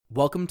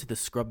Welcome to the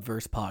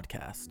Scrubverse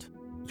podcast,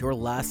 your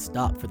last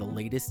stop for the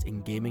latest in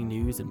gaming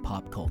news and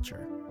pop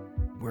culture.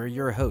 We're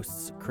your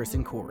hosts, Chris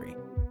and Corey.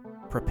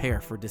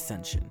 Prepare for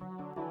dissension.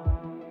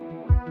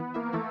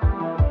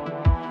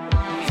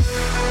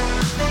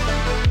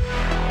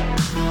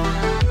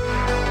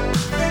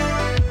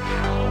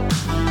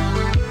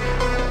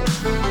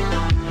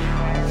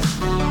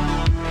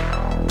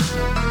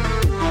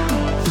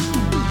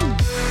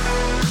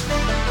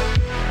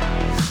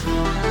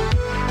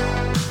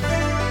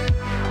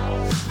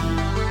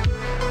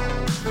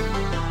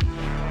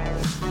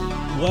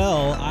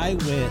 Well, I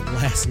went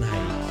last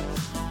night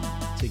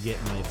to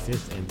get my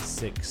 5th and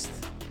 6th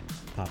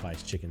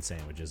Popeye's chicken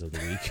sandwiches of the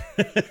week.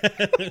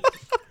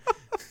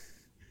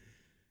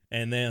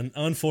 And then,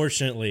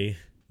 unfortunately,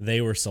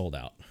 they were sold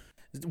out.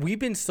 We've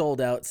been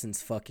sold out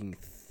since fucking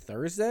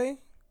Thursday.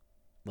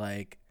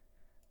 Like,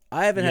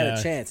 I haven't had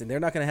a chance, and they're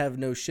not going to have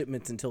no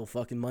shipments until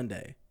fucking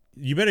Monday.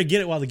 You better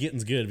get it while the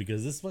getting's good,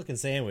 because this fucking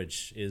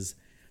sandwich is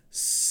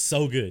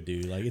so good,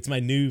 dude. Like, it's my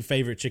new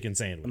favorite chicken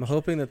sandwich. I'm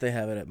hoping that they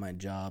have it at my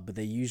job, but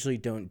they usually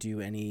don't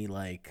do any,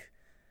 like,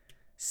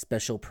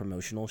 special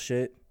promotional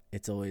shit.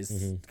 It's always,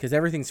 because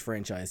everything's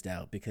franchised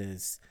out,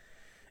 because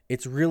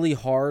it's really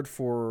hard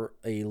for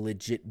a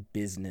legit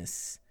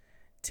business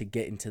to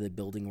get into the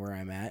building where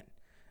I'm at.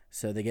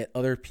 So they get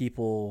other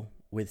people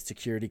with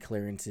security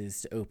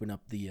clearances to open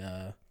up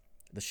the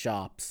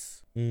shops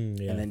and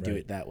then do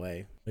it that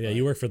way. Yeah,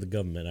 you work for the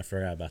government. I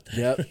forgot about that.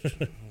 Yep.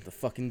 The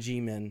fucking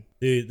G-men.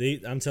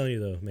 Dude, I'm telling you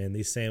though, man,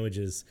 these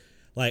sandwiches,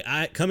 like,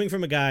 coming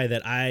from a guy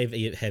that have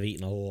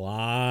eaten a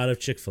lot of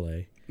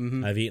Chick-fil-A,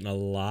 I've eaten a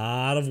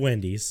lot of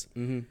Wendy's.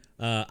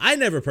 I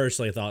never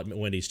personally thought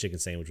Wendy's chicken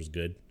sandwich was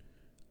good.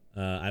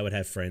 I would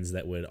have friends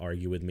that would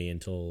argue with me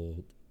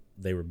until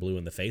they were blue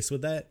in the face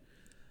with that.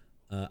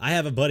 I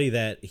have a buddy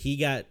that he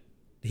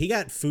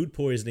got food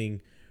poisoning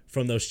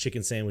from those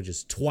chicken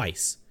sandwiches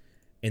twice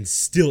and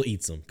still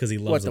eats them because he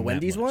loves them that much.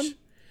 What, the Wendy's one?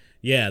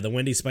 Yeah, the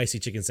Wendy's spicy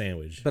chicken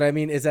sandwich. But I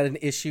mean, is that an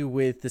issue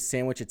with the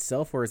sandwich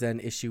itself, or is that an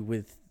issue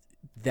with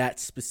that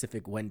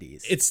specific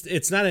Wendy's?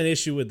 It's not an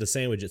issue with the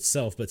sandwich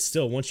itself, but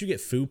still, once you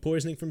get food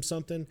poisoning from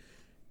something,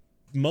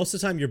 most of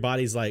the time your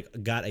body's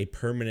like got a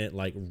permanent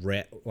like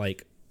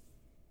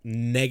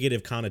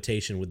negative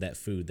connotation with that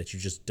food that you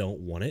just don't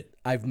want it.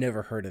 I've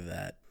never heard of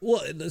that.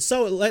 Well,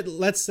 so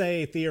let's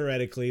say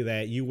theoretically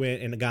that you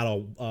went and got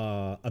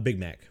a Big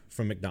Mac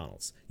from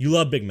McDonald's. You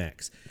love Big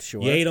Macs.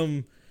 Sure.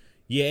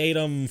 You ate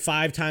them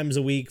 5 times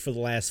a week for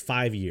the last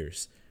 5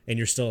 years, and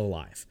you're still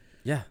alive.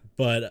 Yeah.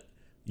 But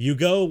you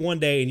go one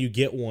day and you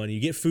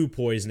get food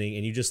poisoning,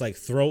 and you just like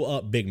throw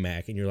up Big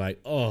Mac, and you're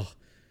like, oh,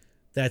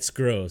 that's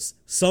gross.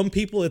 Some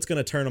people, it's going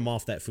to turn them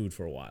off that food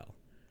for a while.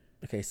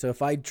 Okay, so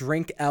if I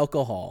drink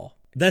alcohol,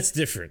 that's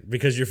different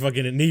because you're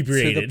fucking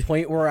inebriated. To the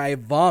point where I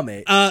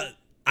vomit.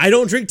 I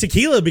don't drink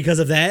tequila because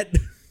of that.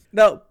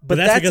 No, but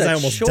that's because I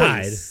almost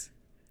died.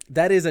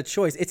 That is a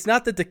choice. It's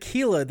not the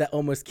tequila that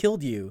almost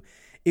killed you.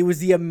 It was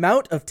the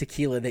amount of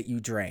tequila that you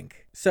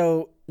drank.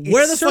 So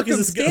where the fuck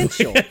is this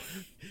going?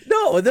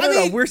 No,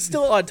 we're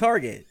still on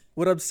target.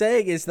 What I'm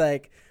saying is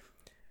like,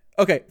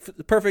 okay,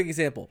 perfect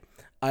example.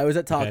 I was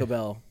at Taco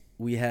Bell.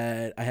 I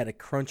had a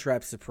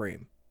Crunchwrap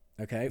Supreme.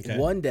 Okay.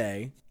 One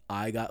day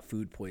I got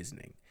food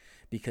poisoning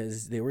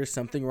because there was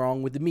something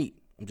wrong with the meat.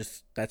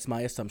 That's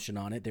my assumption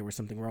on it. There was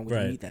something wrong with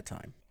the meat that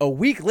time. A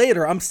week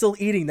later, I'm still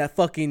eating that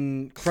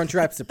fucking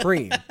Crunchwrap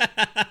Supreme.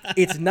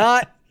 It's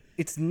not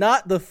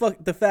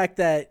the fact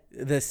that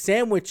the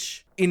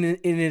sandwich in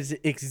its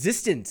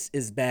existence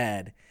is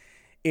bad.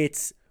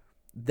 It's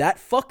that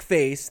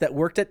fuckface that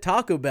worked at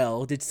Taco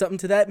Bell did something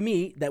to that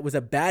meat that was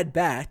a bad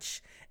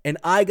batch, and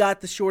I got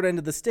the short end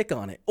of the stick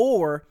on it.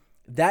 Or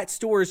that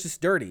store is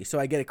just dirty, so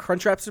I get a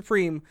Crunchwrap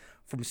Supreme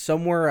from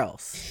somewhere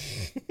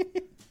else.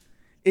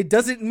 It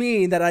doesn't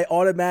mean that I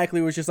automatically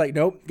was just like,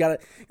 nope, got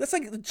it. That's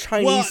like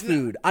Chinese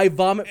food. I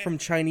vomit from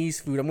Chinese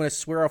food. I'm going to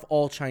swear off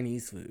all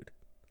Chinese food.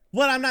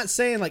 Well, I'm not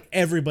saying like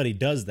everybody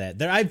does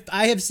that.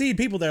 I have seen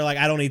people that are like,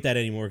 I don't eat that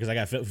anymore because I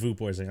got food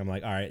poisoning. I'm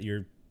like, all right,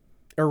 you're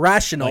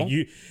irrational. Like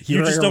you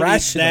just don't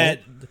eat that.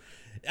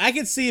 I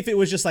could see if it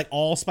was just like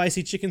all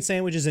spicy chicken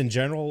sandwiches in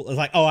general. It's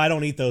like, oh, I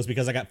don't eat those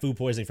because I got food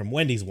poisoning from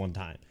Wendy's one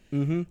time.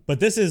 But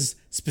this is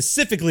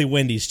specifically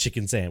Wendy's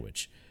chicken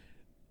sandwich.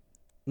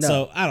 No,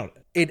 so I don't.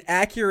 An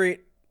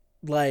accurate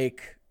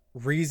like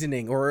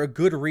reasoning or a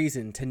good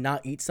reason to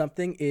not eat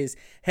something is,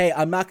 hey,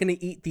 I'm not going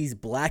to eat these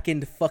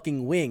blackened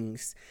fucking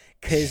wings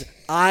because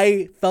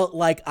I felt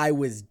like I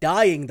was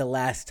dying the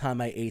last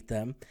time I ate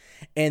them,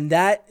 and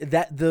that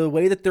the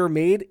way that they're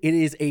made, it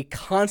is a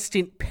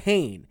constant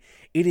pain.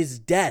 It is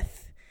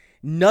death.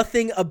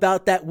 Nothing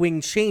about that wing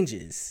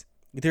changes.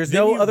 There's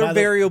no other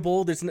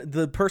variable.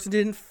 The person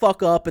didn't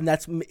fuck up, and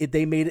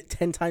they made it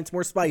 10 times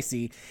more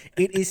spicy.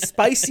 It is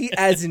spicy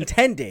as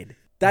intended.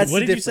 That's what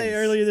the did difference. You say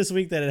earlier this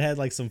week that it had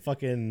like some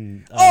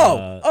fucking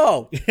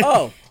tangent?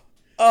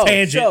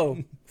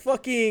 So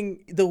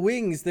fucking the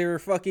wings, they're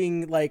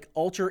fucking like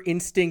Ultra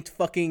Instinct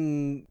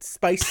fucking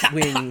spice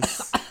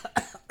wings.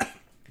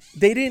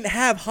 They didn't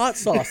have hot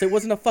sauce. It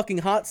wasn't a fucking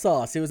hot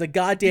sauce. It was a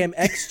goddamn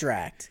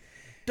extract.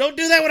 Don't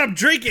do that when I'm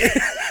drinking.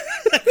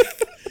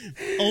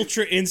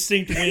 Ultra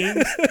Instinct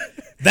wings.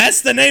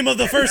 That's the name of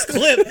the first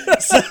clip.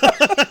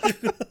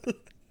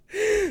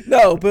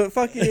 No, but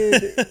fucking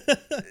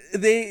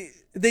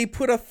they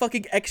put a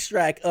fucking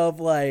extract of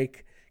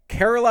like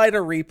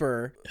Carolina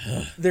Reaper.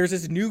 There's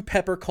this new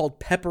pepper called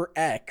Pepper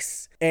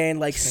X and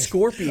like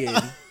Scorpion.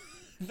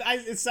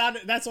 That's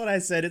what I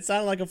said. It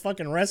sounded like a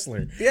fucking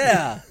wrestler.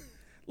 Yeah.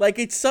 Like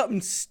it's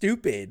something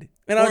stupid.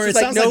 And I Or was it just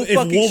like, sounds no like if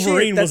fucking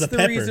Wolverine shit. was That's a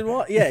the pepper. reason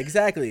why. Yeah,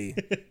 exactly.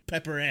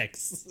 Pepper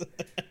X.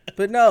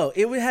 But no,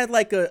 it had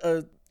like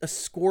a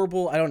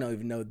scorable. I don't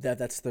even know that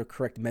that's the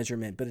correct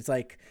measurement, but it's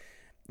like,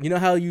 you know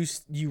how you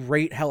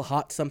rate how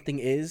hot something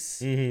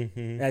is? Mm-hmm.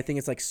 And I think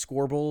it's like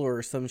scorable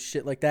or some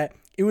shit like that.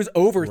 It was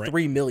over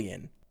 3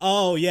 million.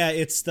 Oh, yeah,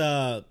 it's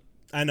the...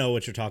 I know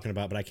what you're talking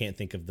about, but I can't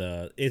think of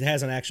the... It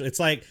has an actual... It's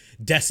like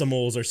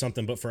decimals or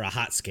something, but for a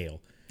hot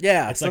scale.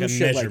 Yeah, it's some like a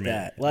shit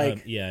measurement. like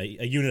that. Like,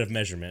 a unit of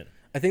measurement.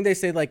 I think they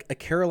say like a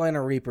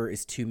Carolina Reaper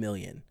is 2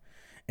 million.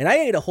 And I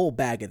ate a whole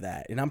bag of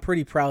that, and I'm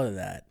pretty proud of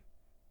that.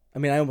 I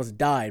mean, I almost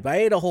died, but I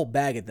ate a whole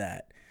bag of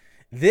that.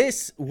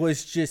 This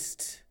was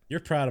just... You're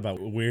proud about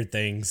weird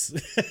things.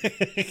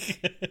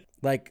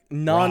 Like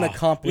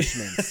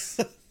non-accomplishments.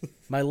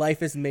 My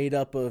life is made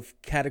up of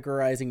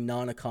categorizing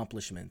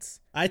non-accomplishments.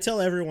 I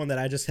tell everyone that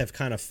I just have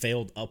kind of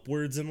failed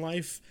upwards in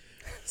life.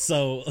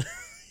 So,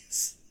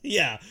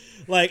 yeah.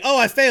 Like, oh,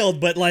 I failed,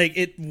 but like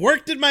it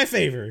worked in my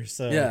favor.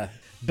 So, yeah.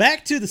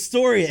 Back to the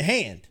story at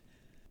hand.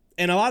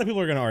 And a lot of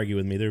people are going to argue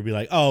with me. They'll be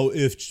like, oh,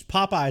 if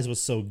Popeyes was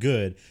so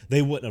good,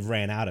 they wouldn't have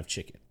ran out of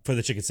chicken for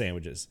the chicken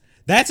sandwiches.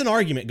 That's an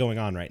argument going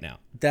on right now.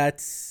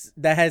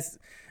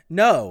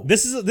 No.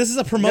 This is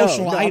a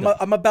promotional item.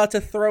 I'm about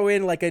to throw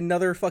in like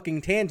another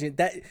fucking tangent.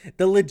 That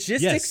the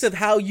logistics of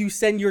how you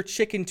send your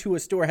chicken to a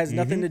store has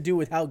nothing to do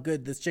with how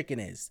good this chicken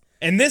is.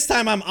 And this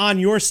time I'm on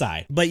your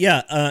side. But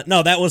yeah,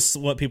 no, that was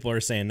what people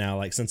are saying now.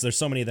 Like, since there's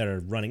so many that are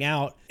running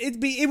out,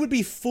 it would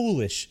be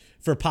foolish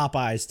for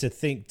Popeyes to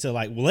think to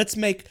like, well, let's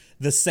make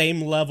the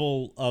same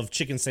level of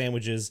chicken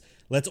sandwiches.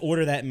 Let's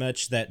order that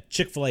much that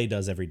Chick-fil-A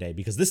does every day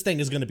because this thing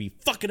is going to be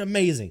fucking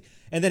amazing.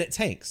 And then it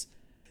tanks.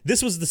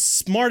 This was the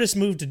smartest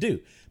move to do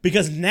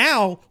because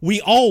now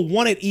we all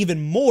want it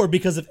even more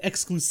because of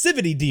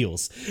exclusivity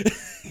deals.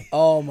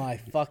 Oh my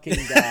fucking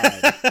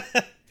God.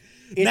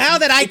 Now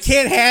that I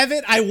can't have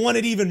it, I want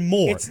it even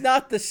more. It's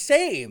not the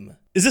same.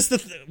 Is this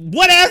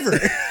whatever?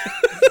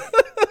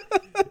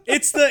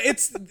 It's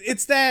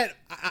that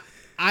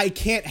I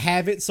can't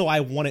have it, so I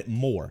want it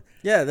more.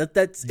 Yeah,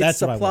 that's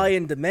supply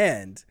and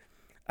demand.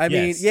 I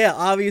mean, yeah,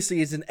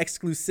 obviously it's an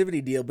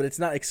exclusivity deal, but it's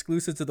not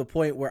exclusive to the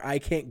point where I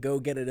can't go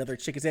get another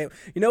chicken sandwich.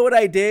 You know what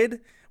I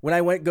did when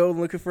I went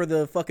looking for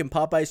the fucking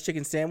Popeyes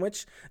chicken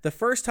sandwich? The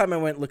first time I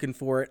went looking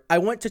for it, I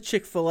went to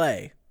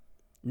Chick-fil-A.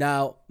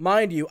 Now,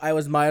 mind you, I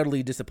was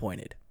mildly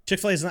disappointed.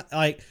 Chick-fil-A is not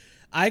like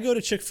I go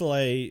to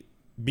Chick-fil-A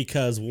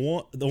because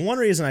the one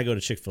reason I go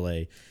to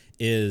Chick-fil-A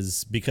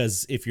is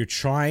because if you're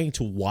trying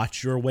to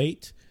watch your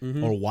weight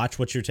or watch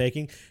what you're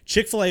taking,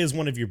 Chick-fil-A is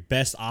one of your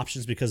best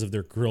options because of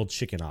their grilled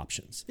chicken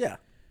options. Yeah.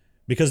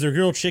 Because their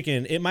grilled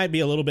chicken, it might be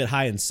a little bit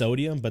high in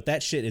sodium, but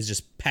that shit is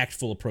just packed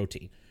full of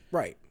protein.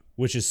 Right.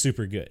 Which is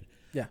super good.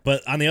 Yeah.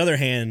 But on the other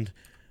hand,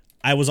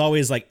 I was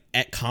always like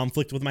at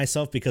conflict with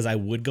myself because I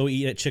would go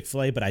eat at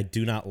Chick-fil-A, but I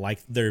do not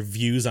like their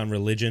views on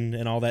religion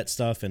and all that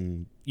stuff.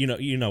 And you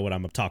know what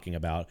I'm talking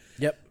about.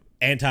 Yep.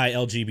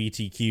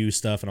 Anti-LGBTQ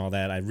stuff and all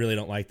that. I really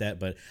don't like that.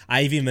 But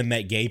I've even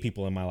met gay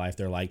people in my life.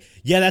 They're like,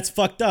 yeah, that's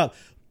fucked up,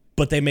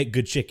 but they make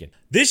good chicken.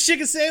 This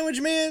chicken sandwich,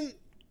 man,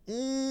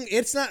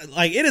 it's not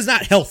like, it is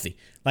not healthy.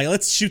 Like,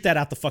 let's shoot that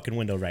out the fucking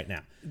window right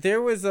now.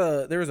 There was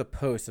a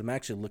post. I'm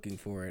actually looking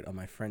for it on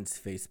my friend's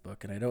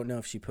Facebook, and I don't know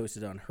if she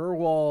posted it on her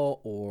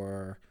wall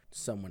or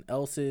someone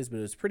else's, but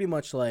it was pretty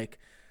much like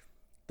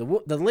the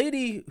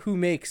lady who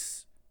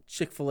makes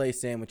Chick-fil-A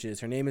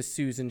sandwiches. Her name is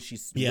Susan.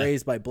 She's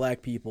raised by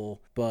black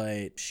people,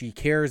 but she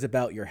cares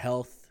about your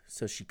health,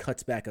 so she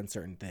cuts back on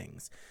certain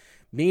things.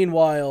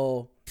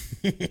 Meanwhile,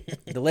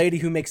 the lady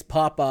who makes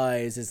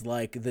Popeyes is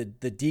like the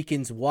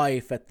deacon's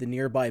wife at the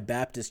nearby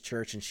Baptist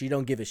church, and she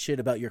don't give a shit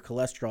about your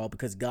cholesterol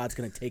because God's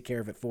going to take care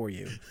of it for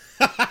you.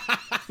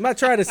 I'm not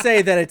trying to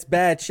say that it's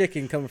bad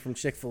chicken coming from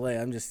Chick-fil-A.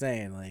 I'm just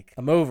saying, like,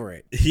 I'm over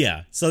it.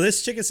 Yeah. So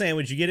this chicken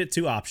sandwich, you get it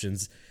 2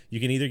 options.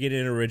 You can either get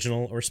it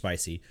original or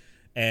spicy.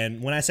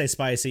 And when I say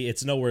spicy,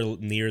 it's nowhere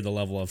near the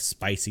level of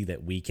spicy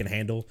that we can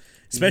handle,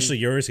 especially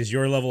yours, because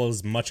your level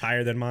is much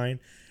higher than mine.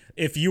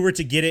 If you were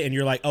to get it and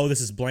you're like, oh, this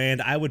is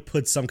bland, I would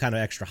put some kind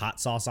of extra hot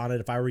sauce on it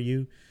if I were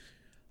you.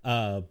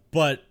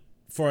 But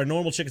for a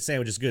normal chicken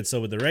sandwich, it's good. So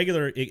with the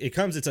regular, it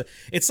comes,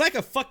 it's like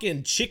a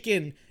fucking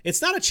chicken.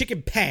 It's not a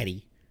chicken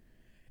patty.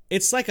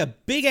 It's like a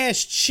big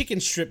ass chicken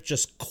strip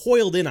just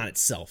coiled in on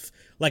itself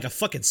like a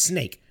fucking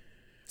snake.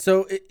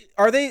 So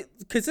are they,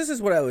 because this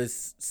is what I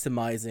was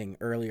surmising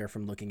earlier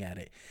from looking at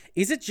it.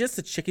 Is it just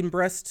a chicken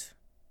breast?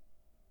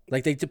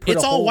 Like they put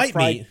it's a all whole white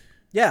fried, meat.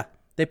 Yeah.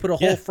 They put a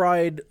whole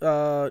fried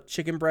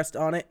chicken breast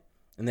on it.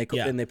 and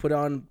they put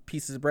on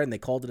pieces of bread and they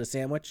called it a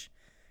sandwich.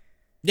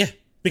 Yeah,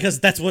 because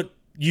that's what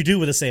you do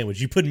with a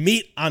sandwich. You put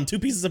meat on 2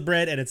 pieces of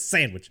bread and it's a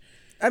sandwich.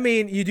 I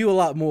mean, you do a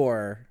lot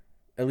more.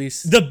 At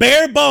least the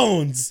bare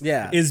bones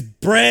is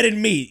bread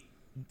and meat.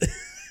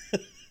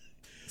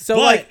 So,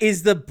 like,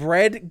 is the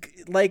bread,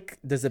 like,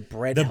 does the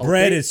bread The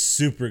bread is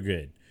super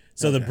good.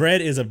 So the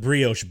bread is a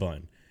brioche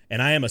bun.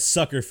 And I am a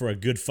sucker for a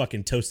good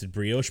fucking toasted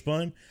brioche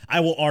bun. I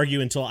will argue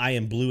until I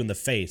am blue in the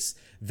face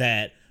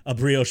that a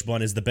brioche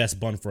bun is the best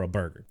bun for a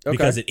burger.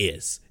 Because it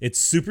is. It's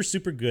super,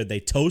 super good.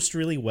 They toast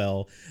really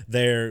well.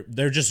 They're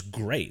just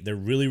great. They're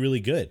really, really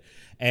good.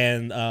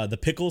 And the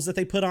pickles that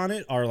they put on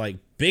it are, like,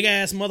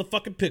 big-ass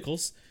motherfucking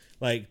pickles.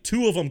 Like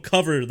 2 of them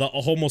cover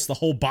almost the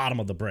whole bottom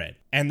of the bread,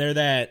 and they're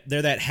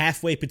that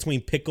halfway between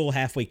pickle,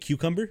 halfway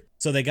cucumber.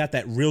 So they got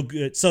that real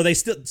good. So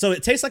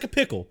it tastes like a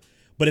pickle,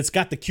 but it's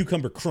got the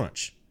cucumber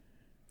crunch.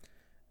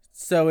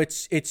 So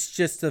it's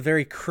just a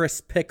very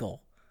crisp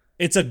pickle.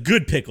 It's a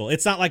good pickle.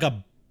 It's not like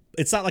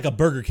a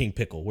Burger King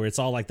pickle where it's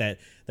all like that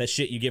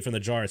shit you get from the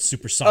jar. It's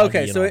super soggy.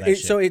 Okay,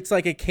 so it's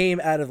like it came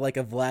out of like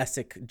a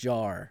Vlasic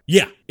jar.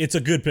 Yeah, it's a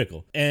good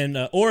pickle, and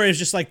or it's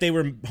just like they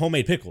were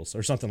homemade pickles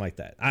or something like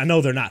that. I know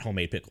they're not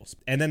homemade pickles.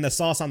 And then the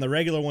sauce on the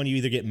regular one, you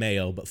either get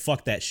mayo, but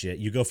fuck that shit.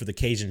 You go for the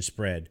Cajun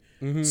spread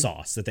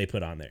sauce that they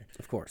put on there.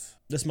 Of course,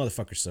 this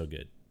motherfucker's so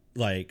good.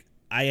 Like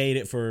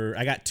I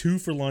got 2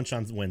 for lunch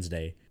on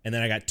Wednesday, and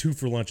then I got 2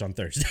 for lunch on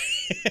Thursday.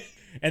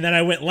 And then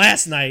I went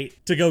last night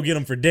to go get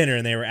them for dinner,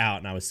 and they were out,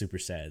 and I was super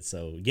sad.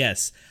 So,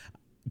 yes,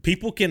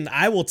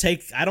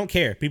 I don't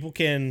care. People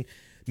can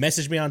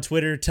message me on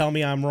Twitter, tell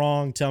me I'm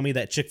wrong, tell me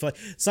that Chick-fil-A.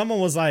 Someone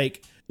was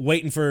like,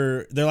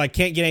 they're like,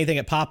 can't get anything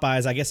at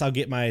Popeyes. I guess I'll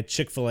get my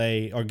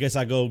Chick-fil-A, or guess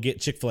I'll go get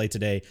Chick-fil-A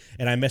today.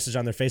 And I messaged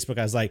on their Facebook.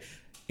 I was like,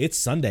 it's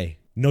Sunday.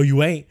 No,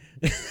 you ain't.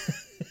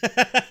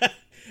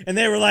 And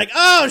they were like,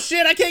 oh,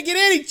 shit, I can't get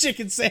any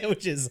chicken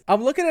sandwiches.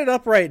 I'm looking it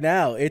up right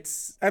now.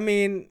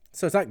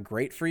 So it's not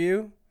great for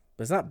you,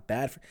 but it's not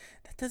bad for...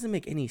 That doesn't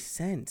make any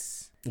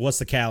sense. What's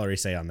the calorie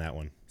say on that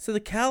one? So the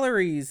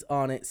calories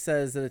on it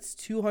says that it's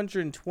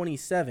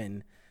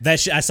 227. I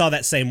saw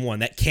that same one.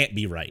 That can't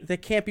be right.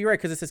 That can't be right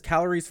because it says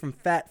calories from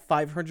fat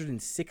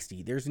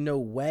 560. There's no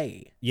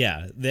way.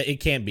 Yeah,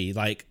 it can't be.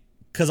 Like,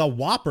 because a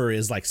Whopper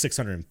is like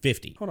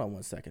 650. Hold on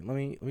one second. Let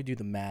me do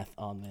the math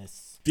on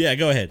this. Yeah,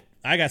 go ahead.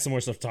 I got some more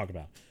stuff to talk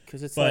about.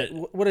 Because it's like,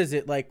 what is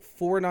it? Like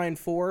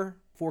 494?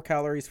 4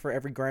 calories for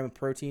every gram of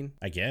protein?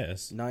 I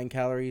guess. 9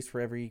 calories for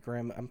every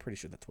gram. I'm pretty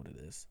sure that's what it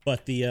is.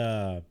 But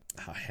I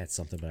had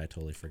something, but I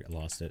totally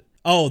lost it.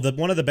 Oh,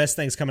 one of the best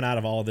things coming out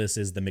of all of this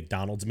is the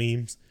McDonald's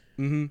memes.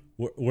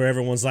 Mm-hmm. Where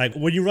everyone's like,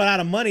 when you run out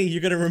of money,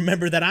 you're going to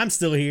remember that I'm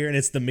still here, and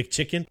it's the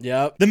McChicken.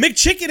 Yep. The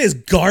McChicken is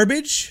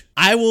garbage.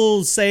 I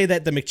will say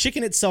that the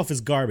McChicken itself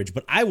is garbage,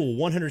 but I will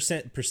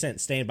 100%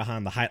 stand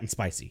behind the hot and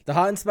spicy. The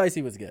hot and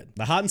spicy was good.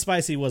 The hot and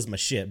spicy was my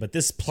shit, but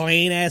this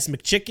plain-ass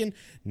McChicken,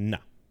 no.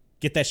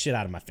 Get that shit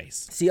out of my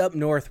face. See, up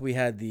north, we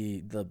had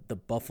the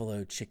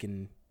Buffalo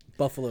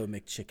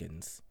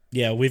McChickens.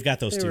 Yeah, we've got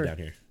those too down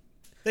here.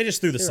 They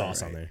just threw the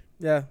sauce on there.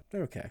 Yeah,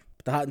 they're okay.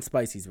 But the hot and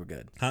spicies were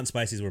good. Hot and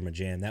spicies were my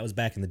jam. That was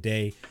back in the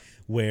day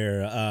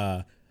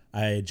where I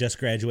had just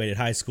graduated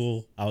high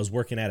school. I was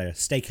working at a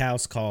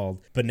steakhouse called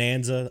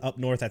Bonanza up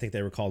north. I think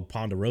they were called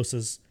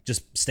Ponderosas.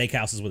 Just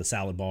steakhouses with a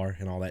salad bar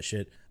and all that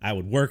shit. I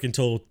would work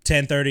until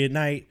 10:30 at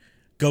night,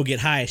 go get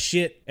high as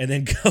shit, and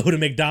then go to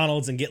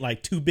McDonald's and get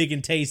like 2 Big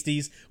and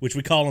Tasties, which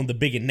we call them the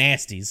Big and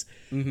Nasties.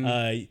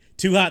 Mm-hmm.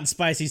 2 hot and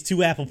spicies,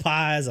 2 apple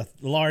pies, a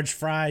large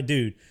fry.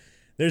 Dude,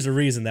 there's a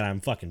reason that I'm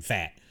fucking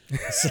fat.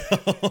 So,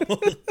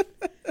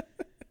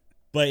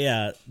 but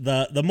yeah,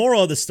 the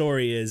moral of the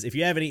story is if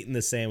you haven't eaten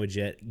this sandwich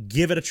yet,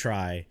 give it a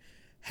try.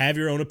 Have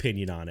your own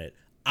opinion on it.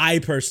 I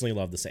personally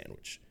love the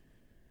sandwich.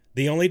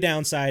 The only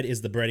downside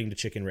is the breading to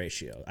chicken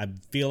ratio. I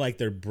feel like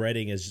their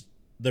breading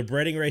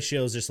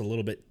ratio is just a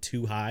little bit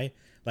too high.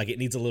 Like it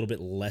needs a little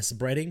bit less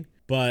breading,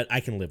 but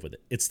I can live with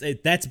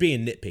it. That's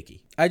being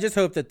nitpicky. I just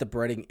hope that the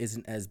breading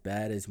isn't as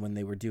bad as when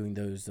they were doing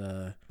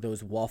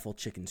those waffle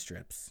chicken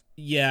strips.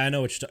 Yeah, I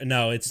know what you're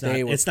no, it's not.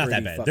 It's not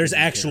that bad. There's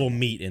actual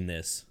meat in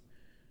this.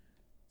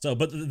 So,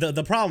 but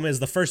the problem is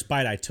the first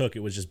bite I took,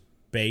 it was just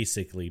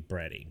basically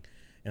breading,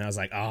 and I was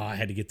like, oh, I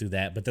had to get through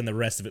that. But then the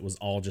rest of it was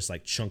all just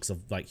like chunks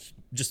of like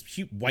just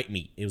white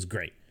meat. It was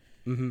great.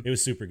 Mm-hmm. It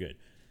was super good,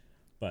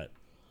 but.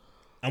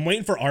 I'm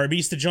waiting for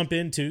Arby's to jump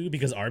in, too,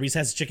 because Arby's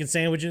has chicken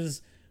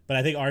sandwiches, but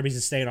I think Arby's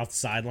is staying off the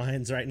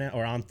sidelines right now,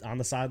 or on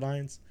the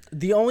sidelines.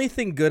 The only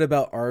thing good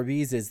about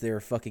Arby's is their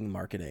fucking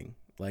marketing.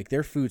 Like,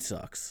 their food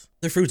sucks.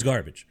 Their food's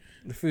garbage.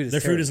 Their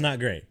food is not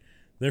great.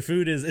 Their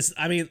food is,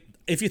 I mean,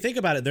 if you think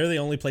about it, they're the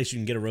only place you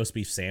can get a roast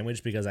beef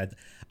sandwich, because I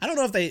don't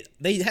know if they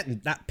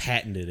hadn't not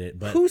patented it,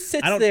 but... Who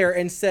sits there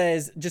and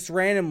says, just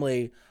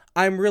randomly...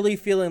 I'm really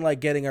feeling like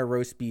getting a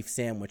roast beef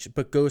sandwich,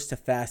 but goes to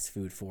fast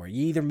food for it.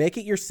 You either make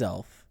it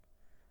yourself...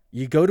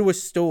 You go to a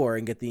store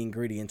and get the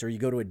ingredients, or you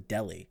go to a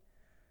deli.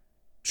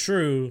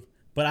 True,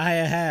 but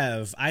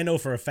I know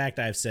for a fact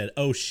I've said,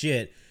 oh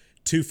shit,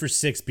 2 for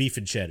 $6 beef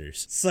and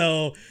cheddars.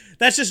 So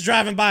that's just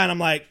driving by and I'm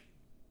like,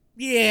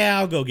 Yeah,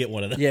 I'll go get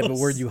one of those. Yeah, but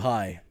were you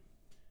high?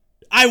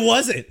 I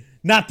wasn't.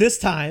 Not this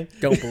time.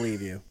 Don't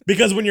believe you.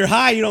 Because when you're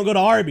high, you don't go to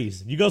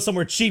Arby's. You go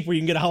somewhere cheap where you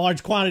can get a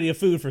large quantity of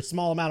food for a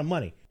small amount of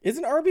money.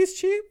 Isn't Arby's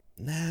cheap?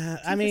 Nah,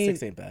 I mean, $2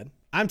 for $6 ain't bad.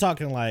 I'm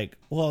talking like,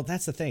 well,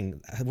 that's the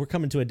thing. We're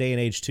coming to a day and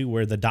age too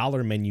where the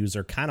dollar menus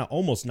are kind of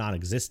almost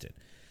non-existent.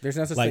 There's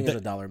no such thing as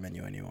a dollar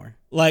menu anymore.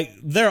 Like,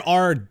 there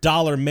are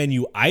dollar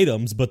menu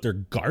items, but they're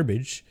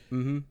garbage.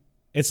 Mm-hmm.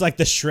 It's like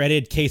the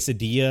shredded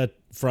quesadilla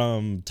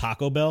from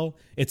Taco Bell.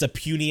 It's a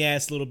puny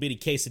ass little bitty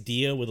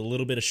quesadilla with a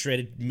little bit of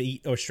shredded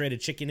meat or shredded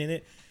chicken in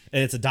it,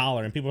 and it's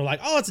 $1. And people are like,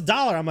 "Oh, it's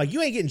 $1." I'm like,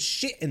 "You ain't getting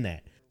shit in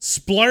that.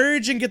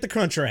 Splurge and get the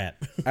Crunchwrap."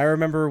 I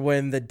remember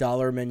when the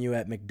dollar menu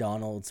at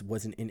McDonald's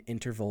wasn't in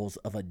intervals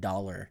of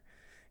 $1,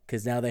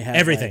 because now they have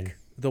everything. Like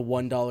the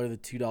 $1, the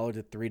 $2,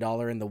 the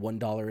 $3, and the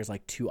 $1 is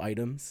like 2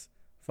 items.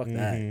 Fuck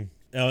that.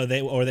 Oh,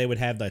 they would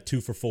have the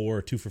 2 for $4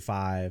 or 2 for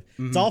 $5.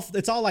 Mm-hmm.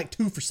 It's all like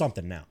 2 for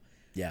something now.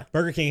 Yeah.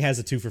 Burger King has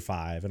a 2 for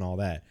 $5 and all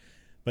that.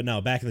 But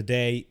no, back in the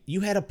day,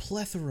 you had a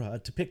plethora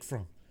to pick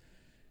from.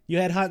 You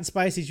had hot and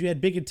spices, you had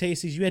big and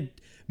tasties, you had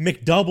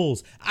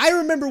McDoubles. I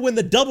remember when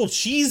the double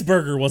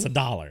cheeseburger was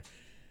 $1.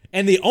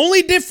 And the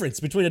only difference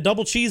between a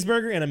double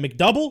cheeseburger and a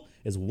McDouble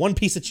is 1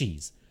 piece of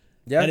cheese.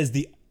 Yeah. That is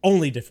the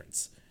only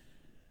difference.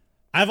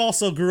 I've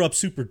also grew up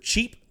super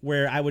cheap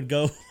where I would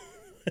go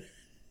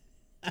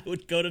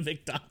to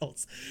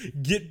McDonald's,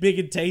 get big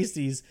and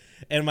tasties,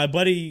 and my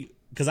buddy,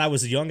 because I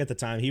was young at the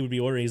time, he would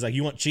be ordering. He's like,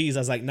 "You want cheese?" I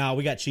was like, "No,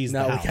 we got cheese in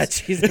the house." We got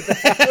cheese in the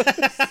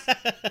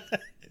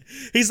house.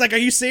 He's like, "Are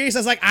you serious?" I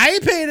was like, "I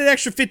ain't paying an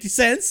extra 50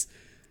 cents.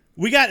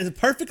 We got a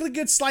perfectly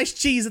good sliced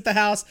cheese at the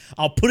house.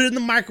 I'll put it in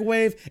the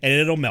microwave and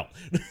it'll melt."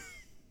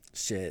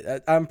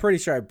 Shit, I'm pretty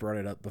sure I brought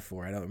it up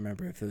before. I don't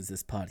remember if it was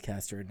this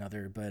podcast or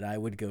another, but I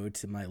would go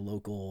to my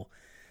local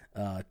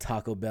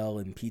Taco Bell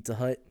and Pizza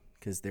Hut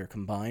because they're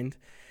combined,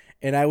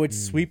 and I would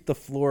sweep the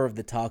floor of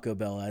the Taco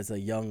Bell as a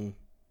young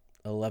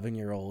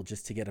 11-year-old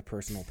just to get a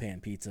personal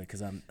pan pizza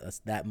because I'm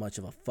that much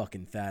of a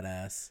fucking fat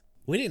ass.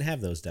 We didn't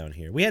have those down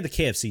here. We had the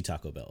KFC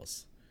Taco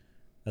Bells.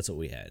 That's what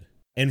we had.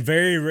 And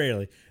very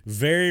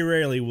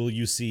rarely will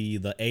you see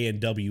the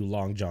A&W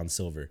Long John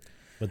Silver.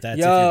 But that's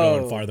if you're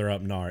going farther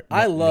up north.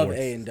 I love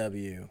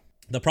A&W.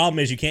 The problem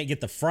is you can't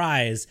get the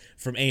fries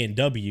from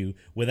A&W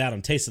without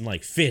them tasting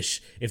like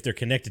fish if they're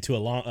connected to a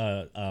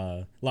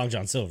Long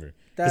John Silver.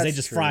 Because they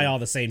just fry all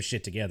the same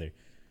shit together.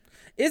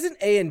 Isn't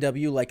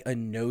A&W like a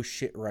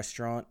no-shit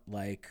restaurant?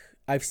 Like,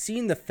 I've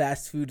seen the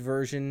fast food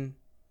version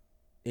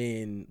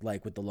in,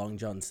 like, with the Long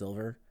John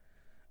Silver.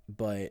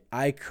 But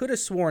I could have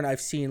sworn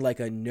I've seen,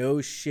 like, a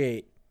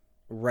no-shit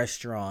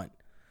restaurant.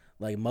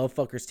 Like,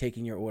 motherfuckers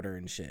taking your order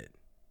and shit.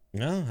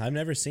 No, I've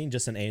never seen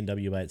just an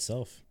A&W by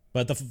itself.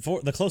 But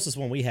the closest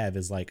one we have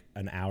is like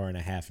an hour and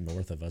a half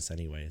north of us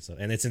anyway. So,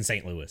 and it's in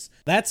St. Louis.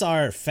 That's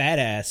our fat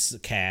ass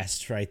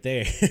cast right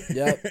there.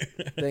 Yep.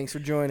 Thanks for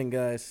joining,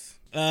 guys.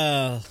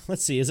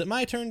 Let's see. Is it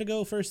my turn to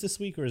go first this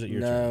week or is it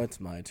your turn? No, it's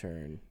my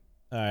turn.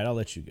 All right, I'll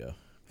let you go.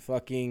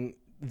 Fucking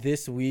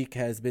this week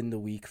has been the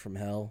week from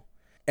hell.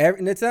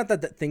 And it's not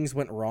that things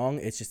went wrong.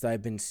 It's just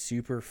I've been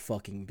super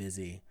fucking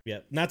busy. Yeah,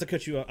 not to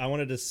cut you off. I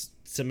wanted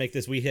to make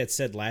this. We had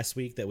said last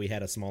week that we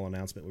had a small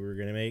announcement we were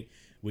going to make.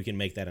 We can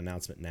make that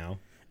announcement now.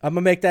 I'm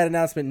going to make that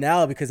announcement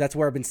now because that's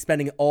where I've been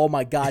spending all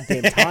my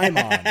goddamn time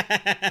on.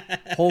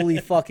 Holy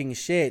fucking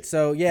shit.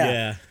 So,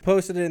 yeah,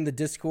 posted it in the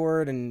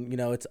Discord and, you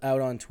know, it's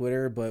out on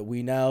Twitter, but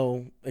we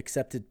now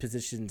accepted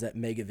positions at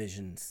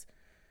Megavisions.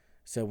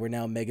 So we're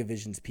now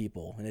Megavisions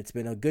people, and it's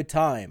been a good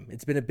time.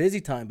 It's been a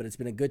busy time, but it's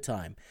been a good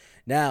time.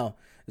 Now,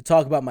 to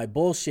talk about my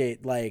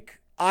bullshit, like,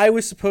 I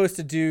was supposed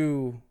to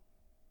do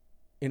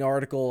an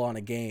article on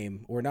a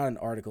game, or not an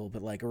article,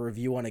 but like a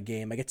review on a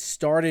game. I get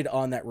started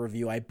on that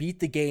review. I beat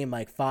the game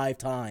like 5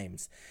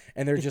 times,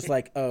 and they're just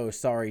like, "Oh,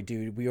 sorry,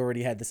 dude, we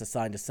already had this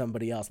assigned to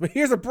somebody else. But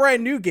here's a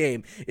brand new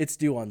game. It's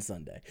due on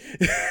Sunday."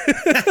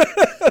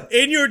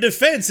 In your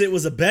defense, it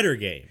was a better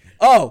game.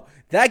 Oh,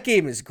 that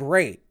game is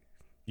great.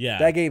 Yeah,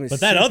 that game is.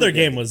 But that other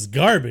game was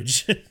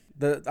garbage.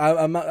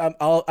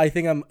 I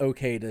think I'm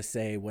okay to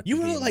say what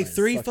you wrote like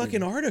 3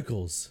 fucking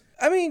articles.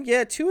 I mean,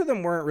 yeah, 2 of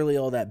them weren't really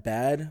all that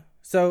bad.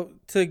 So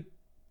to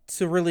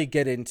really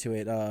get into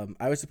it,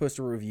 I was supposed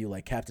to review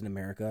like Captain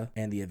America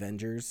and the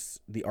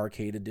Avengers, the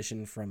arcade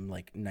edition from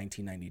like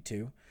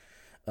 1992.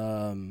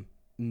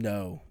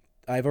 No,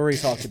 I've already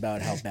talked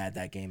about how bad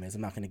that game is. I'm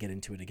not going to get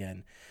into it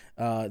again.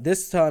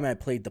 This time I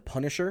played The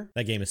Punisher.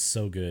 That game is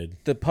so good.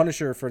 The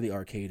Punisher for the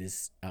arcade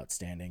is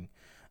outstanding.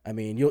 I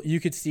mean, you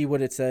could see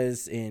what it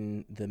says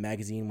in the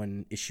magazine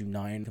when issue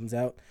 9 comes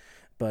out,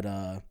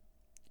 but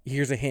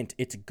here's a hint.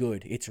 It's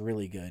good. It's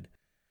really good.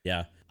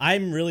 Yeah.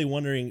 I'm really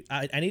wondering,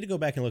 I need to go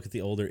back and look at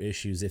the older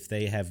issues if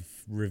they have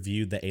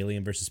reviewed the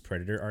Alien vs.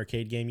 Predator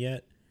arcade game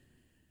yet.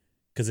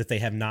 Because if they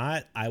have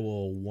not, I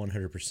will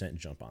 100%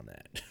 jump on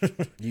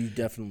that. You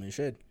definitely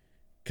should.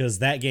 Because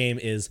that game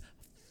is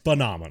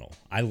phenomenal.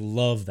 I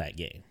love that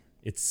game.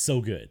 It's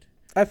so good.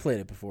 I've played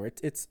it before.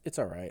 It's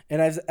all right.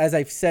 And as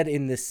I've said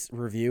in this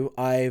review,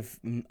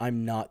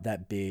 I'm not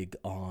that big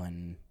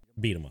on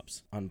beat 'em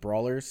ups. On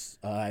brawlers,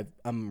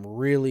 I'm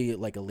really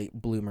like a late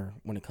bloomer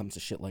when it comes to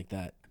shit like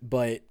that.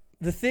 But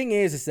the thing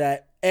is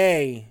that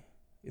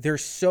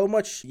there's so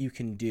much you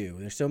can do.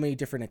 There's so many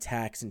different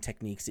attacks and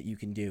techniques that you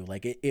can do.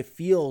 Like it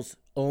feels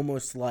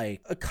almost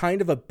like a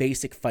kind of a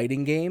basic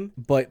fighting game,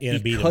 but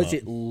because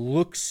it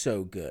looks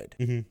so good.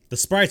 Mm-hmm. The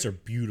sprites are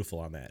beautiful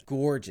on that.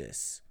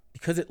 Gorgeous.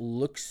 Because it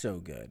looks so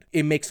good,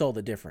 it makes all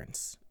the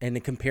difference. And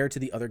then compared to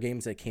the other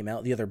games that came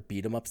out, the other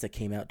beat 'em ups that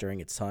came out during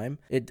its time,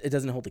 it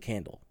doesn't hold a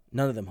candle.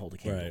 None of them hold a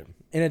candle. Right.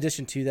 In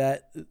addition to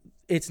that,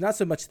 it's not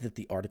so much that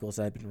the articles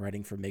I've been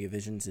writing for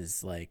Megavisions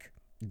is like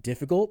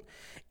difficult.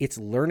 It's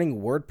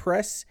learning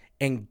WordPress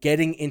and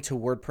getting into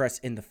WordPress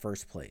in the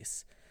first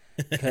place.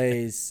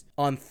 Because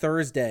on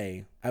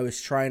Thursday, I was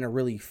trying to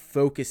really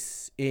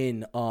focus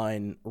in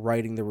on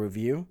writing the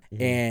review,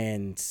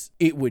 and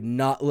it would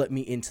not let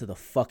me into the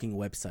fucking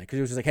website. Because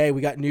it was just like, hey, we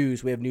got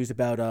news. We have news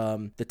about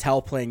the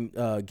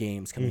Talplaying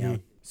games coming out.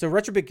 So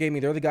Retrobit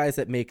Gaming, they're the guys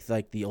that make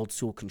like the old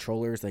school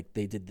controllers. Like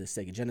they did the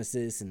Sega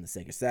Genesis and the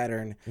Sega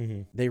Saturn.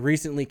 They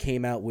recently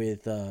came out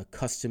with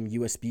custom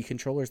USB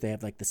controllers. They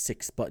have like the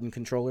 6-button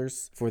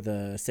controllers for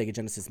the Sega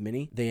Genesis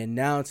Mini. They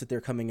announced that they're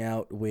coming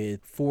out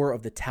with 4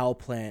 of the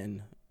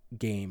Talplan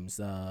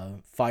games: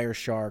 Fire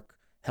Shark,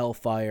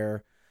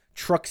 Hellfire,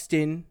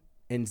 Truxton,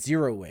 and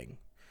Zero Wing.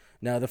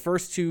 Now the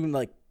first 2,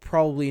 like,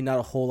 probably not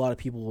a whole lot of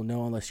people will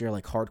know unless you're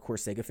like hardcore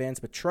Sega fans,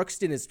 but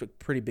Truxton is a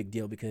pretty big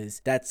deal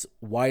because that's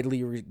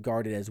widely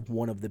regarded as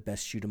one of the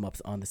best shoot 'em ups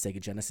on the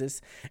Sega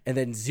Genesis. And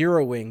then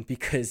Zero Wing,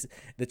 because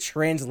the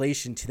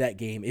translation to that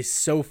game is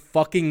so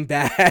fucking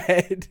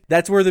bad.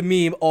 That's where the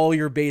meme "all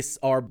your base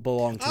are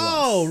belong to us."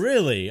 Oh,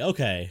 really?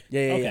 Okay.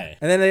 Yeah.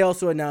 And then they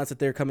also announced that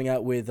they're coming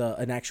out with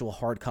an actual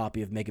hard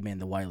copy of Mega Man: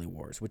 The Wily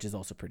Wars, which is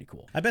also pretty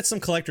cool. I bet some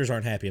collectors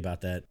aren't happy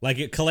about that.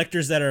 Like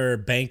collectors that are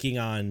banking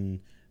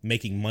on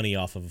making money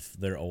off of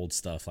their old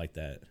stuff like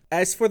that.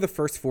 As for the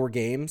first 4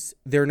 games,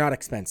 they're not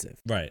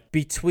expensive. Right.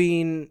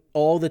 Between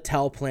all the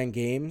Talplan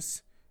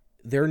games,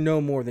 they're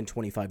no more than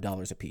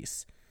 $25 a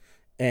piece.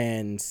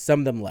 And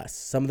some of them less.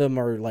 Some of them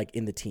are like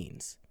in the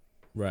teens.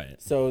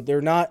 Right. So they're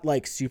not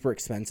like super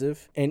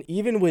expensive. And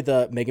even with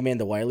Mega Man: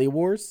 The Wily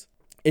Wars,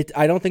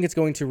 I don't think it's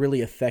going to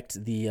really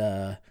affect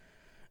the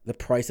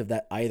price of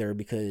that either,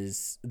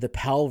 because the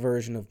PAL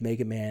version of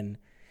Mega Man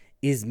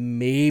is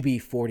maybe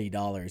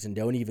 $40, and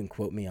don't even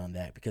quote me on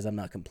that because I'm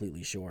not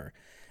completely sure.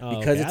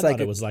 Because it's I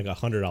thought it was like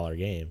 $100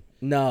 game.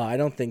 No, I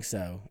don't think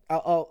so.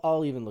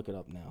 I'll even look it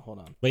up now. Hold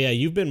on. But yeah,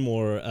 you've been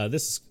more.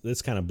 This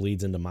kind of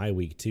bleeds into my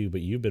week too.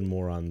 But you've been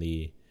more on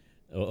the.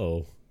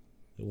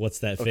 What's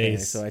that face? Okay,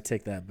 so I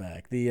take that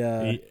back.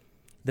 The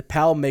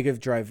PAL Mega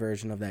Drive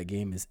version of that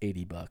game is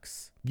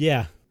 $80.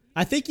 Yeah,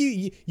 I think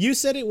you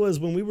said it was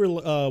when we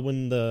were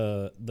when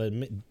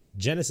the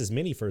Genesis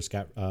Mini first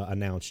got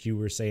announced. You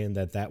were saying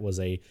that was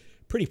a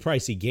pretty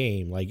pricey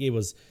game. Like it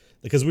was,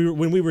 because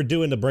when we were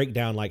doing the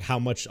breakdown, like how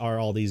much are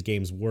all these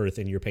games worth,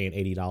 and you're paying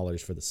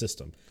 $80 for the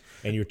system,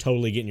 and you're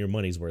totally getting your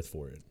money's worth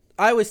for it.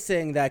 I was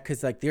saying that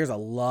because like there's a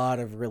lot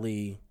of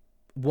really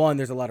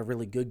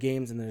good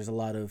games, and there's a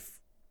lot of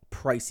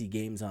pricey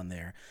games on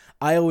there.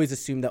 I always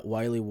assumed that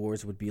Wily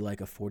Wars would be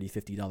like a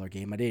 $40-$50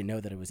 game. I didn't know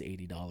that it was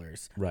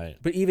 $80. Right.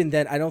 But even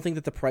then, I don't think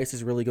that the price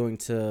is really going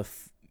to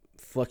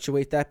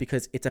fluctuate that,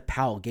 because it's a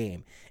PAL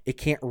game. It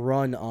can't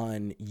run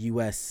on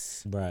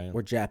US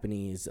or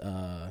Japanese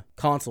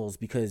consoles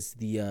because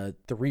the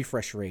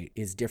refresh rate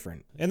is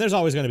different. And there's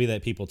always going to be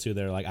that people too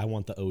that are like, I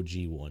want the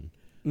OG one.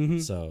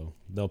 So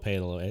they'll pay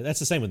a little. That's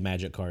the same with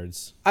Magic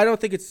cards. I don't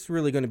think it's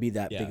really going to be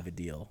that big of a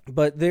deal.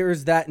 But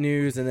there's that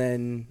news, and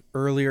then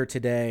earlier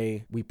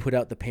today we put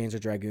out the Panzer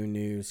Dragoon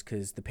news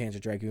because the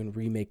Panzer Dragoon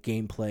remake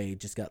gameplay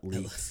just got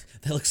leaked.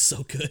 That looks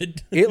so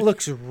good. It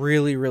looks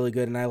really, really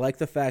good, and I like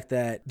the fact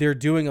that they're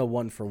doing a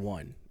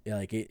 1-for-1.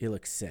 Like it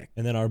looks sick.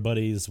 And then our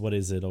buddies, what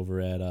is it over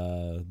at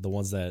the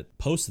ones that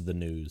posted the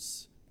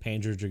news?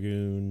 Panzer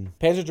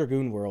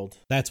Dragoon World.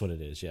 That's what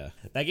it is, yeah.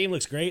 That game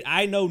looks great.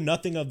 I know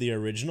nothing of the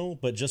original,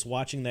 but just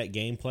watching that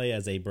gameplay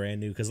as a brand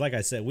new, because like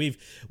I said,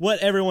 what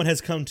everyone has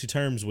come to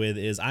terms with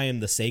is I am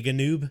the Sega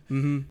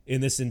noob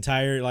in this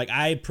entire, like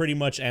I pretty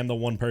much am the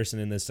one person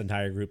in this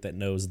entire group that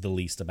knows the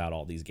least about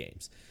all these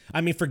games.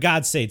 I mean, for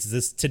God's sakes,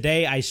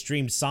 today I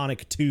streamed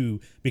Sonic 2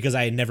 because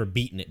I had never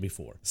beaten it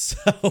before. So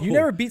you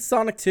never beat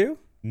Sonic 2?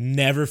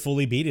 Never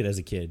fully beat it as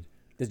a kid.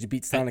 Did you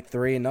beat Sonic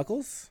 3 and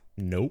Knuckles?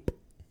 Nope.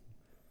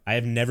 I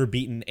have never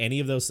beaten any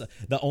of those.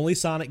 The only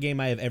Sonic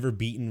game I have ever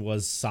beaten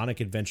was Sonic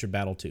Adventure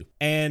Battle 2.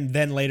 And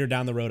then later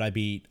down the road,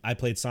 I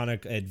played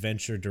Sonic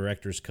Adventure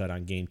Director's Cut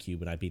on GameCube,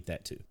 and I beat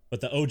that too.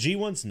 But the OG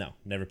ones, no,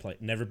 never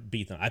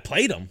beat them. I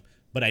played them,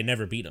 but I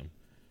never beat them.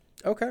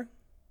 Okay.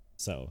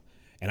 So,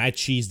 and I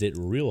cheesed it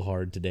real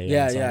hard today.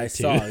 Yeah, I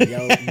saw.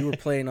 You were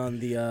playing on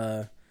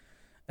the,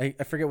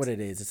 I forget what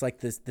it is. It's like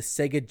the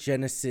Sega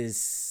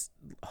Genesis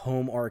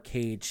home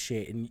arcade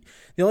shit, and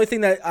the only thing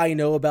that I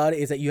know about it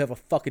is that you have a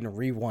fucking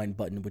rewind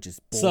button, which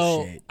is bullshit.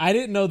 So I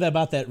didn't know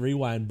about that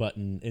rewind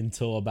button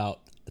until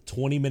about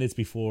 20 minutes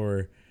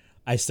before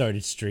I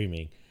started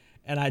streaming,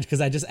 and because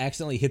I just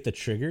accidentally hit the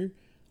trigger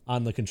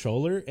on the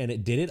controller, and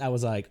it did it. I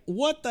was like,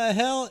 what the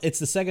hell? It's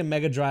the Sega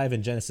Mega Drive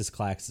and Genesis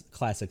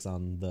Classics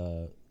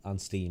on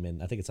Steam,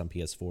 and I think it's on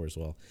PS4 as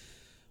well.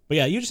 But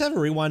yeah, you just have a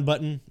rewind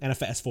button and a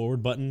fast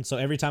forward button. So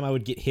every time I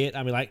would get hit,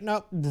 I'd be like,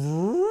 nope.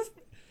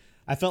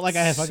 I felt like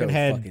I had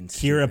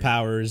Kira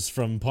powers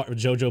from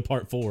JoJo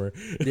Part 4.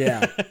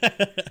 Yeah.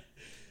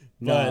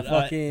 No,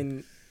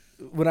 fucking...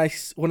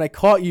 When I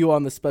caught you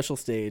on the special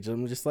stage,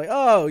 I'm just like,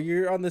 oh,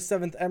 you're on the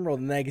 7th Emerald,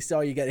 and then I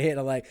saw you get hit, and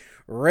I'm like,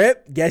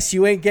 rip, guess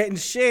you ain't getting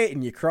shit,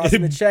 and you're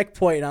crossing the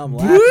checkpoint, and I'm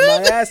laughing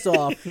my ass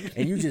off,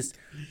 and you just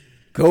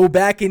go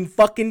back in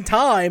fucking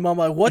time. I'm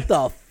like, what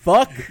the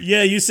fuck?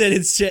 Yeah, you said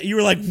you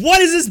were like, what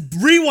is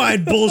this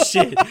rewind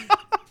bullshit?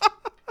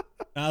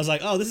 I was like,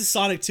 oh, this is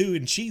Sonic 2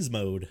 in cheese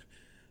mode.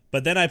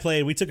 But then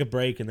we took a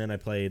break, and then I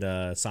played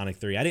Sonic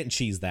 3. I didn't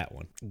cheese that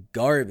one.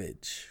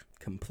 Garbage.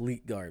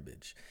 Complete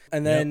garbage.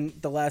 And then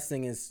the last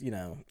thing is,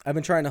 I've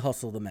been trying to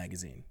hustle the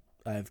magazine.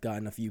 I've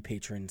gotten a few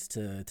patrons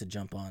to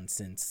jump on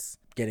since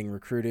getting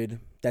recruited.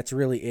 That's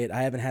really it.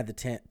 I haven't had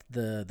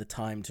the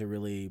time to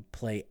really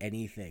play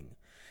anything.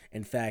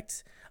 In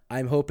fact,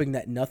 I'm hoping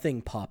that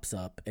nothing pops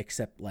up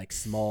except like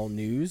small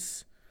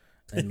news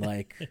and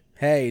like,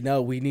 hey,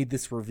 no, we need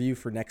this review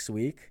for next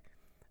week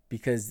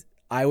because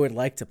I would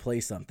like to play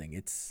something.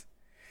 It's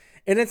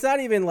not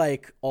even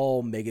like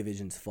all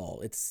Megavision's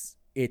fault.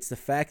 It's the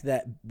fact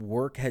that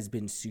work has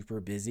been super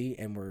busy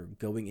and we're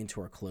going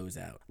into our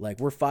closeout. Like,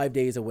 we're 5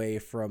 days away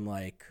from,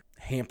 like,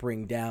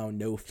 hampering down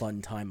no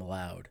fun time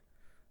allowed.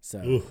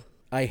 So, oof.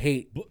 I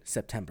hate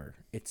September.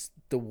 It's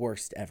the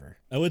worst ever.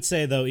 I would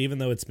say, though, even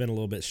though it's been a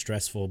little bit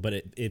stressful, but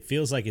it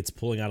feels like it's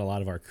pulling out a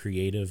lot of our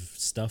creative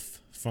stuff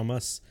from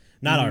us.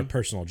 Not our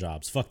personal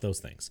jobs. Fuck those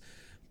things.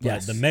 But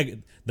yes.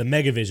 The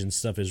Megavision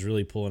stuff is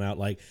really pulling out.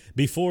 Like,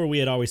 before we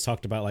had always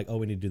talked about like, oh,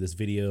 we need to do this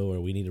video or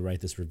we need to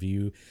write this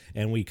review,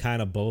 and we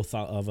kind of both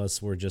of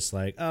us were just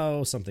like,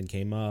 oh, something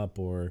came up,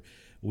 or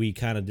we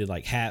kind of did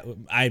like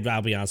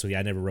I'll be honest with you,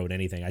 I never wrote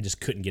anything. I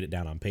just couldn't get it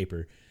down on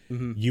paper.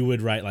 Mm-hmm. You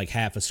would write like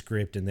half a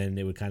script, and then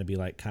it would kind of be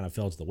like kind of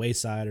fell to the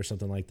wayside or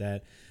something like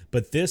that.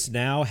 But this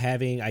now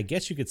having, I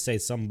guess you could say,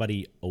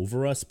 somebody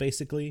over us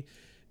basically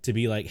to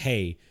be like,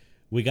 hey,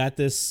 we got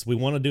this. We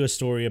want to do a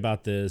story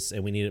about this,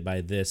 and we need it by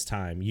this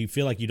time. You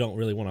feel like you don't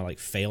really want to like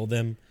fail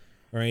them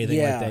or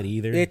anything like that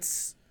either.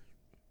 It's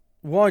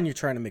one, you're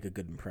trying to make a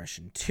good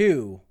impression.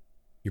 Two,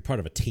 you're part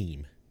of a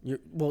team.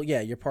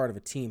 You're part of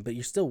a team, but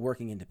you're still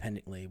working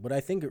independently. What I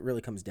think it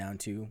really comes down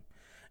to,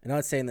 and I'm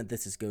not saying that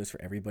this goes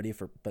for everybody,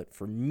 but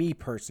for me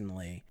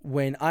personally,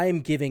 when I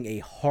am giving a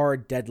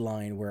hard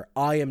deadline where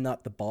I am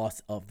not the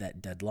boss of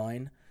that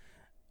deadline,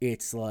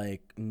 it's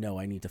like, no,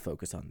 I need to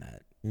focus on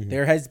that. Mm-hmm.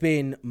 There has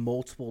been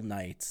multiple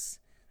nights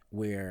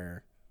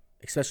where,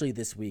 especially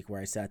this week,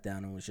 where I sat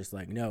down and was just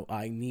like, no,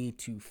 I need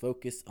to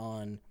focus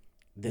on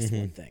this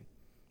one thing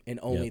and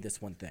only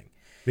this one thing.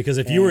 Because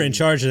if you were in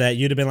charge of that,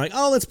 you'd have been like,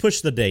 oh, let's push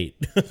the date.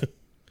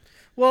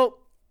 Well,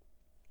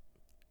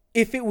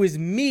 if it was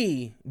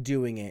me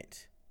doing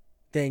it,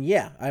 then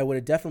yeah, I would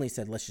have definitely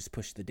said, let's just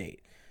push the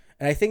date.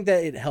 And I think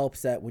that it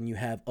helps that when you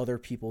have other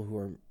people who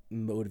are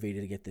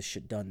motivated to get this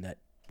shit done, that,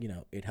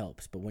 it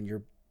helps. But when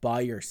you're by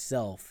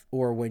yourself,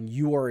 or when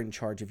you are in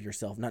charge of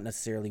yourself, not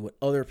necessarily what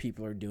other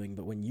people are doing,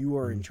 but when you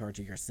are in charge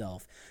of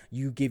yourself,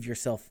 you give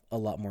yourself a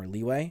lot more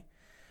leeway.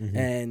 Mm-hmm.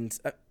 And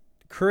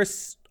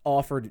Chris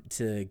offered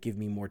to give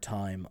me more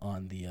time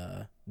on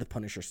the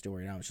Punisher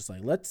story, and I was just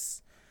like,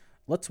 let's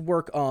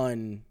work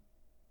on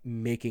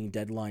making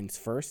deadlines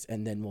first,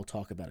 and then we'll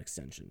talk about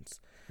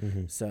extensions.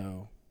 Mm-hmm.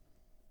 So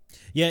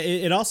yeah,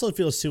 it also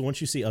feels too,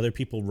 once you see other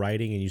people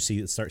writing and you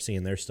start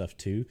seeing their stuff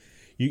too,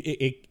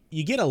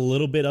 you get a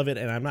little bit of it,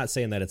 and I'm not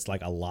saying that it's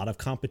like a lot of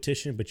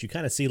competition, but you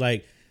kind of see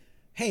like,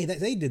 hey,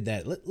 they did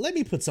that. Let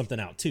me put something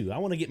out too. I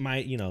want to get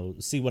my,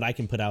 see what I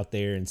can put out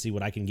there and see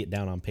what I can get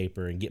down on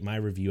paper and get my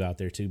review out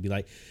there too. Be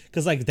like,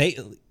 because like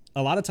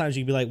a lot of times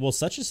you can be like, well,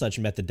 such and such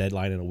met the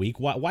deadline in a week.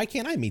 Why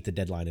can't I meet the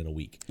deadline in a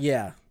week?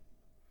 Yeah.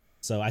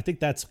 So I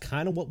think that's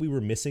kind of what we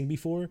were missing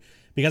before.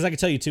 Because I can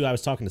tell you, too, I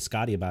was talking to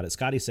Scotty about it.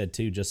 Scotty said,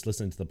 too, just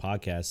listening to the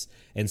podcast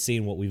and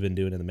seeing what we've been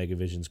doing in the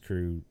Megavisions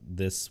crew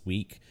this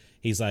week,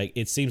 he's like,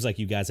 it seems like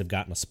you guys have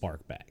gotten a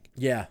spark back.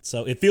 Yeah.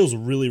 So it feels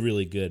really,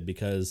 really good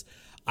because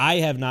I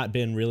have not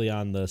been really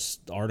on the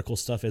article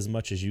stuff as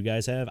much as you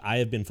guys have. I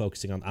have been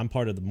focusing on, I'm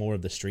part of more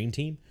of the stream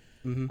team.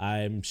 Mm-hmm.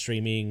 I'm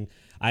streaming.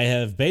 I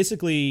have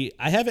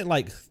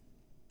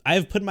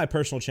put my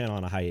personal channel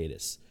on a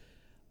hiatus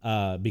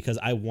because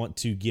I want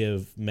to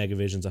give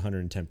Megavisions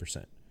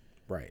 110%.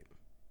 Right.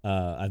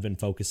 I've been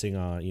focusing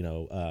on,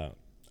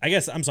 I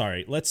guess, I'm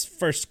sorry. Let's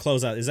first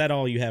close out. Is that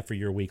all you have for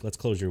your week? Let's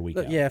close your week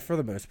out. Yeah, for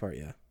the most part,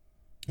 yeah.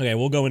 Okay,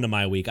 we'll go into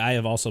my week. I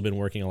have also been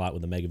working a lot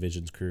with the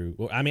Megavisions crew.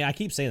 Well, I mean, I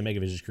keep saying the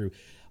Megavisions crew.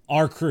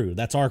 Our crew.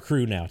 That's our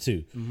crew now,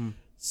 too. Mm-hmm.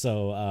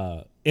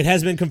 So it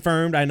has been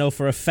confirmed. I know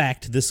for a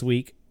fact this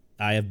week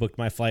I have booked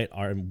my flight.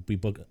 I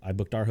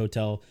booked our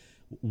hotel.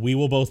 We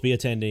will both be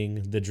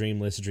attending the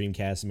Dreamless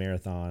Dreamcast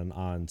Marathon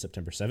on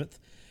September 7th.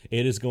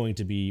 It is going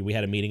to be, we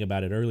had a meeting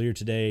about it earlier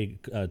today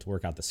to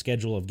work out the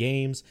schedule of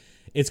games.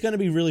 It's going to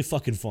be really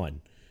fucking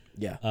fun.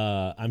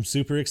 Yeah. I'm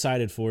super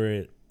excited for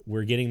it.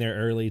 We're getting there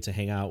early to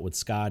hang out with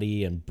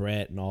Scotty and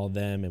Brett and all of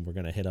them, and we're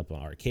going to hit up an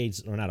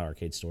arcades, or not an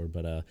arcade store,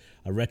 but a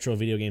retro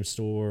video game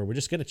store. We're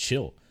just going to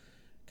chill,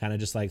 kind of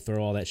just like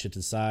throw all that shit to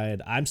the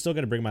side. I'm still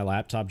going to bring my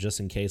laptop just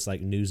in case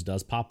like news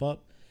does pop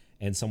up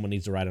and someone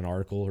needs to write an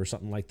article or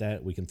something like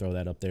that. We can throw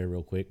that up there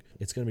real quick.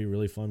 It's going to be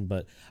really fun,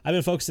 but I've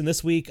been focusing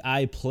this week.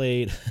 I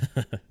played,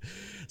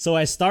 so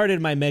I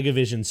started my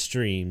Megavision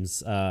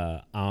streams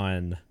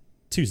on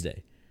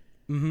Tuesday.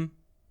 Mm-hmm.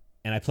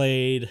 And I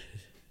played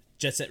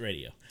Jet Set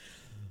Radio.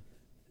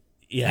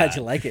 Yeah. How'd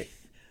you like it?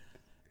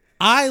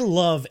 I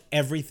love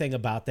everything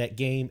about that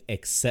game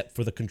except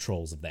for the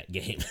controls of that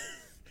game.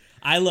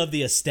 I love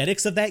the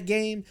aesthetics of that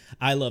game.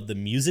 I love the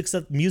music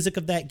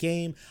of that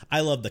game.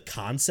 I love the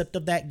concept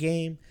of that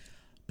game.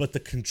 But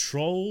the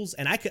controls,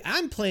 and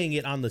I'm playing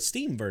it on the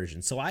Steam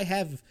version, so I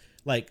have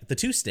like the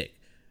 2-stick.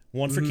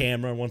 One for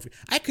camera and one for...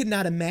 I could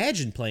not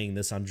imagine playing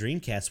this on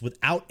Dreamcast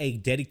without a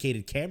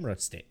dedicated camera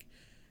stick.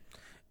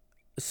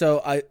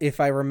 So, if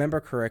I remember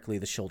correctly,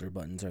 the shoulder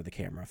buttons are the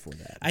camera for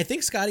that. I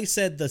think Scotty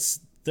said this.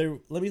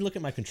 Let me look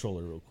at my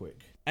controller real quick.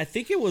 I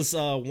think it was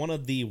one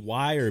of the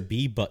Y or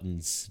B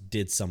buttons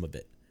did some of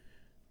it.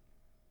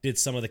 Did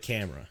some of the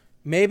camera.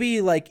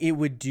 Maybe like it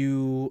would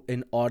do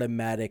an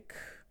automatic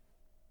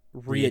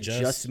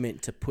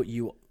readjustment to put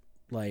you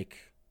like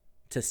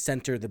to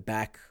center the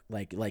back,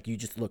 like you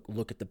just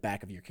look at the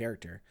back of your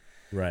character.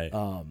 Right.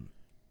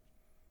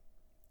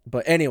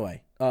 But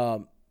anyway,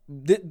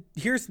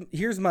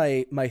 here's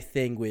my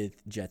thing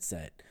with Jet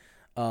Set.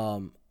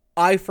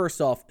 I first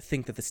off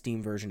think that the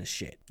Steam version is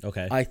shit.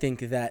 Okay. I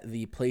think that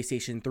the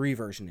PlayStation 3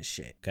 version is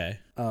shit. Okay.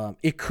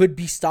 It could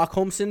be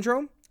Stockholm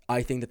Syndrome.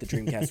 I think that the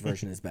Dreamcast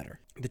version is better.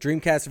 The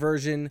Dreamcast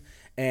version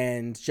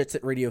and Jet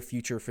Set Radio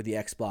Future for the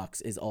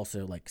Xbox is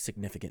also like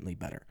significantly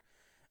better.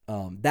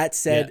 That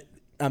said,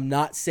 I'm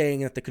not saying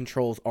that the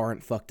controls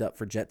aren't fucked up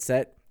for Jet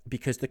Set,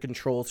 because the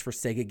controls for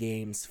Sega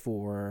games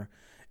for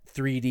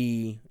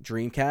 3D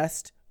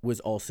Dreamcast was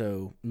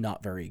also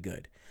not very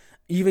good.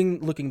 Even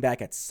looking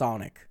back at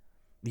Sonic,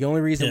 the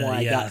only reason why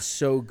I got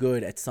so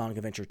good at Sonic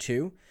Adventure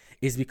 2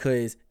 is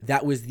because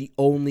that was the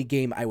only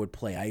game I would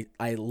play.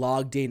 I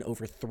logged in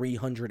over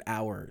 300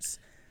 hours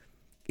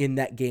in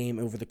that game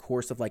over the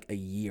course of like a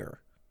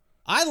year.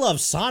 I love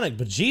Sonic,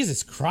 but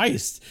Jesus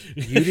Christ.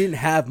 You didn't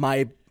have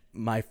my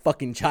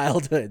fucking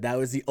childhood. That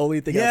was the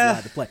only thing I was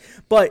allowed to play.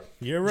 But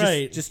you're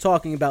right. Just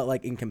talking about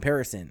like in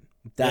comparison,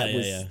 that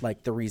was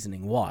like the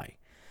reasoning why.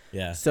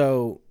 Yeah.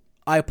 So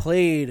I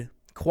played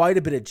quite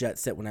a bit of Jet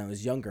Set when I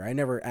was younger. I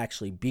never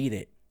actually beat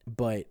it,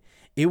 but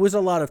it was a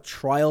lot of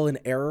trial and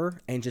error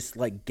and just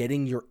like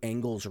getting your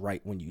angles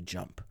right when you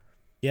jump.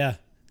 Yeah.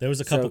 There was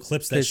a couple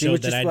clips that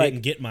showed that I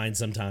didn't get mine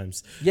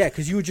sometimes. Yeah,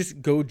 because you would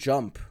just go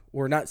jump,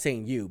 or not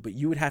saying you, but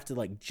you would have to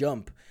like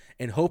jump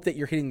and hope that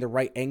you're hitting the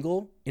right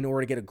angle in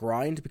order to get a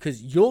grind,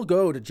 because you'll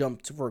go to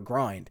jump for a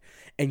grind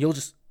and you'll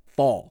just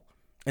fall,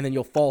 and then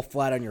you'll fall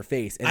flat on your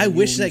face. And I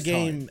wish that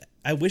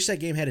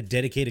game had a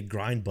dedicated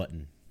grind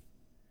button,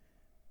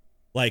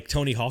 like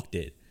Tony Hawk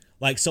did.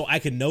 Like, so I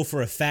could know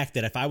for a fact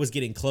that if I was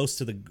getting close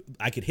to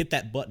I could hit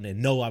that button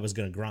and know I was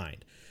going to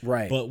grind.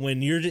 Right. But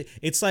when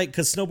it's like,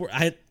 because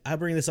snowboard, I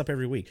bring this up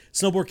every week.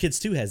 Snowboard Kids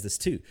 2 has this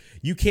too.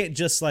 You can't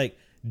just like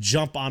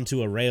jump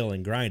onto a rail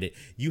and grind it.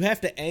 You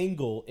have to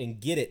angle and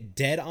get it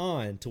dead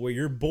on to where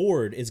your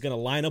board is going to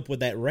line up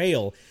with that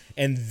rail,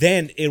 and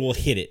then it will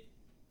hit it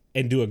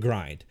and do a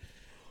grind.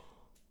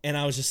 And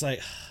I was just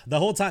like, the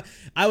whole time,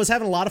 I was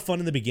having a lot of fun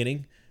in the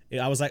beginning.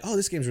 I was like, oh,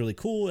 this game's really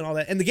cool and all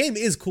that. And the game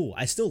is cool.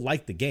 I still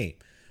like the game.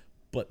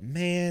 But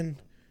man,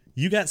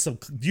 you got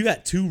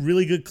two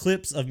really good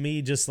clips of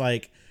me just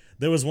like,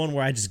 there was one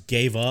where I just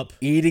gave up.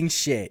 Eating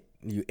shit.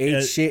 You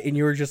ate shit and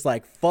you were just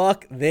like,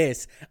 fuck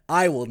this.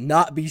 I will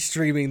not be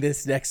streaming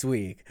this next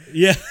week.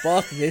 Yeah.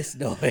 Fuck this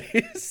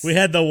noise. We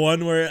had the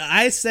one where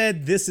I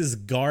said this is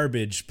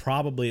garbage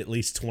probably at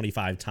least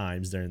 25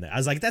 times during that. I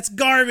was like, that's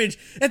garbage.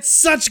 It's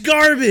such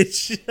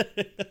garbage.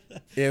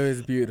 It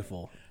was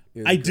beautiful.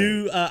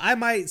 I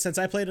might, since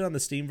I played it on the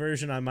Steam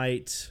version, I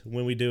might,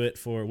 when we do it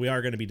we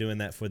are going to be doing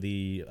that for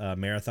the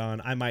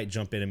marathon, I might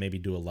jump in and maybe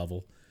do a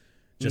level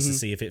just to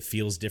see if it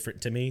feels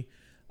different to me.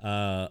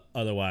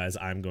 Otherwise,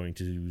 I'm going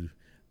to,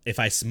 if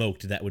I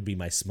smoked, that would be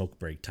my smoke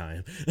break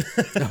time.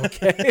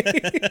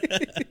 Okay.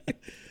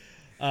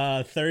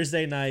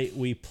 Thursday night,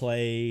 we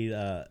played,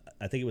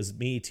 I think it was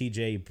me,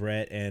 TJ,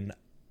 Brett, and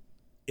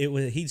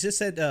he just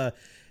said,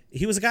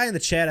 he was a guy in the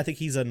chat. I think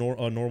he's a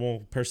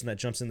normal person that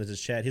jumps into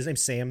this chat. His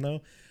name's Sam,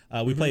 though.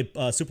 We played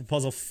Super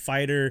Puzzle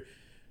Fighter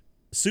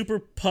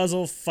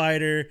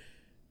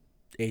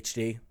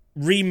HD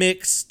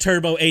Remix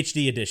Turbo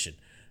HD Edition.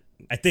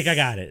 I think I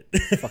got it.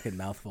 Fucking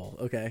mouthful.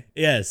 Okay.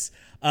 Yes.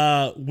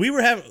 We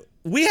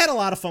had a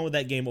lot of fun with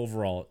that game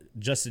overall,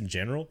 just in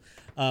general.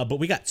 But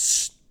we got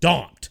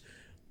stomped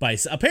by,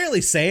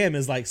 apparently Sam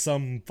is like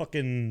some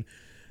fucking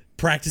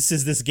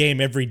practices this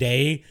game every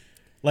day.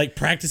 like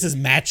practices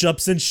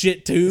matchups and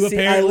shit too. See,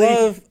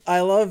 apparently, I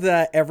love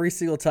that every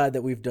single time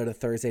that we've done a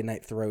Thursday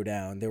night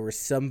throwdown, there was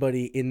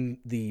somebody in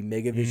the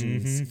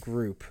Megavisions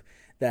group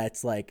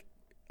that's like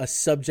a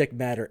subject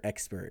matter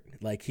expert.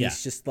 Like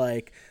he's just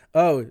like,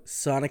 oh,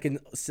 Sonic and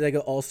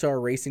Sega All-Star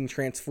Racing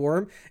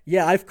transform.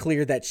 Yeah, I've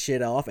cleared that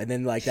shit off, and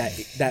then like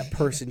that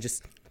person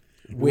just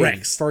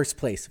wins first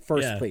place.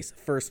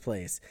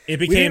 It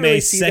became really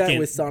a see second. That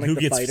with Sonic who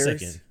the gets Fighters.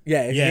 second?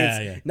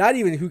 Yeah. Not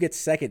even who gets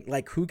second,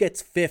 like who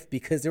gets fifth,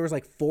 because there was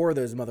like 4 of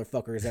those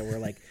motherfuckers that were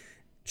like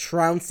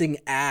trouncing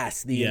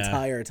ass the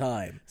entire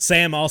time.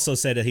 Sam also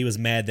said that he was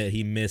mad that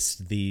he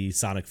missed the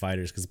Sonic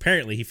Fighters because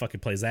apparently he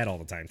fucking plays that all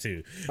the time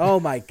too. Oh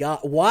my god,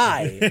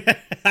 why?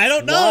 I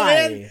don't know,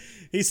 man.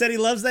 He said he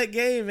loves that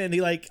game, and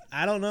he like,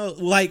 I don't know,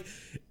 like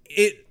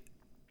it.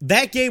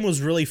 That game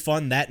was really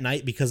fun that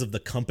night because of the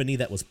company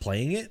that was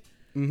playing it.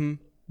 Mm-hmm.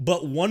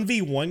 But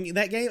 1v1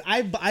 that game,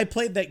 I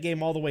played that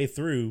game all the way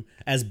through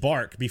as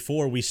Bark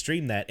before we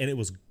streamed that, and it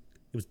was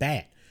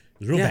bad. It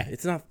was real bad.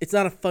 It's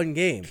not a fun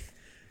game.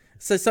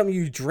 So it's something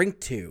you drink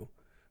to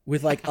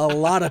with like a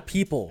lot of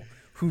people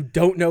who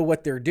don't know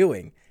what they're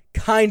doing.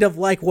 Kind of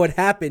like what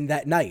happened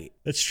that night.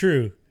 That's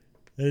true.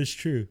 That is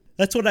true.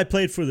 That's what I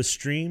played for the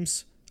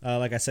streams.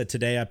 Like I said,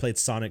 today I played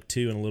Sonic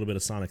 2 and a little bit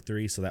of Sonic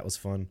 3, so that was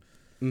fun.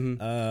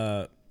 Mm-hmm.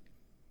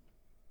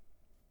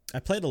 I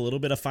played a little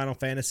bit of Final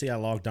Fantasy. I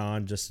logged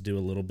on just to do a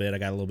little bit. I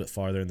got a little bit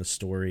farther in the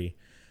story.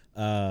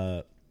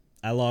 I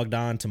logged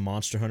on to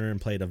Monster Hunter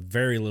and played a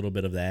very little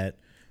bit of that.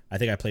 I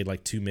think I played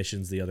like 2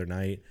 missions the other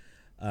night.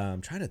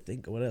 I'm trying to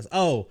think what else.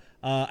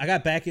 I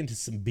got back into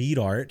some bead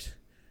art.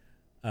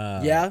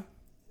 I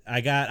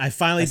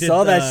finally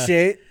saw that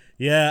shit.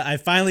 Yeah, I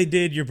finally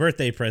did your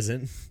birthday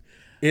present.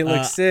 It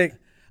looks sick.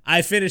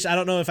 I finished. I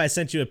don't know if I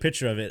sent you a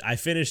picture of it. I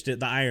finished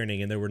it, the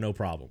ironing, and there were no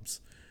problems.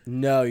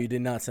 No, you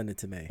did not send it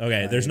to me.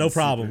 Okay, there's no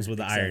problems with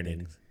the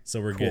ironing, so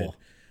we're good.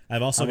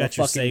 I've also got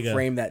your Sega.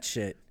 Frame that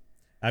shit.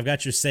 I've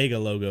got your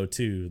Sega logo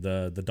too,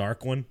 the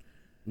dark one.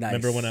 Nice.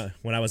 Remember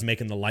when I was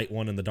making the light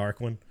one and the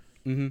dark one?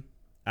 Mm-hmm.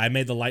 I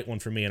made the light one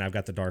for me, and I've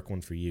got the dark one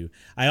for you.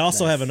 I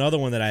also have another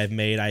one that I've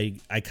made.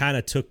 I kind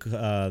of took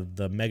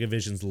the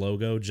Megavisions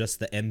logo, just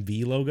the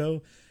MV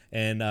logo,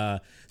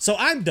 and so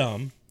I'm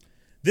dumb.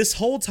 This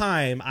whole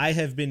time, I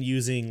have been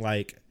using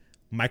like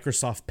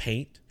Microsoft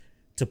Paint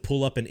to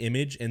pull up an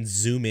image and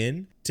zoom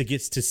in to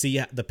get to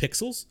see the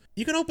pixels.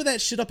 You can open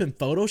that shit up in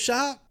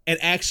Photoshop and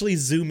actually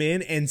zoom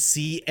in and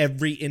see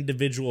every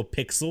individual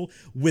pixel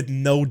with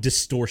no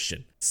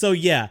distortion. So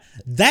yeah,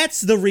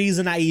 that's the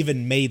reason I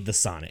even made the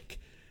Sonic.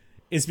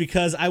 Is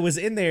because I was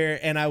in there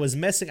and I was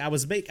messing. I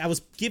was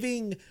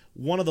giving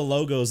one of the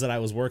logos that I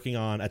was working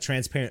on a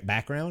transparent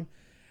background.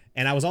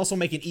 And I was also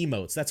making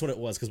emotes. That's what it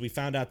was, because we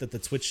found out that the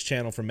Twitch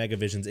channel for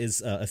Megavisions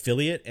is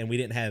affiliate, and we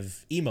didn't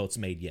have emotes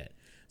made yet.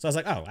 So I was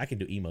like, oh, I can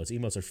do emotes.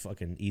 Emotes are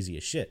fucking easy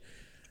as shit.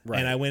 Right.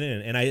 And I went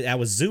in, and I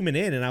was zooming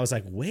in, and I was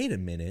like, wait a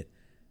minute.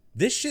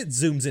 This shit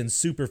zooms in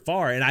super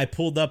far. And I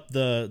pulled up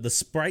the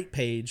sprite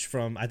page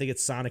from, I think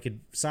it's Sonic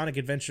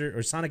Adventure,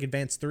 or Sonic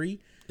Advance 3.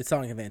 It's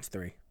Sonic Advance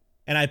 3.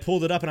 And I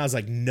pulled it up, and I was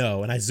like,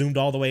 no. And I zoomed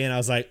all the way in. I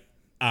was like,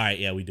 all right,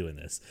 yeah, we doing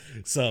this.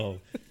 So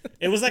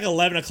it was like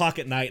 11 o'clock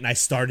at night, and I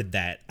started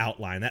that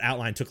outline. That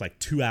outline took like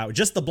 2 hours.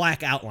 Just the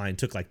black outline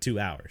took like 2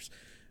 hours.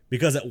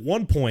 Because at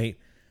one point,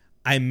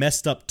 I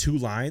messed up 2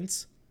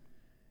 lines,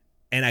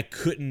 and I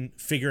couldn't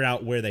figure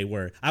out where they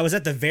were. I was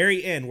at the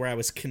very end where I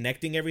was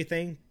connecting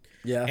everything,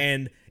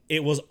 and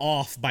it was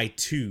off by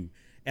 2.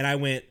 And I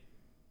went,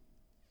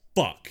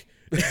 fuck.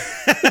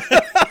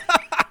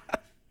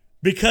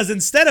 Because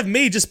instead of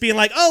me just being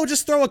like, oh,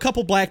 just throw a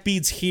couple black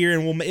beads here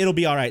and it'll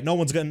be all right. No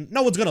one's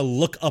gonna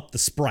look up the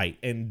sprite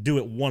and do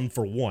it one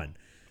for one.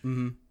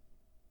 Mm-hmm.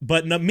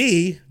 But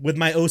me, with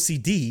my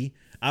OCD,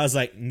 I was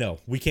like, no,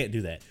 we can't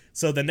do that.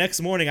 So the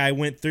next morning I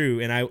went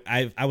through and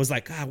I was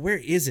like, God, where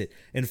is it?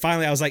 And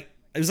finally I was like,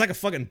 it was like a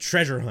fucking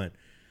treasure hunt.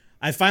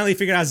 I finally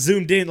figured I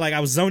zoomed in, like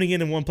I was zoning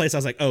in one place. I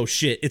was like, oh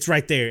shit, it's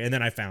right there. And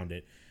then I found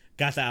it.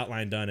 Got the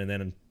outline done, and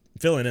then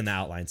filling in the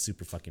outline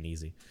super fucking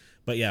easy.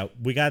 But yeah,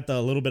 we got the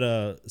little bit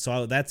of,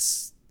 so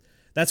that's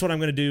what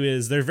I'm gonna do.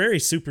 Is they're very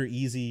super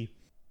easy.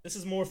 This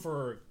is more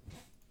for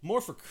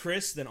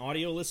Chris than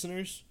audio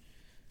listeners.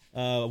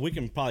 We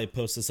can probably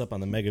post this up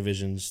on the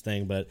Megavisions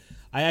thing, but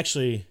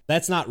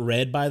that's not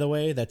red, by the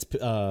way. That's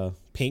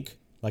pink,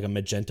 like a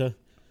magenta.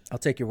 I'll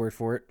take your word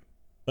for it.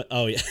 But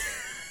oh yeah,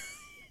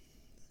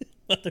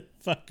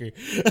 motherfucker.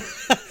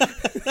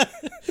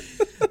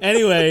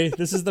 Anyway,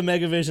 this is the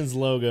Megavisions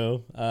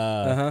logo.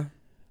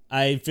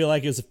 I feel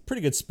like it was a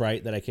pretty good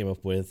sprite that I came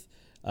up with.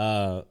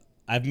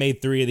 I've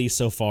made 3 of these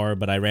so far,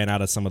 but I ran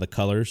out of some of the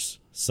colors,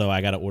 so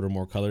I got to order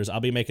more colors. I'll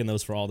be making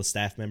those for all the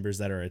staff members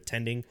that are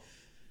attending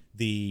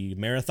the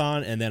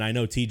marathon, and then I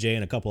know TJ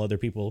and a couple other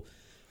people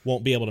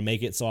won't be able to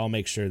make it, so I'll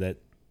make sure that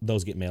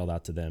those get mailed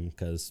out to them,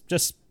 because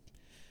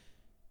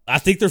I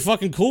think they're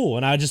fucking cool,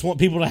 and I just want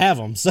people to have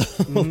them.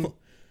 So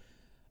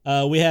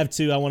we have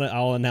 2.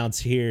 I'll announce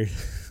here.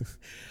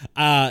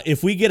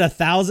 If we get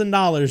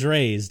 $1,000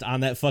 raised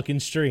on that fucking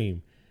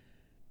stream,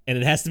 and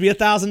it has to be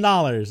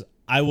 $1,000,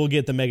 I will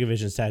get the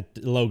Megavision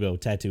logo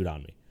tattooed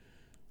on me.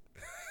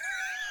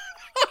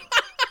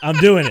 I'm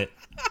doing it.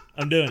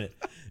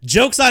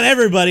 Joke's on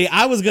everybody.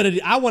 I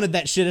wanted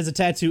that shit as a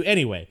tattoo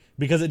anyway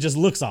because it just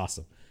looks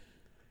awesome.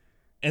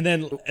 And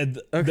then,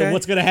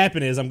 what's going to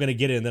happen is I'm going to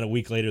get it, and then a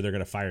week later they're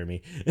going to fire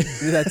me.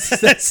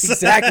 That's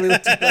exactly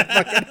what's going to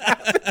fucking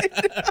happen.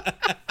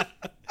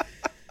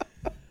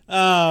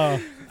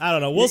 I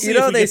don't know. We'll see.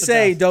 They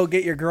say don't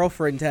get your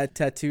girlfriend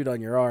tattooed on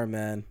your arm,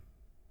 man.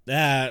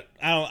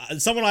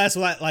 Someone will ask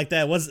like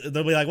that.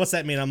 They'll be like, "What's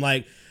that mean?" I'm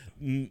like,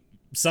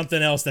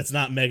 something else that's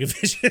not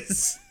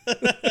Megavisions.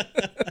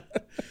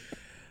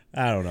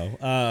 I don't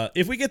know.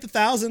 If we get the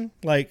 1,000,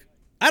 like,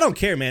 I don't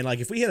care, man. Like,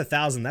 if we hit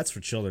 1,000, that's for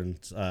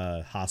children's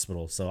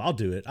hospital, so I'll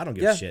do it. I don't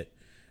give a shit.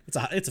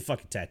 It's a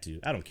fucking tattoo.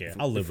 I don't care.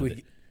 I'll live with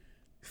it.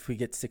 If we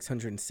get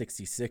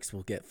 666,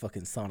 we'll get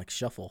fucking Sonic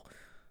Shuffle.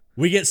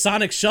 We get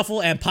Sonic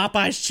Shuffle and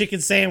Popeye's chicken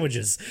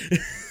sandwiches.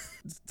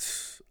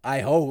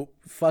 I hope.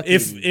 Fucking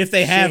if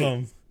they have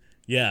them,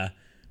 yeah.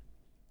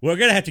 We're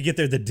gonna have to get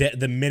there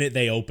the minute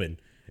they open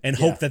and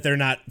hope that they're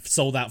not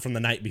sold out from the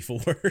night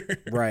before.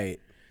 Right.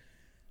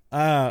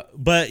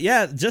 But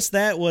yeah, just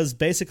that was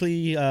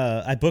basically,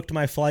 I booked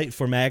my flight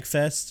for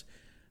MagFest.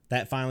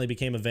 That finally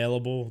became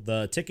available.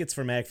 The tickets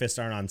for MagFest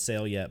aren't on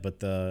sale yet, but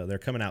they're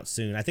coming out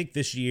soon. I think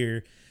this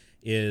year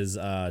is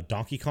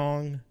Donkey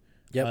Kong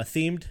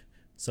themed.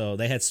 So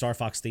they had Star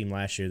Fox theme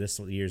last year. This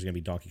year is going to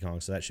be Donkey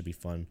Kong, so that should be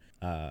fun.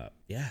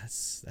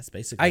 That's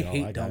basically all I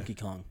hate Donkey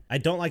Kong. I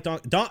don't like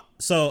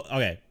So,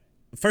 okay.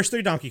 First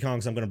 3 Donkey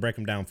Kongs, I'm going to break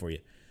them down for you.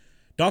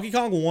 Donkey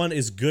Kong 1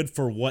 is good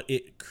for what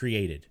it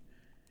created.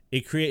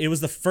 It was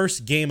the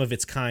first game of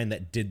its kind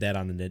that did that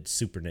on the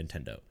Super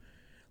Nintendo.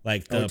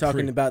 Like, are we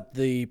talking about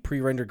the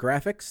pre-rendered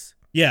graphics?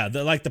 Yeah,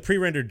 the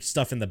pre-rendered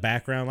stuff in the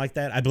background like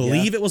that. I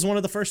believe it was one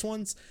of the first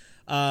ones.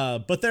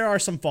 But there are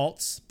some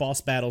faults.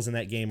 Boss battles in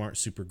that game aren't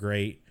super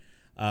great.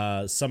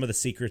 Some of the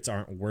secrets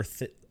aren't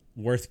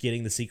worth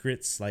getting the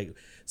secrets. Like,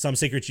 some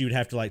secrets you'd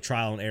have to like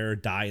trial and error,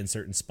 die in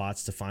certain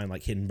spots to find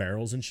like hidden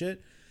barrels and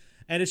shit.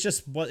 And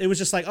it was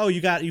just like, oh,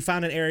 you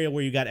found an area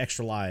where you got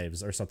extra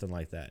lives or something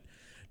like that.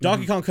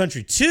 Donkey Kong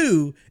Country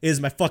 2 is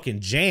my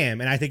fucking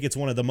jam, and I think it's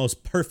one of the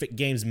most perfect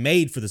games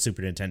made for the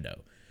Super Nintendo.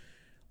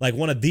 Like,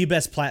 one of the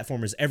best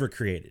platformers ever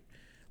created.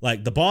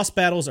 Like, the boss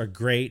battles are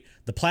great.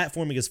 The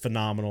platforming is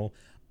phenomenal.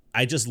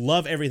 I just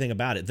love everything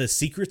about it. The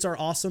secrets are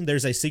awesome.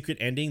 There's a secret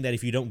ending that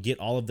if you don't get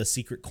all of the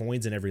secret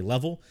coins in every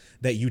level,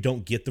 that you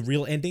don't get the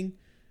real ending.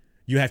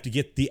 You have to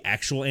get the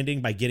actual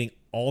ending by getting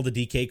all the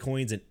DK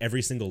coins in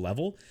every single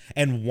level.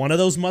 And one of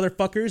those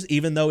motherfuckers,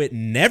 even though it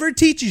never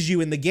teaches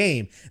you in the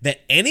game that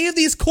any of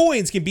these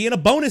coins can be in a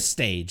bonus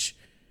stage,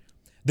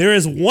 there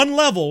is one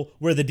level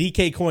where the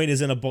DK coin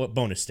is in a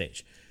bonus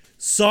stage.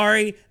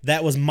 Sorry,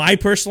 that was my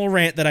personal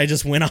rant that I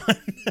just went on.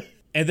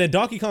 And then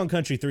Donkey Kong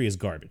Country 3 is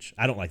garbage.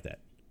 I don't like that.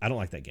 I don't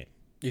like that game.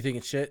 You think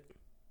it's shit?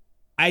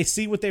 I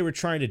see what they were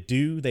trying to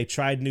do. They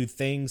tried new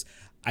things.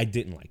 I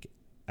didn't like it.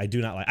 I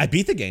do not like it. I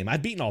beat the game.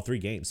 I've beaten all 3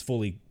 games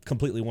fully,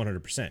 completely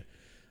 100%.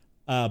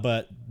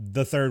 But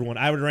the third one,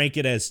 I would rank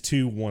it as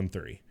 2, 1,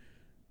 3.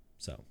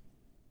 So.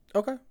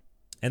 Okay.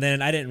 And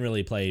then I didn't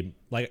really play,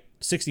 like,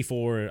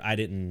 64.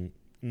 I'm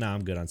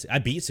good on. I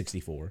beat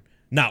 64.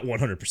 Not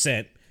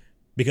 100%,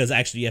 because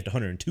actually you have to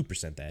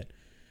 102% that.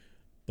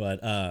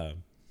 But,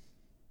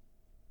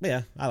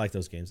 yeah, I like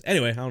those games.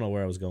 Anyway, I don't know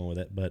where I was going with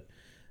it, but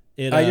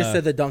I just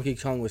said that Donkey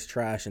Kong was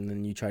trash, and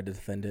then you tried to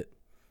defend it.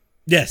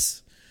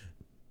 Yes.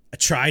 I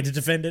tried to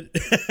defend it.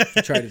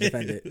 You tried to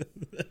defend it.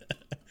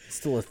 It's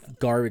still a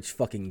garbage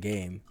fucking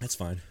game. That's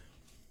fine.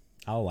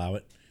 I'll allow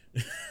it.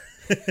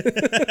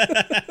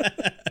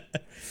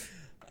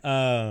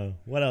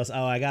 What else?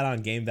 Oh, I got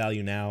on Game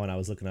Value Now, and I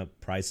was looking up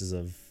prices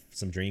of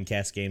some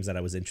Dreamcast games that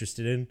I was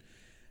interested in.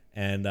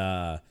 And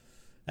that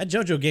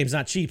JoJo game's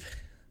not cheap.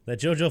 That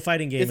JoJo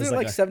fighting game is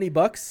like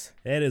 $70?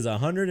 It is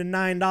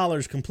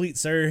 $109 complete,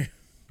 sir.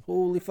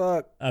 Holy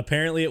fuck.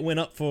 Apparently it went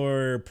up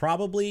for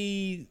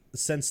probably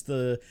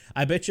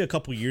I bet you a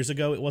couple years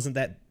ago it wasn't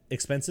that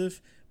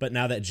expensive, but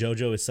now that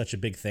JoJo is such a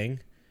big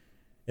thing,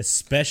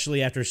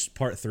 especially after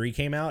Part 3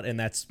 came out, and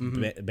that's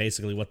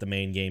basically what the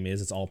main game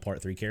is. It's all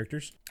Part 3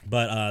 characters.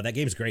 But that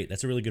game's great.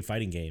 That's a really good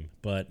fighting game,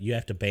 but you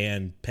have to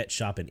ban Pet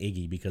Shop and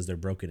Iggy because they're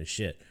broken as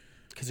shit.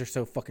 Because they're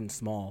so fucking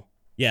small.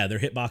 Yeah, their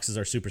hitboxes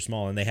are super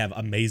small, and they have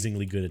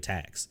amazingly good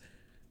attacks.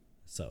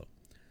 So,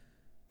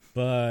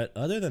 but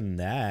other than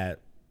that,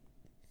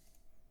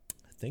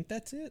 I think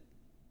that's it.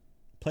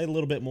 Played a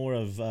little bit more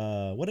of,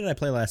 what did I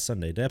play last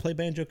Sunday? Did I play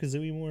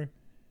Banjo-Kazooie more?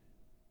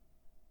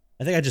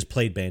 I think I just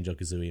played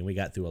Banjo-Kazooie, and we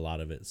got through a lot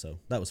of it, so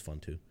that was fun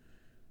too.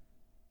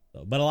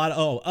 So, but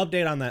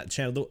update on that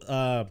channel.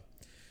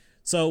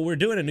 So we're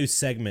doing a new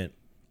segment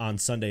on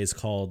Sundays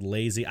called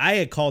Lazy. I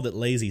had called it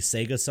Lazy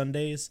Sega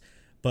Sundays,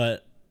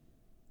 but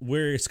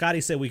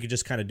Scotty said we could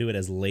just kind of do it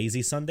as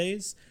Lazy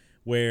Sundays,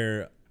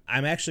 where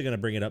I'm actually going to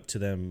bring it up to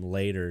them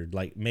later.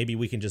 Like, maybe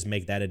we can just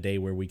make that a day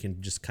where we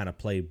can just kind of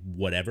play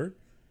whatever.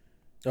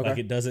 Okay. Like,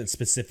 it doesn't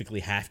specifically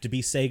have to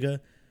be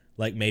Sega.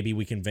 like maybe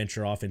we can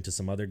venture off into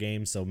some other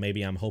games. So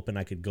maybe I'm hoping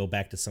I could go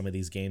back to some of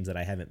these games that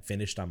I haven't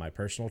finished on my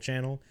personal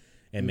channel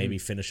and maybe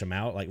finish them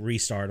out, like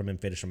restart them and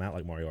finish them out,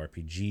 like Mario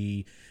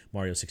RPG,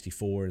 Mario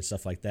 64 and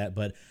stuff like that.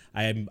 But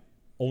I have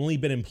only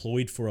been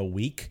employed for a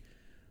week,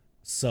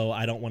 so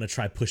I don't want to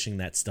try pushing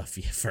that stuff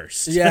yet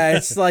first. Yeah,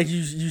 it's like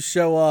you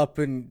show up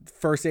and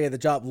first day of the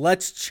job,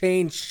 let's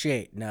change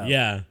shit. No.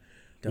 Yeah.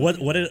 What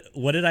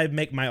did I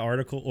make my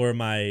article or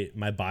my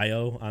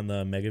bio on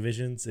the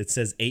Megavisions? It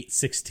says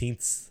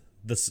 8/16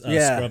 the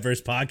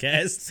Scrubverse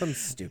podcast. Some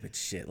stupid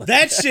shit. Like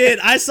that shit.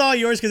 I saw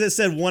yours because it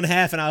said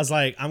 1/2, and I was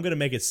like, I'm gonna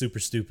make it super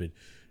stupid.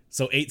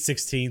 So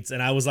 8/16,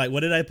 and I was like,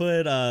 what did I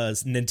put?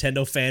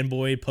 Nintendo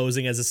fanboy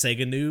posing as a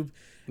Sega noob,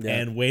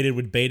 and waited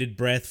with bated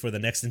breath for the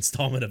next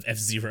installment of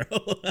F-Zero.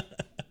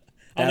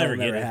 I'll never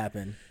get it.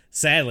 Happen.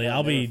 Sadly,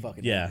 I'll be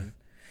happen.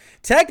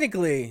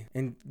 Technically,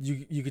 and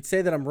you could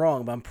say that I'm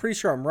wrong, but I'm pretty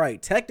sure I'm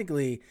right.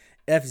 Technically,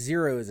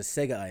 F-Zero is a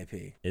Sega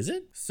IP. Is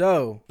it?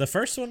 So the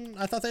first one,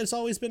 I thought that it's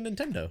always been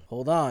Nintendo.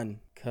 Hold on,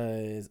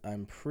 because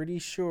I'm pretty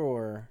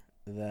sure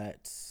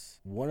that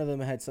one of them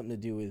had something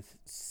to do with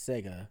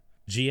Sega.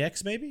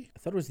 GX, maybe? I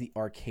thought it was the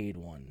arcade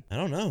one. I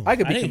don't know. I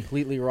could be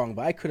completely wrong,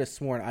 but I could have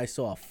sworn I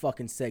saw a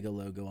fucking Sega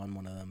logo on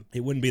one of them.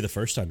 It wouldn't be the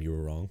first time you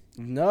were wrong.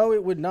 No,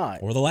 it would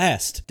not. Or the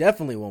last.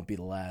 Definitely won't be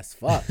the last.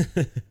 Fuck.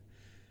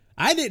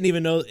 I didn't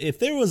even know if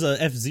there was a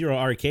F-Zero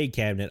arcade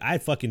cabinet. I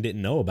fucking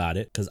didn't know about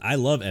it because I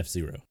love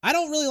F-Zero. I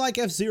don't really like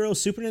F-Zero,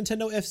 Super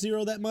Nintendo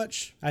F-Zero that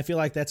much. I feel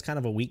like that's kind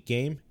of a weak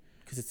game.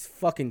 Because it's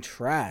fucking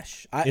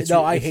trash. I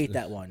hate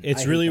that one.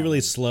 It's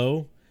really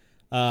slow.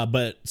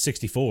 But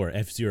 64,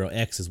 F-Zero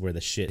X is where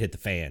the shit hit the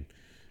fan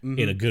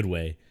in a good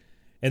way.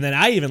 And then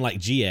I even like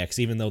GX,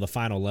 even though the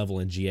final level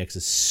in GX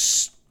is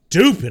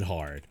stupid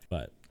hard.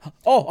 But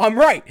I'm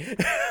right.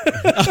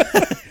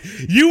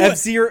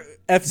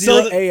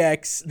 F-Zero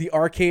AX, the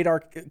arcade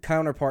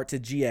counterpart to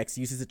GX,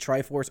 uses a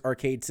Triforce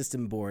arcade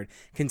system board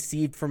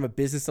conceived from a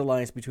business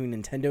alliance between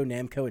Nintendo,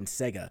 Namco, and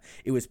Sega.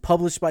 It was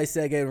published by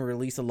Sega and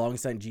released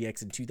alongside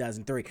GX in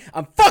 2003.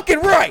 I'm fucking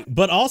right!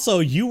 But also,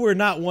 you were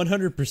not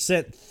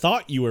 100%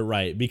 thought you were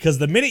right, because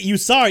the minute you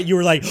saw it, you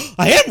were like,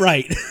 I am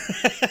right!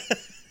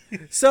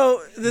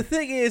 So, the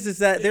thing is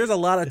that there's a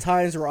lot of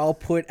times where I'll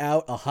put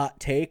out a hot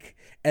take,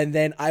 and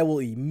then I will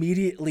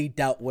immediately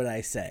doubt what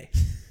I say.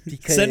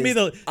 Because send me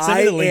the link to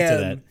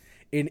that.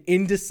 An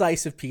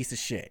indecisive piece of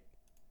shit.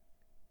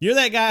 You're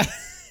that guy.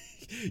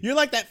 You're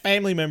like that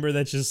family member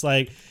that's just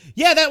like,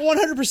 yeah, that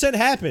 100%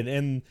 happened,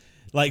 and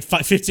like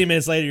 15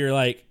 minutes later, you're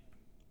like,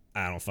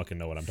 I don't fucking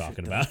know what I'm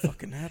talking about. That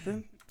fucking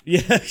happened? Yeah.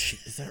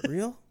 Is that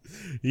real?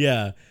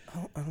 Yeah.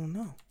 I don't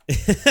know.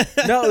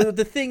 No,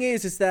 the thing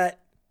is that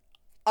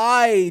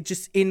I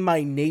just in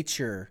my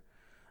nature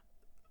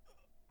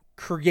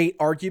create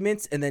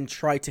arguments and then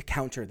try to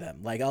counter them.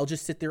 Like I'll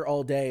just sit there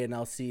all day and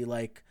I'll see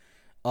like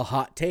a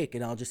hot take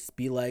and I'll just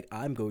be like,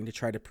 I'm going to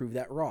try to prove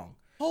that wrong.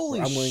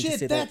 Holy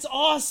shit, that's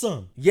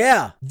awesome.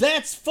 Yeah.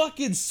 That's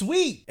fucking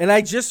sweet. And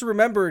I just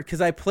remembered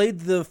because I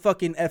played the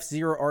fucking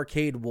F-Zero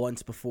arcade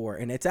once before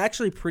and it's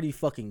actually pretty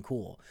fucking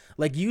cool.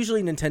 Like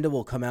usually Nintendo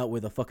will come out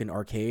with a fucking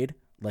arcade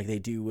like they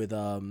do with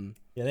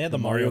yeah, they have the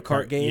Mario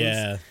Kart games.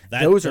 Yeah.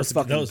 Those are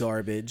fucking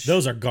garbage.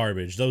 Those are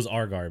garbage. Those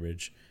are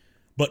garbage.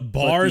 But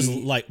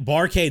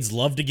barcades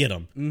love to get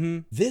them. Mm-hmm.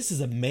 This is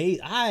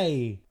amazing.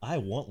 I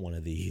want one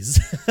of these.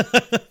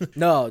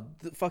 No,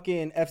 the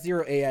fucking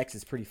F-Zero AX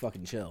is pretty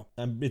fucking chill.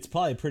 It's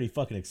probably pretty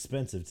fucking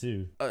expensive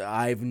too.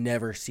 I've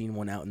never seen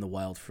one out in the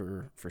wild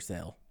for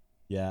sale.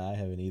 Yeah, I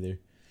haven't either.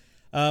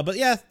 But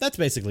yeah, that's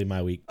basically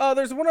my week. Oh,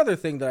 there's one other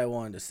thing that I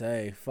wanted to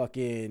say.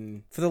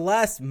 Fucking for the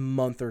last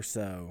month or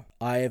so,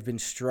 I have been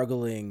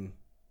struggling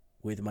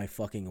with my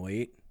fucking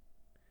weight.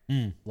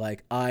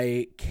 Like,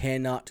 I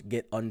cannot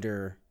get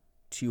under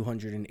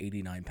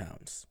 289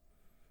 pounds.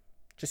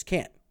 Just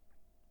can't.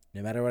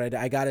 No matter what I do.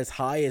 I got as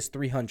high as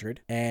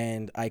 300,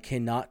 and I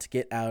cannot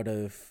get out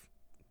of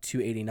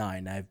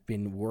 289. I've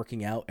been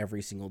working out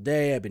every single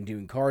day. I've been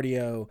doing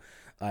cardio.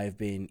 I've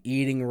been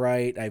eating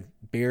right. I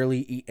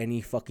barely eat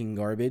any fucking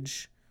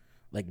garbage.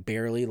 Like,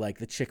 barely. Like,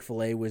 the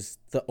Chick-fil-A was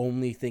the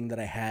only thing that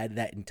I had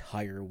that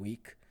entire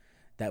week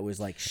that was,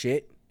 like,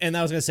 shit. And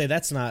I was going to say,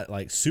 that's not,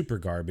 like, super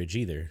garbage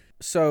either.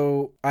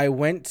 So I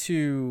went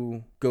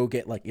to go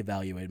get like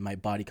evaluated my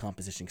body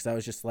composition because I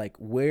was just like,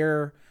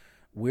 where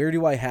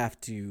do I have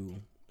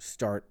to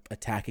start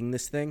attacking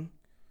this thing?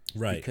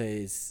 Right.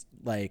 Because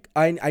like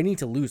I need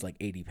to lose like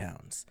 80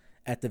 pounds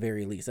at the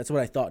very least. That's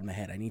what I thought in my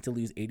head. I need to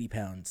lose 80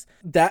 pounds.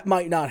 That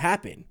might not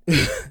happen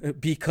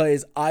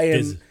because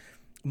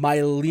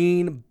my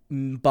lean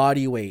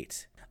body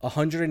weight,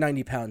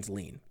 190 pounds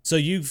lean. So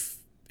you've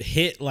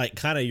hit like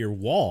kind of your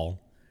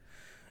wall.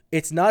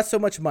 It's not so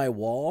much my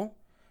wall.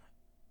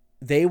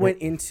 They went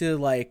into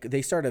like,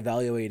 they started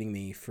evaluating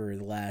me for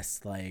the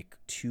last like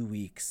 2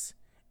 weeks.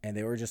 And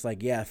they were just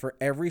like, yeah, for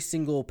every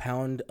single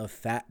pound of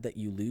fat that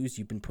you lose,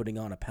 you've been putting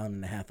on 1.5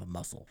 pounds of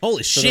muscle.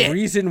 Holy shit. The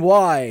reason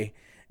why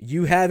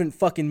you haven't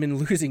fucking been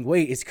losing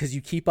weight is because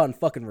you keep on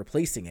fucking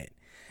replacing it.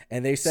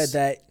 And they said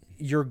that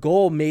your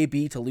goal may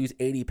be to lose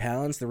 80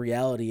 pounds. The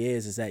reality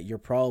is that you're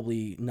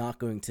probably not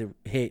going to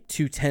hit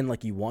 210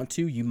 like you want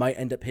to. You might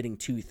end up hitting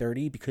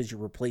 230 because you're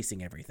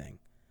replacing everything.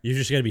 You're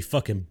just gonna be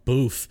fucking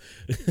boof.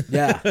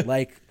 Yeah,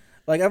 like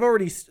I've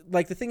already,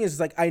 like, the thing is,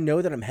 like, I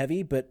know that I'm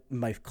heavy, but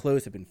my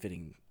clothes have been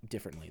fitting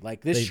differently.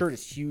 Like, this shirt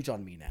is huge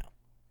on me now.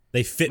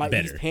 They fit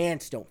better. These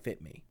pants don't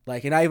fit me.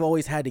 Like, and I've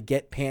always had to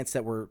get pants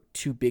that were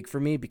too big for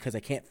me because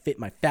I can't fit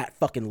my fat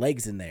fucking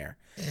legs in there.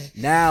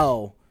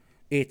 Now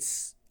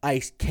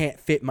I can't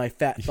fit my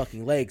fat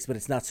fucking legs, but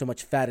it's not so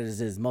much fat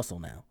as it is muscle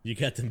now. You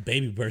got them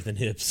baby birthing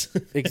hips.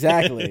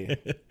 Exactly.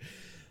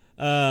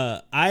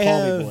 Call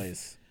me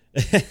boys.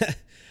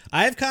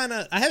 I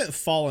haven't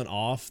fallen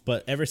off,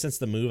 but ever since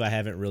the move, I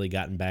haven't really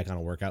gotten back on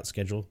a workout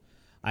schedule.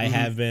 I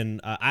have been,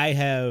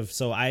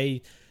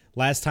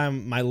 last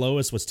time my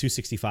lowest was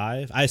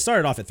 265. I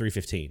started off at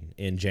 315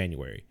 in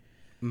January,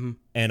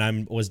 and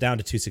I was down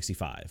to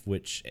 265,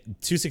 which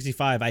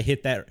 265, I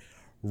hit that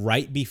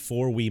right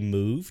before we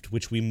moved,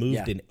 which we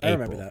moved in April. I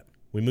remember that.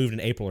 We moved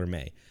in April or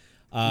May.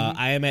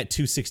 I am at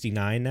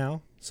 269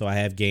 now, so I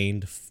have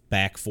gained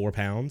back 4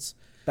 pounds.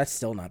 That's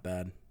still not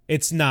bad.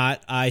 It's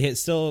not. I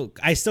still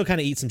kind of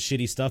eat some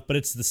shitty stuff, but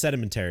it's the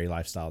sedimentary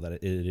lifestyle that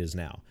it is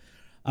now.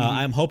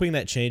 I'm hoping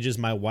that changes.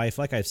 My wife,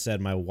 like I've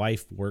said, my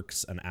wife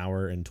works an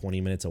hour and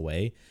 20 minutes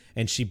away,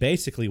 and she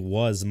basically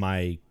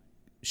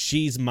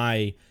she's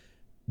my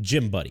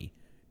gym buddy.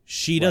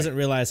 She doesn't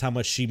realize how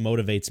much she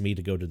motivates me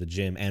to go to the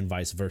gym and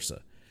vice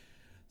versa.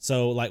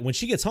 So, like, when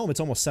she gets home, it's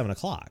almost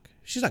 7:00.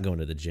 She's not going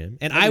to the gym,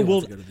 and I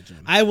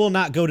will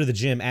not go to the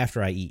gym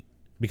after I eat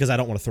because I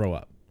don't want to throw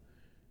up.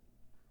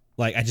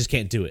 Like, I just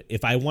can't do it.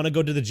 If I want to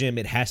go to the gym,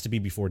 it has to be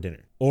before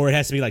dinner, or it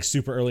has to be like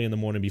super early in the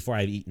morning before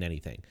I've eaten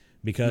anything.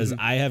 Because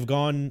I have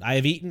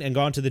eaten and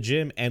gone to the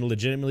gym, and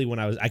legitimately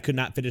I could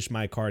not finish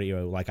my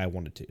cardio like I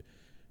wanted to,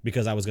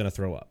 because I was gonna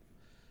throw up.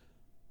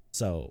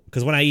 So,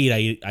 because when I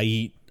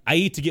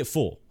eat to get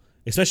full,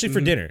 especially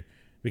for dinner,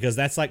 because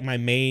that's like my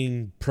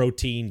main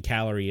protein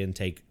calorie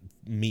intake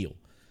meal.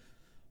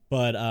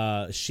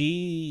 But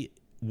she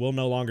will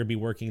no longer be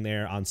working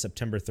there on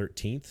September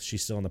 13th.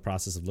 She's still in the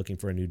process of looking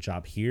for a new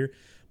job here.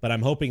 But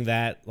I'm hoping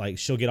that, like,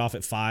 she'll get off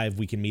at 5.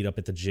 We can meet up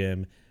at the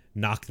gym,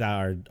 knock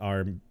our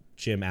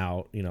gym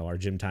out, our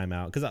gym time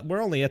out. Because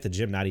we're only at the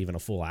gym not even a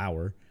full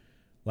hour.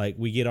 Like,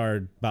 we get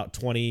our about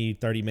 20,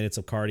 30 minutes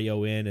of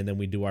cardio in, and then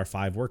we do our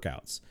 5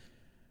 workouts.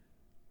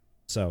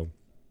 So,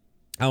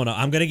 I don't know.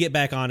 I'm going to get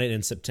back on it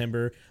in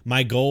September.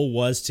 My goal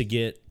was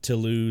to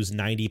lose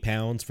 90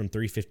 pounds from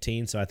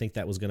 315. So, I think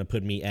that was going to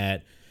put me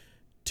at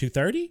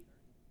 230?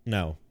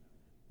 No.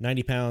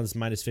 90 pounds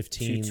minus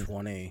 15.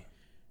 220.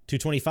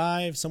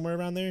 225, somewhere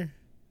around there?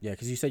 Yeah,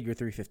 because you said you were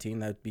 315.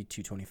 That would be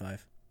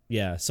 225.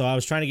 Yeah, so I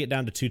was trying to get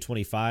down to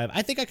 225.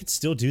 I think I could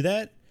still do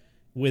that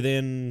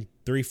within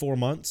 3-4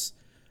 months.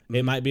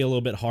 It might be a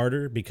little bit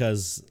harder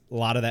because a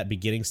lot of that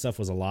beginning stuff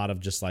was a lot of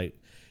just like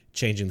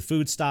changing the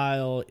food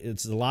style.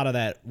 It's a lot of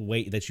that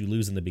weight that you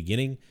lose in the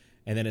beginning,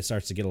 and then it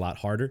starts to get a lot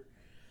harder.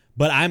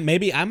 But I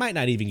might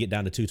not even get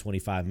down to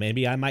 225.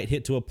 Maybe I might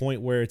hit to a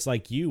point where it's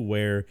like you,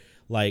 where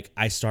like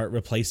I start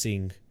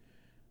replacing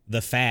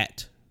the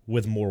fat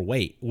with more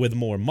weight, with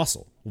more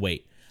muscle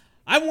weight.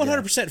 I'm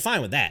 100%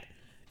 fine with that.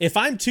 If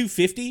I'm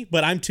 250,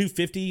 but I'm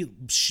 250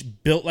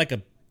 built like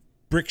a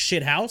brick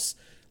shit house,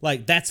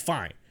 like that's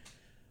fine.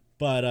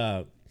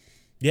 But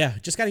yeah,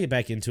 just got to get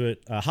back into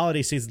it.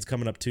 Holiday season's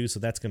coming up too, so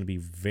that's going to be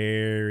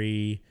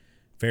very,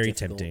 very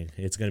tempting.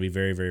 It's going to be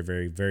very, very,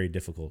 very, very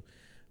difficult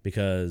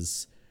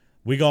because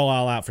we go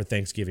all out for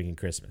Thanksgiving and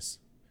Christmas.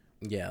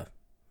 Yeah.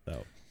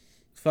 So,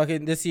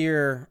 fucking this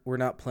year, we're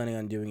not planning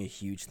on doing a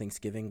huge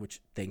Thanksgiving,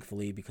 which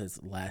thankfully, because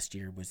last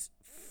year was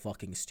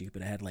fucking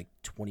stupid. I had like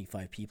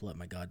 25 people at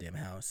my goddamn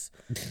house.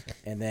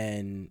 And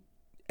then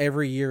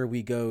every year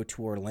we go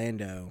to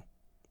Orlando,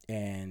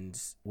 and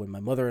when my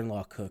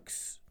mother-in-law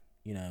cooks,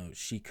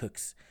 she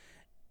cooks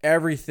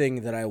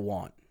everything that I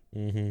want.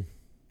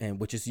 And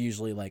which is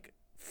usually like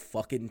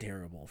fucking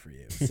terrible for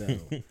you. So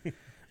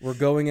we're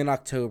going in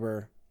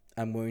October.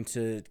 I'm going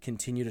to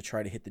continue to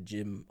try to hit the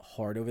gym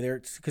hard over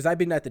there because I've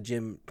been at the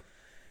gym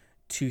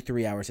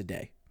 2-3 hours a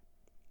day.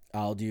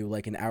 I'll do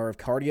like an hour of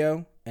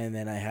cardio, and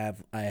then I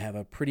have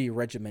a pretty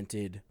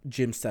regimented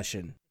gym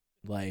session.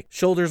 Like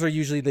shoulders are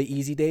usually the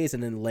easy days,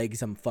 and then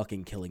legs I'm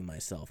fucking killing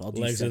myself. I'll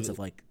do sets of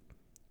like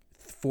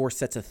 4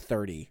 sets of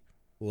 30.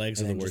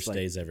 Legs are the worst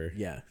days ever.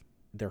 Yeah,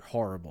 they're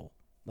horrible.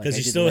 Because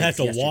you still have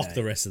to walk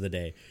the rest of the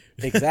day.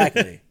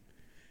 Exactly.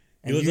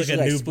 And you look usually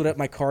like I split up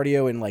my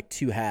cardio in like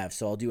 2 halves.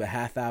 So I'll do a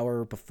half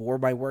hour before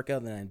my workout,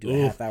 and then I do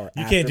a half hour after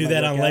my workout. You can't do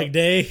that on leg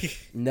day.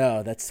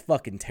 No, that's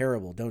fucking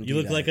terrible. Don't do that. You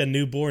look like a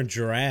newborn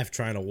giraffe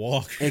trying to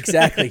walk.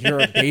 Exactly. You're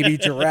a baby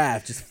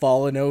giraffe just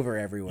falling over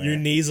everywhere. Your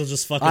knees will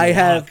just fucking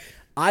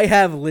I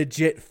have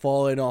legit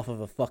fallen off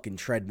of a fucking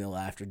treadmill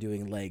after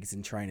doing legs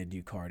and trying to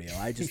do cardio.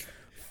 I just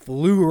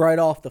flew right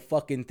off the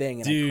fucking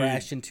thing, and I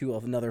crashed into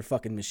another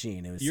fucking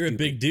machine. It was You're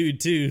stupid. A big dude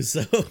too,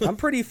 so I'm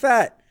pretty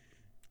fat.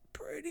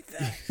 Pretty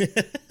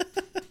fat.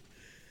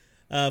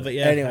 But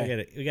yeah,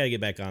 anyway. we gotta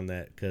get back on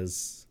that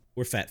because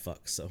we're fat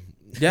fucks. So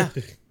yeah,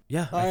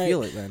 I right.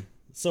 feel it, man.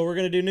 So we're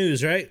gonna do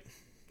news, right?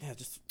 Yeah,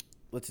 just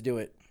let's do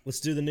it. Let's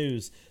do the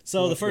news.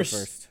 So the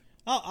first.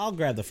 I'll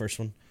grab the first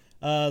one.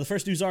 The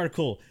first news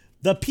article: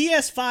 the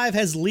PS5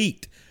 has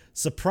leaked.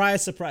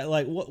 Surprise, surprise!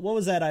 Like what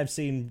was that I've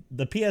seen?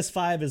 The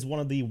PS5 is one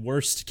of the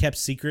worst kept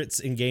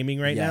secrets in gaming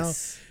right now.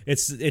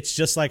 It's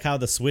just like how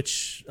the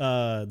Switch,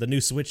 the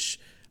new Switch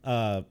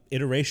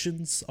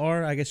iterations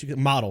are. I guess you could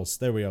models.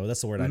 There we go.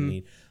 That's the word I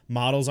need.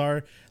 Models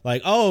are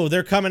like, oh,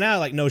 they're coming out.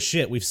 Like, no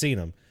shit, we've seen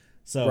them.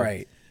 So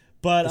right.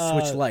 But the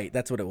Switch Lite,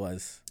 that's what it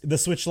was. The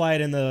Switch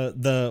Lite and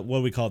the what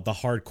do we call it? The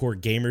hardcore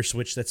gamer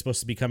Switch that's supposed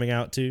to be coming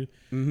out too.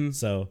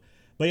 So,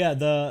 but yeah,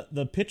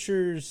 the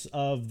pictures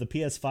of the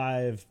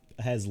PS5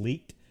 has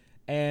leaked,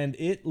 and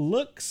it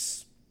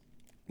looks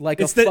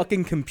like a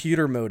fucking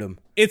computer modem.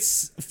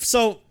 It's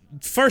so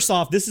first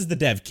off, this is the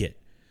dev kit.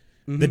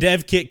 The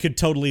dev kit could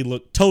totally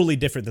look totally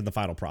different than the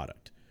final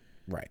product.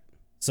 Right.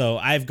 So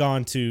I've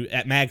gone to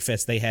at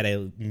MagFest. They had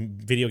a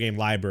video game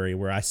library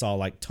where I saw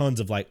like tons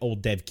of like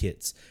old dev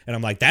kits, and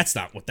I'm like, that's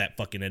not what that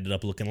fucking ended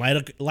up looking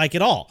like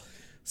at all.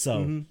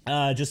 So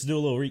just to do a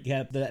little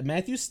recap,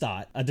 Matthew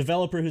Stott, a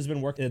developer who's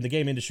been working in the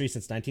game industry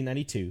since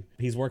 1992.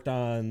 He's worked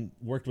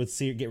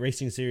with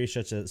racing series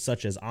such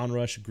as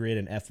Onrush, Grid,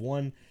 and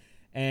F1.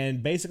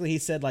 And basically he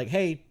said like,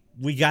 hey,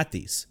 we got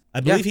these. I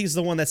believe he's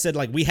the one that said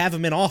like, we have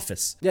them in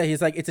office. Yeah,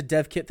 he's like, it's a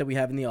dev kit that we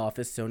have in the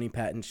office. Sony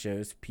patent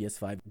shows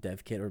PS5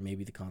 dev kit, or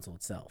maybe the console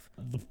itself.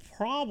 The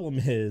problem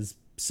is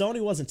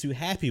Sony wasn't too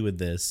happy with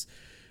this,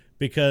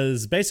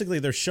 because basically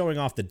they're showing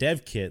off the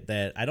dev kit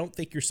that I don't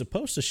think you're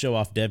supposed to show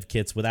off dev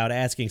kits without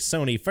asking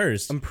Sony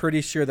first. I'm pretty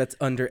sure that's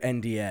under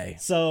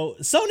NDA. So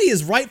Sony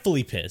is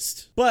rightfully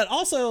pissed. But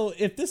also,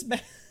 if this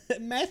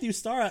Matthew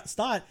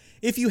Stott,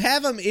 if you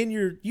have them in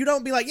you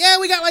don't be like, yeah,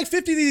 we got like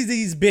 50 of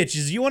these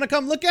bitches. You want to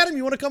come look at them?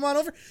 You want to come on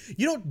over?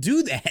 You don't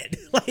do that.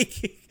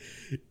 Like,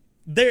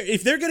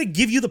 if they're going to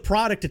give you the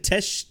product to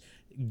test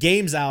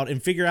games out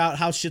and figure out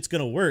how shit's going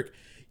to work,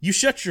 you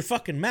shut your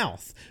fucking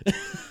mouth.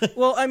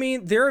 Well, I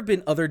mean, there have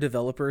been other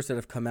developers that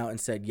have come out and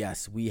said,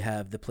 yes, we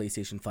have the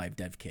PlayStation 5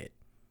 dev kit.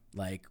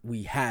 Like,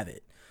 we have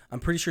it. I'm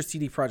pretty sure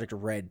CD Projekt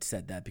Red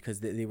said that because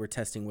they were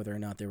testing whether or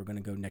not they were going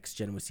to go next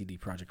gen with CD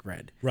Projekt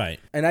Red. Right.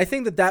 And I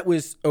think that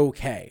was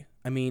okay.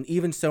 I mean,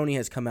 even Sony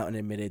has come out and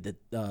admitted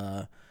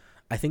that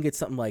I think it's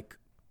something like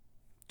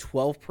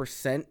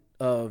 12%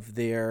 of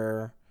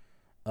their,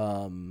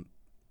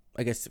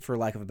 I guess for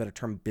lack of a better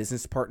term,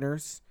 business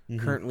partners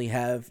currently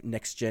have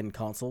next gen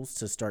consoles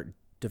to start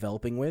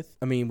developing with.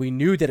 I mean, we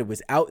knew that it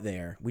was out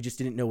there. We just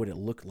didn't know what it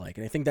looked like.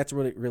 And I think that's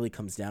what it really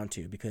comes down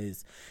to,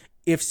 because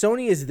if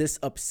Sony is this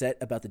upset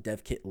about the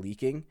dev kit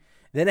leaking,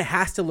 then it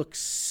has to look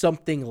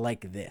something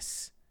like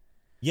this.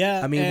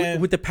 Yeah. I mean,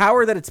 with the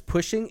power that it's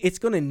pushing, it's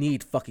going to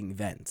need fucking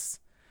vents.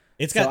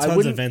 It's got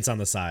tons of vents on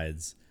the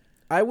sides.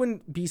 I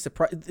wouldn't be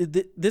surprised.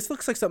 This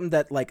looks like something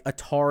that like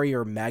Atari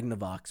or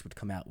Magnavox would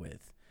come out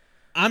with.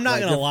 I'm not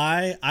going to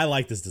lie. I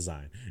like this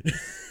design.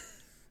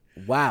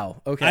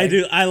 Wow. Okay. I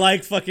do. I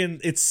like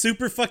it's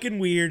super fucking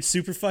weird,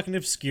 super fucking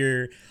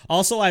obscure.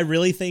 Also, I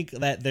really think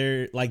that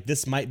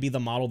this might be the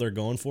model they're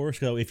going for.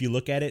 So if you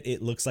look at it,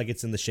 it looks like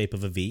it's in the shape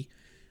of a V,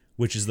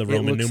 which is the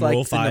Roman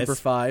numeral 5. Number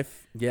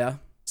 5. Yeah.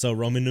 So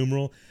Roman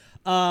numeral.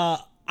 I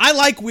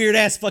like weird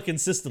ass fucking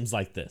systems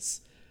like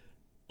this.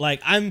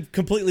 Like, I'm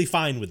completely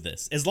fine with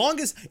this. As long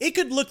as it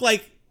could look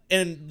like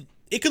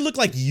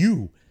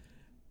you,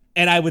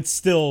 and I would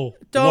still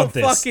want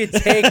this. Don't fucking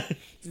take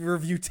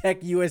Review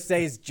Tech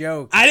USA's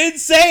joke. I didn't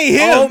say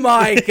him. Oh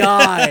my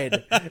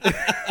god.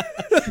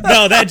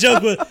 No, that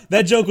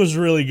joke was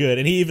really good,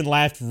 and he even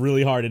laughed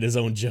really hard at his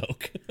own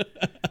joke.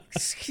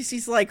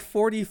 He's like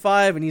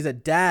 45 and he's a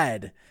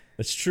dad.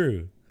 That's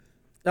true.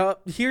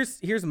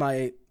 Here's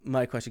my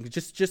question.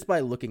 Just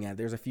by looking at it,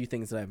 there's a few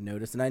things that I've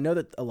noticed, and I know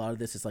that a lot of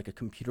this is like a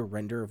computer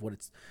render of what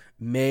it's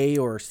may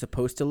or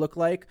supposed to look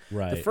like.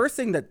 Right. The first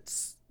thing that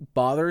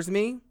bothers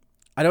me,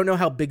 I don't know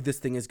how big this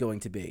thing is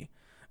going to be,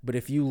 but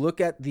if you look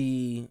at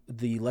the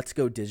Let's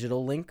Go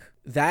Digital link,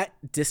 that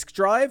disk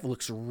drive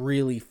looks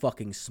really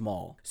fucking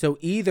small. So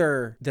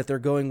either that they're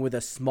going with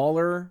a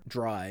smaller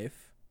drive.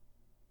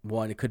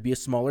 One, it could be a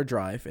smaller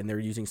drive, and they're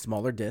using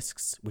smaller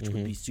discs, which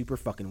would be super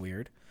fucking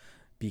weird.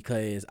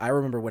 Because I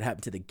remember what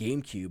happened to the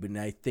GameCube, and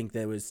I think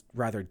that was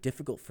rather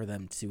difficult for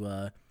them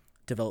to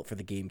develop for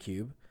the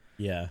GameCube.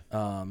 Yeah.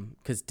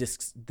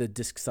 Because the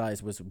disc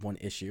size was one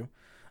issue.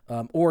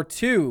 Or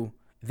two,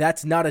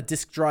 that's not a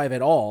disc drive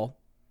at all,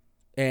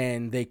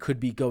 and they could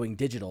be going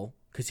digital.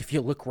 Because if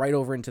you look right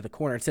over into the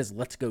corner, it says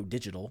 "Let's Go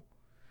Digital."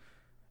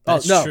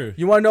 That's true.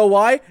 You want to know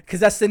why? Because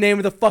that's the name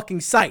of the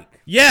fucking site.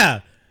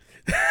 Yeah.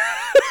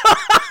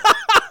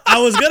 I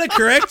was gonna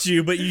correct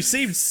you, but you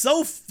seemed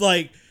so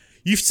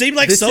you seem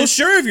like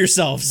sure of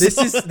yourself. This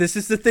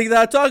is the thing that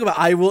I'm talking about.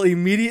 I will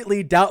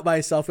immediately doubt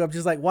myself. I'm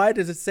just like, why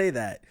does it say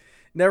that?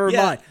 Never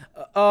mind.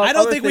 I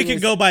don't think we can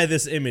go by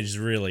this image,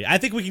 really. I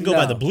think we can go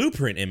by the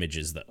blueprint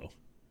images, though.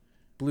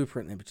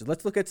 Blueprint images.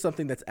 Let's look at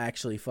something that's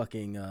actually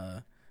fucking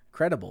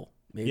credible.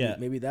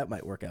 Maybe that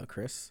might work out,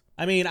 Chris.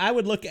 I mean, I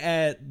would look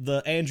at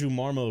the Andrew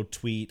Marmo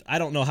tweet. I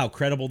don't know how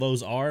credible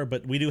those are,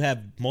 but we do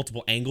have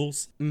multiple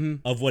angles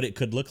of what it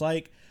could look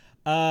like.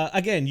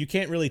 Again, you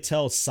can't really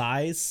tell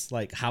size,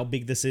 like how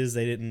big this is.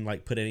 They didn't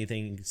like put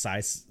anything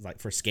size like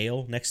for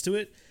scale next to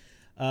it.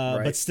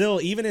 Right. But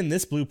still, even in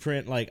this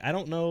blueprint, like I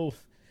don't know,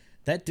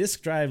 that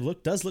disk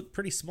drive does look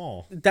pretty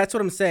small. That's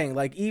what I'm saying.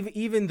 Like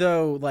even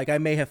though like I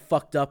may have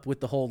fucked up with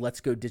the whole let's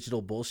go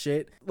digital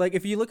bullshit. Like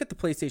if you look at the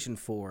PlayStation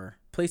 4,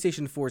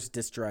 PlayStation 4's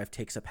disk drive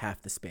takes up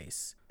half the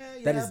space.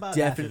 That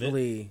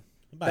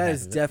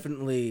is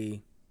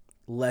definitely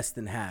less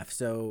than half.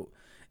 So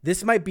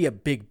this might be a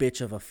big bitch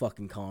of a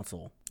fucking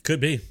console. Could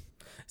be.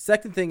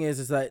 Second thing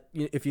is that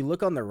if you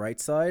look on the right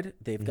side,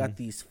 they've got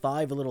these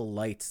 5 little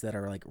lights that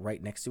are like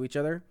right next to each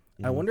other.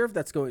 I wonder if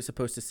that's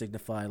supposed to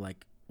signify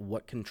like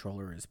what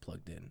controller is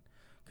plugged in.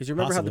 Because you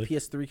remember how the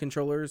PS3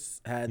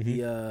 controllers had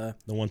the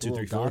 1, 2,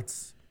 3, 4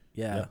 dots?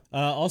 Yeah.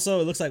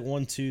 Also, it looks like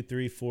 1, 2,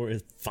 3, 4,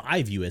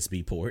 5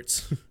 USB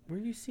ports. Where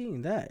are you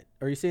seeing that?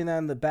 Are you seeing that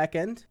on the back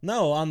end?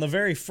 No, on the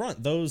very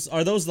front.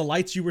 Are those the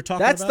lights you were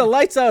talking about? That's the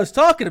lights I was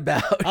talking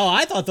about. Oh,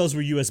 I thought those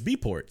were USB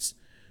ports.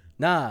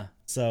 Nah.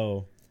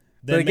 So,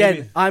 but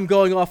again, I'm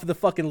going off of the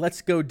fucking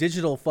let's go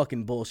digital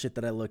fucking bullshit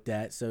that I looked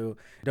at. So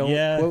don't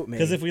quote me.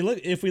 Because if we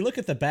look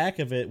at the back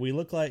of it,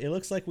 it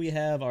looks like we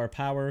have our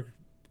power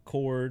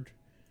cord.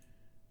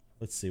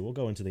 Let's see. We'll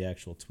go into the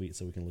actual tweet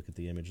so we can look at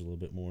the image a little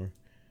bit more.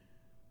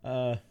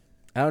 I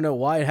don't know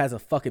why it has a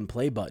fucking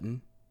play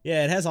button.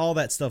 Yeah, it has all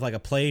that stuff like a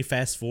play,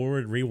 fast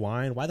forward,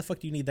 rewind. Why the fuck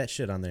do you need that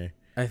shit on there?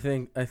 I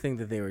think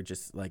that they were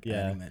just like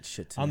adding that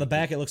shit to on the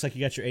back. It looks like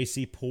you got your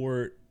AC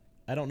port.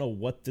 I don't know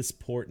what this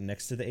port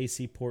next to the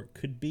AC port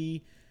could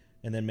be,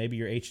 and then maybe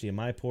your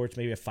HDMI ports,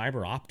 maybe a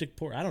fiber optic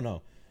port. I don't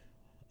know.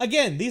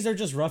 Again, these are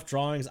just rough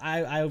drawings.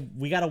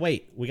 We gotta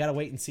wait. We gotta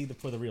wait and see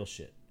for the real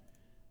shit.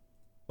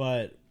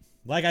 But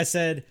like I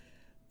said,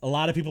 a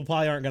lot of people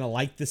probably aren't gonna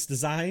like this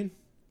design.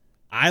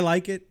 I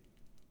like it.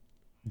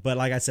 But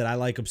like I said, I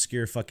like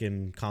obscure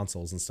fucking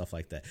consoles and stuff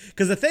like that.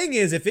 Because the thing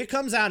is, if it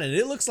comes out and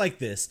it looks like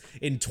this,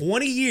 in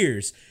 20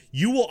 years,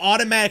 you will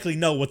automatically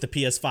know what the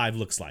PS5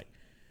 looks like.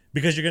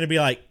 Because you're going to be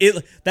like,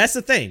 that's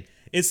the thing.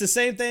 It's the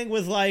same thing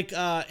with like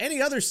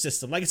any other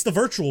system. Like it's the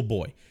Virtual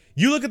Boy.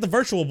 You look at the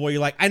Virtual Boy, you're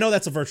like, I know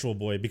that's a Virtual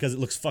Boy because it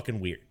looks fucking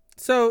weird.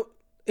 So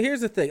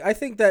here's the thing. I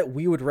think that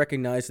we would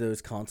recognize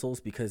those consoles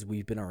because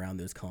we've been around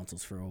those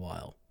consoles for a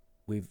while.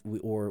 We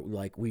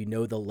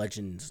know the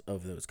legends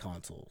of those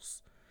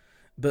consoles.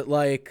 But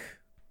like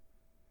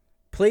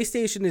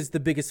PlayStation is the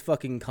biggest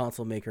fucking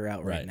console maker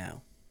out right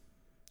now.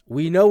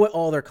 We know what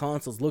all their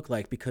consoles look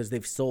like because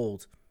they've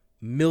sold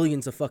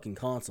millions of fucking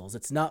consoles.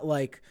 It's not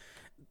like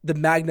the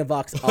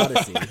Magnavox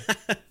Odyssey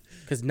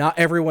because not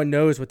everyone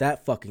knows what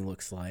that fucking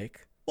looks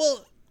like.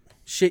 Well,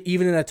 shit,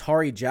 even an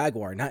Atari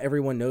Jaguar, not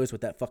everyone knows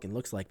what that fucking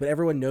looks like, but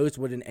everyone knows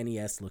what an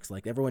NES looks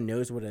like. Everyone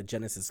knows what a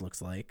Genesis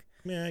looks like.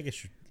 Yeah, I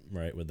guess you're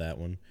right with that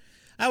one.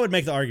 I would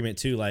make the argument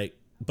too, like,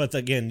 but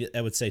again,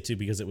 I would say too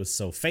because it was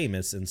so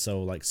famous and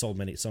so like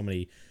sold so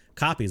many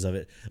copies of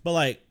it. But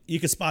like, you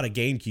could spot a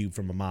GameCube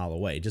from a mile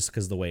away just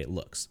because of the way it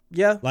looks.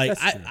 Yeah, like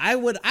I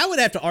would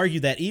have to argue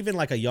that even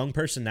like a young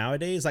person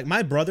nowadays, like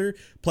my brother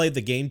played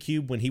the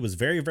GameCube when he was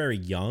very, very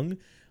young,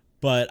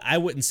 but I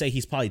wouldn't say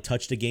he's probably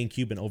touched a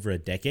GameCube in over a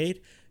decade.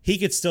 He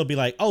could still be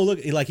like, oh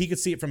look, like he could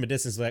see it from a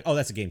distance, like, oh,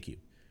 that's a GameCube.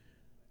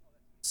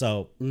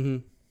 So.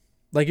 Mm-hmm.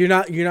 Like you're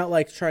not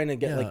like trying to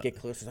get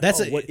closer.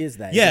 Like, what is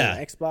that? Yeah,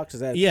 is that an Xbox?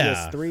 Is that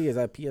PS3? Is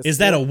that PS4? Is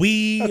that a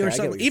Wii or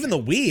something? Even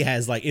the Wii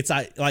has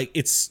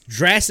it's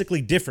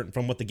drastically different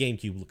from what the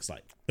GameCube looks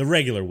like. The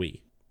regular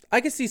Wii.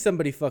 I could see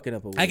somebody fucking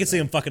up a Wii. I could see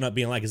him fucking up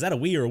being like, is that a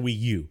Wii or a Wii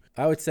U?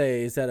 I would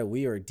say, is that a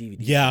Wii or a DVD?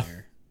 Yeah,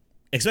 player?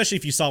 Especially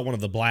if you saw one of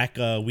the black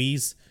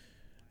Wiis,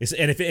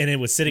 and it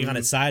was sitting on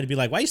its side, it'd be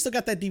like, why you still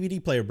got that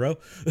DVD player, bro?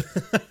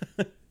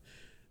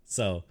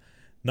 So,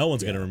 no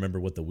one's gonna remember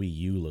what the Wii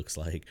U looks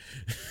like.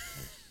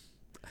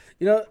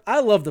 You know, I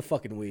love the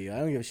fucking Wii. I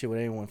don't give a shit what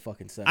anyone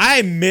fucking says.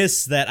 I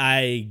miss that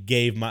I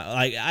gave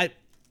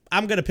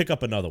I'm gonna pick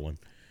up another one.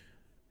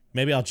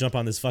 Maybe I'll jump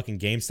on this fucking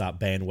GameStop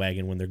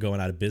bandwagon when they're going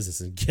out of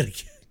business and get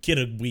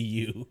a Wii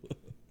U.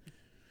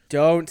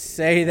 Don't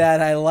say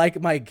that. I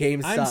like my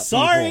GameStop. I'm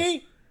sorry.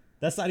 People.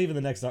 That's not even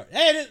the next art.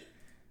 Hey,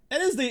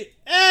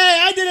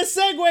 I did a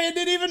segue and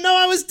didn't even know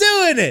I was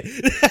doing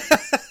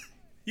it.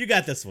 You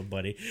got this one,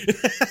 buddy.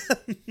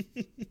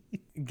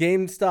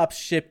 GameStop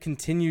ship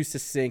continues to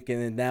sink,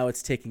 and now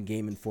it's taking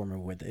Game Informer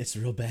with it. It's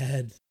real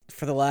bad.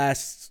 For the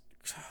last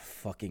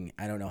fucking,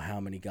 I don't know how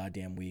many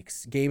goddamn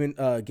weeks,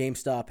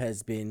 GameStop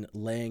has been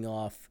laying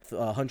off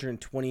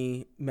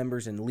 120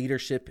 members in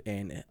leadership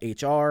and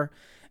HR,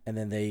 and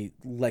then they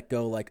let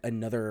go like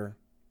another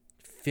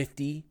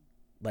 50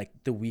 like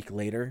the week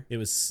later. It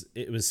was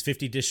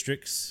 50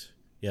 districts.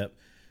 Yep.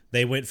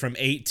 They went from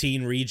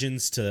 18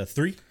 regions to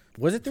 3.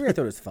 Was it 3? I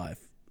thought it was 5.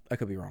 I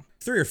could be wrong.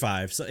 3 or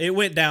 5. So it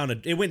went down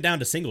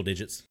to single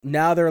digits.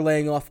 Now they're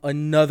laying off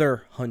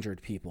another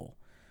 100 people.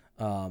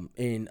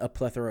 in a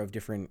plethora of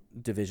different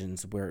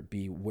divisions, where it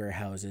be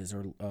warehouses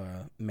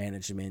or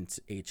management,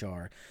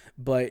 HR.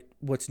 But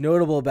what's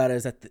notable about it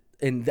is that,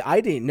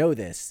 I didn't know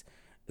this,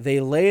 they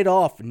laid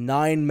off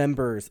 9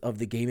 members of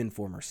the Game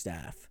Informer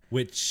staff.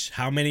 Which,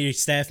 how many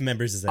staff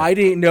members is that? I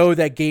didn't know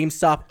that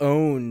GameStop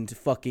owned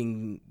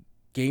fucking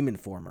Game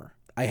Informer.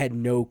 I had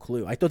no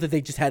clue. I thought that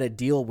they just had a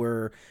deal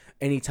where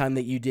anytime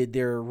that you did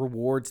their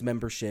rewards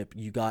membership,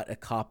 you got a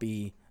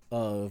copy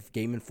of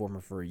Game Informer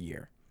for a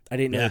year. I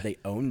didn't know that they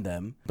owned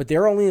them. But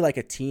they're only like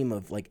a team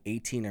of like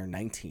 18 or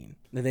 19.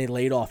 And they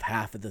laid off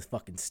half of the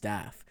fucking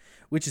staff,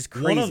 which is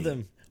crazy.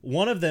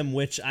 One of them,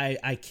 which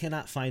I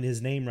cannot find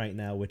his name right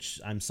now,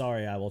 which I'm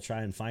sorry, I will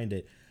try and find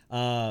it.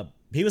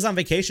 He was on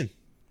vacation.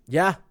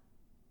 Yeah.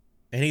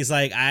 And he's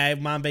like,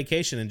 I'm on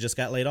vacation and just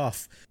got laid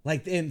off.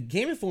 Like, and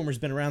Game Informer's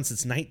been around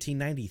since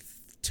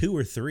 1992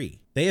 or 3.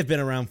 They have been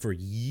around for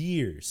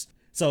years.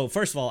 So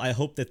first of all, I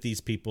hope that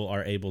these people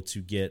are able to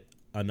get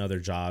another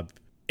job.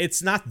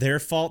 It's not their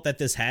fault that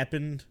this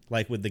happened,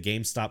 like with the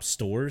GameStop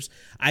stores.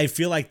 I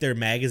feel like their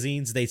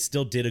magazines, they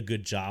still did a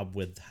good job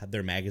with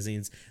their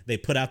magazines. They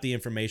put out the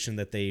information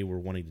that they were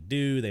wanting to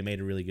do. They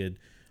made really good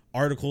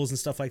articles and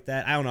stuff like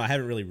that. I don't know. I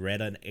haven't really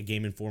read a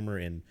Game Informer,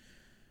 and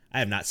I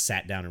have not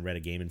sat down and read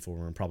a Game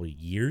Informer in probably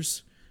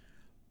years.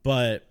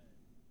 But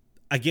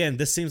again,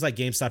 this seems like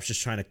GameStop's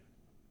just trying to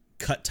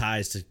cut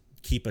ties to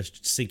keep a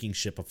sinking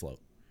ship afloat.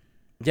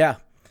 Yeah.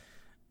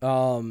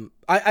 I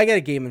get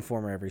a Game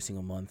Informer every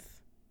single month.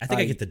 I think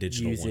I get the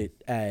digital use one.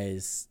 it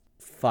as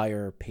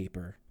fire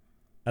paper.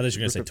 I thought you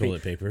were going to say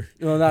toilet paper.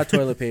 Well, not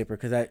toilet paper,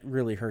 because that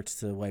really hurts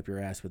to wipe your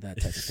ass with that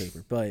type of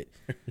paper. But,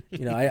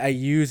 I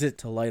use it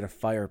to light a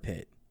fire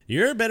pit.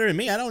 You're better than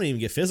me. I don't even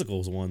get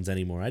physical ones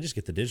anymore. I just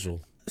get the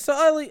digital. So,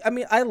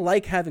 I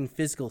like having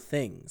physical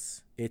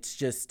things. It's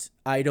just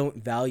I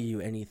don't value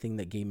anything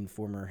that Game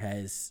Informer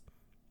has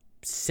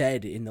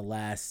said in the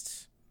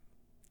last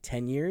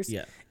 10 years.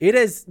 Yeah. It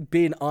has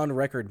been on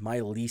record my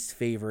least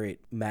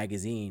favorite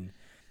magazine.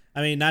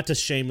 I mean, not to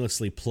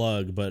shamelessly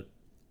plug, but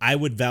I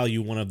would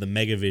value one of the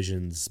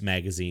Megavisions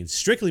magazines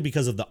strictly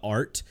because of the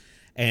art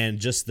and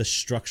just the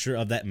structure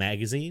of that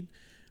magazine.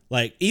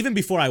 Like, even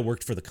before I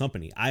worked for the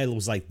company, I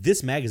was like,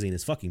 this magazine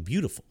is fucking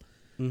beautiful.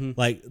 Mm-hmm.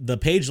 Like, the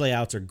page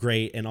layouts are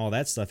great and all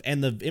that stuff.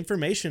 And the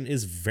information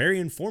is very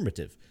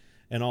informative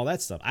and all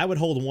that stuff. I would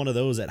hold one of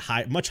those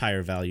at much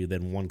higher value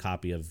than one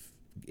copy of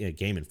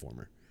Game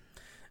Informer.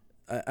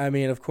 I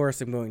mean, of course,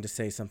 I'm going to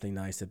say something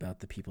nice about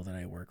the people that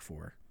I work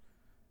for.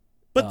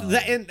 But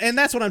and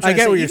that's what I'm trying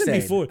to say. What you're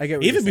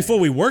saying. Even before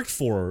we worked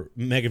for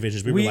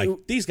Megavisions, we were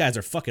like, these guys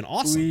are fucking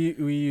awesome.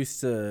 We used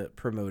to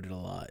promote it a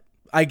lot.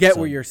 I get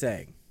what you're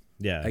saying.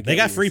 Yeah, they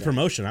got free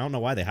promotion. I don't know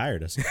why they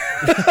hired us.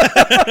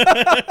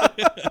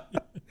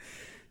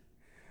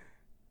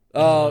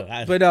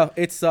 But no,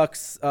 it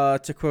sucks.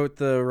 To quote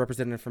the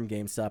representative from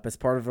GameStop,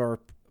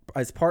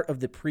 as part of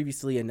the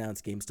previously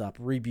announced GameStop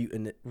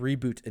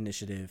reboot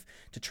initiative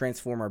to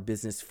transform our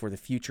business for the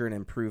future and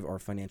improve our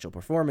financial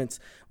performance,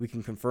 we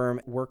can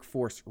confirm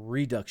workforce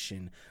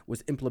reduction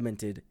was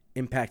implemented,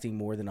 impacting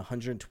more than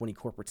 120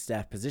 corporate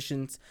staff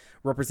positions,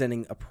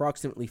 representing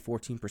approximately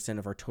 14%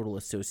 of our total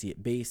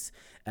associate base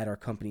at our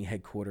company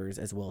headquarters,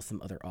 as well as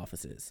some other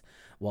offices.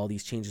 While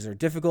these changes are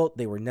difficult,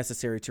 they were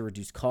necessary to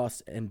reduce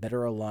costs and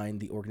better align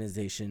the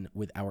organization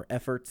with our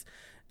efforts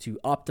to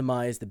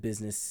optimize the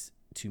business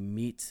to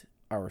meet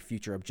our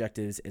future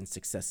objectives and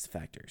success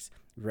factors.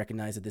 We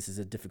recognize that this is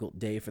a difficult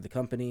day for the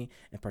company,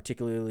 and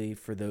particularly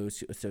for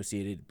those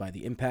associated by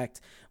the impact.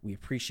 We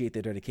appreciate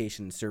their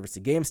dedication and service to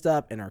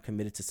GameStop and are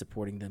committed to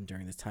supporting them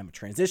during this time of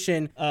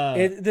transition.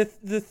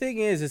 The thing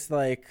is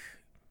like,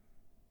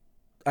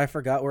 I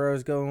forgot where I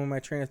was going with my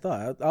train of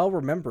thought. I'll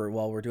remember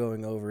while we're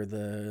going over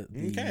the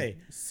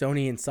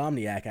Sony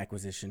Insomniac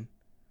acquisition.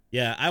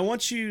 Yeah,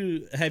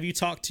 have you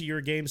talked to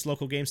your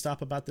local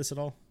GameStop about this at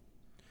all?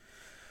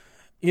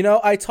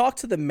 I talked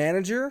to the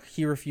manager.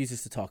 He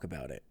refuses to talk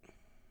about it,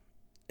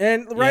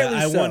 and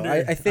rightly so.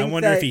 I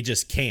wonder if he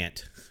just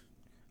can't.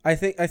 I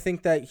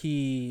think that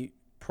he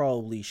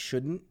probably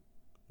shouldn't,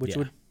 which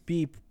would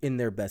be in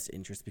their best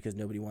interest, because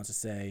nobody wants to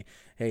say,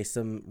 "Hey,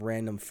 some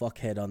random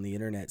fuckhead on the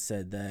internet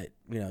said that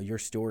your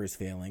store is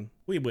failing."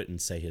 We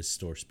wouldn't say his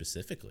store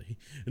specifically.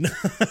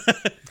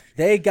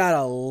 They got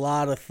a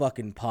lot of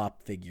fucking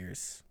pop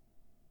figures.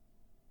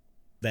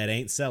 That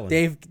ain't selling.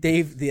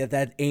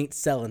 That ain't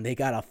selling. They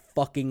got a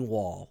fucking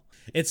wall.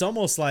 It's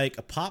almost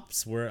like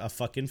Pops were a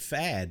fucking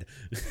fad.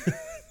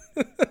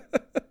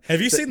 Have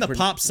you seen the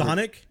Pop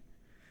Sonic?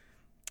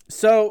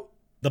 So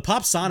the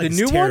Pop Sonic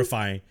is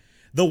terrifying. One?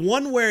 The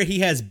one where he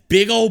has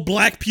big old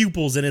black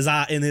pupils in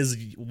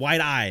his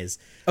white eyes.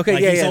 Okay,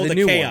 like he's the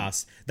new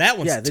chaos. One. That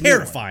one's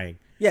terrifying.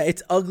 Yeah,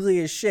 it's ugly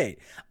as shit.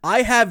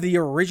 I have the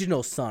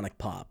original Sonic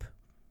Pop.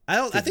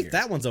 I think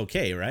that one's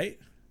okay, right?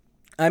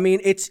 I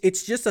mean, it's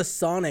just a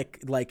Sonic,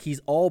 like,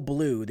 he's all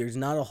blue. There's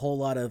not a whole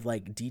lot of,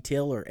 like,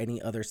 detail or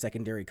any other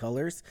secondary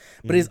colors.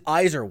 But his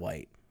eyes are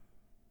white.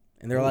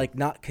 And they're, like,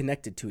 not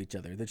connected to each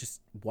other. They're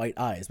just white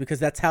eyes. Because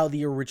that's how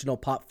the original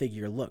Pop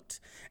figure looked.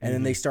 And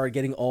then they started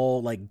getting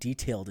all, like,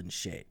 detailed and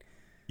shit.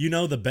 You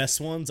know, the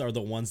best ones are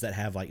the ones that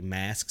have like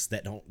masks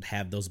that don't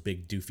have those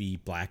big doofy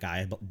black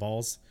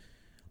eyeballs.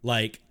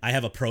 Like I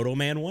have a Proto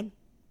Man one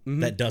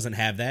that doesn't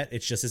have that.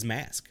 It's just his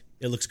mask.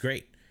 It looks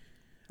great.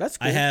 That's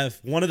cool. I have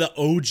one of the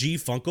OG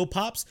Funko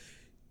Pops.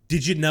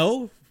 Did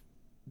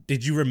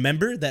you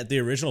remember that the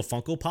original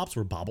Funko Pops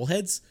were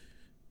bobbleheads?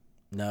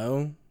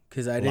 No,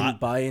 because I didn't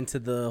buy into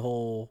the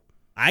whole...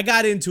 I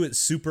got into it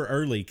super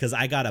early because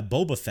I got a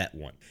Boba Fett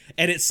one.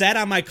 And it sat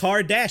on my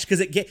car dash because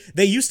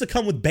they used to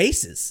come with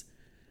bases.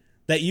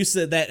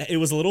 That it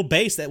was a little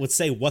base that would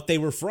say what they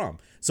were from.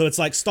 So it's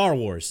like Star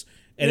Wars.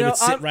 And it would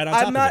sit right on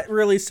top of it. I'm not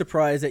really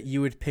surprised that you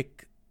would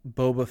pick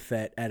Boba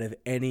Fett out of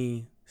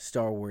any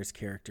Star Wars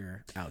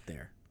character out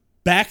there.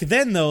 Back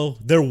then, though,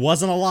 there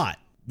wasn't a lot.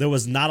 There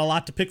was not a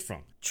lot to pick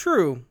from.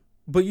 True,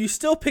 but you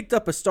still picked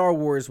up a Star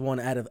Wars one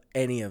out of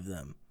any of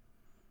them.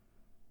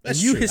 That's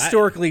and you true.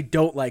 historically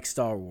don't like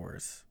Star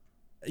Wars.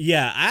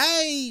 Yeah,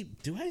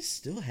 do I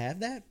still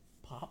have that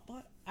pop?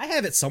 I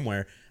have it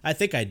somewhere. I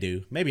think I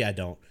do. Maybe I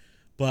don't.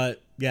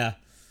 But yeah,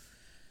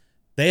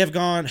 they have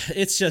gone.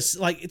 It's just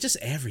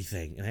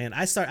everything, man.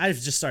 I've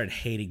just started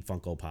hating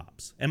Funko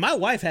Pops, and my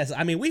wife has.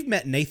 I mean, we've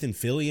met Nathan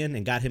Fillion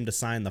and got him to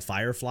sign the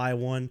Firefly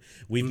one.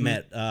 We've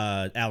met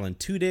Alan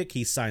Tudyk.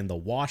 He signed the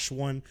Wash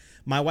one.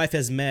 My wife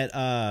has met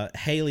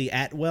Haley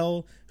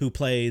Atwell, who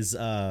plays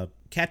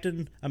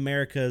Captain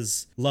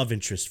America's love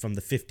interest from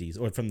the 50s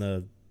or from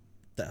the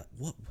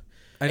what?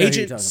 I know who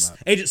you're talking about.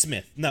 Agent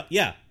Smith. No,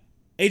 yeah,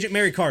 Agent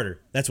Mary Carter.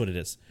 That's what it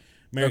is.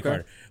 Mary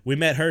Carter. We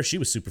met her. She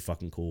was super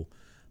fucking cool.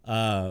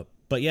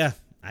 But yeah,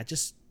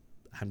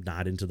 I'm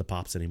not into the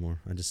Pops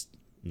anymore. I'm just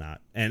not.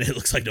 And it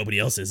looks like nobody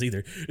else is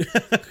either.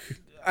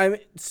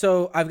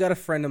 So I've got a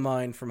friend of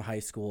mine from high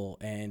school,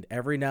 and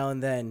every now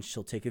and then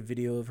she'll take a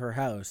video of her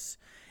house,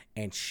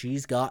 and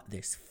she's got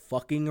this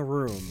fucking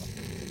room,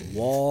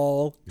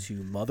 wall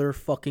to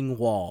motherfucking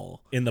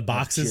wall. In the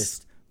boxes?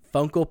 Just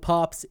Funko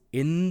Pops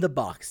in the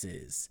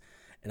boxes.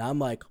 And I'm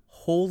like,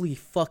 holy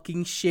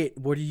fucking shit,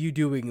 what are you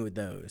doing with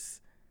those?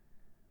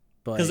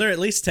 Because they're at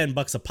least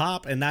 $10 a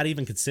pop, and not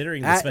even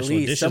considering the special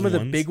edition ones. Some of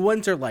the big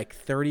ones are like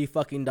 $30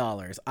 fucking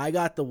dollars. I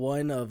got the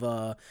one of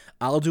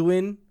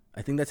Alduin,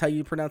 I think that's how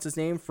you pronounce his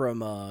name, from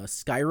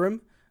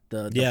Skyrim,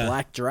 the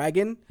Black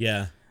Dragon.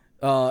 Yeah.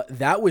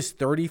 That was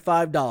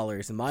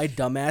 $35, and my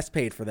dumbass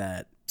paid for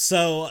that.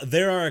 So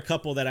there are a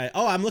couple that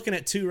I'm looking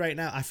at two right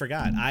now. I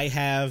forgot. I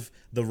have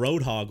the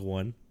Roadhog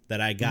one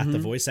that I got the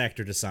voice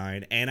actor to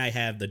sign, and I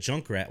have the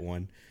Junkrat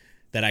one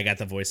that I got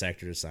the voice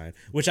actor to sign,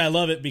 which I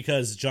love it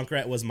because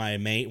Junkrat was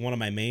one of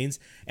my mains,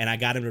 and I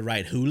got him to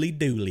write Hooly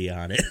Dooly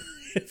on it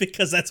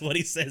because that's what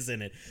he says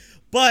in it.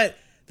 But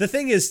the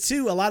thing is,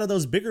 too, a lot of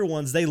those bigger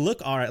ones, they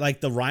look all right.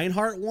 Like the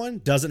Reinhardt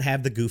one doesn't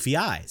have the goofy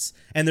eyes,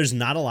 and there's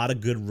not a lot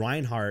of good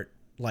Reinhardt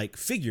like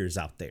figures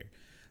out there.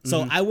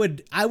 So I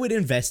would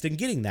invest in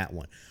getting that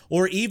one,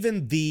 or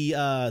even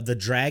the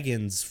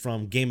dragons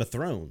from Game of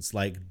Thrones,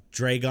 like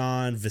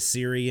Dragon,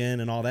 Viserion,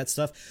 and all that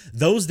stuff.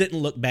 Those didn't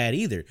look bad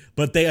either,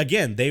 but they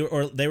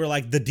were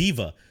like the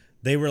Diva.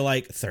 They were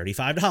like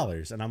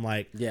 $35, and I'm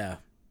like, yeah,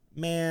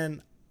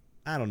 man,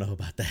 I don't know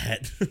about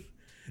that.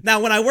 Now,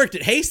 when I worked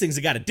at Hastings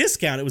and got a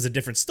discount, it was a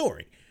different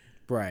story,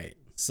 right?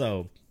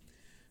 So,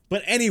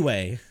 but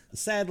anyway.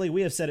 Sadly,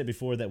 we have said it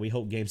before that we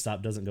hope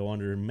GameStop doesn't go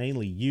under,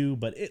 mainly you,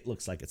 but it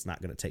looks like it's not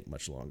going to take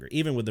much longer.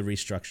 Even with the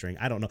restructuring,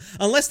 I don't know.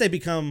 Unless they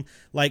become,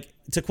 like,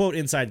 to quote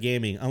Inside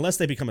Gaming, unless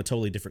they become a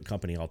totally different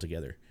company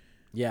altogether.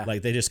 Yeah.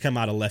 Like, they just come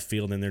out of left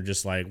field and they're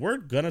just like, we're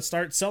going to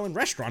start selling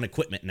restaurant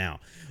equipment now.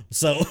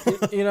 So,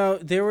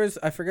 there was,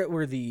 I forget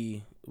where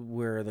the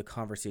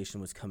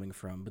conversation was coming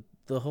from, but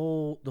the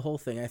whole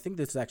thing, I think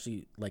this is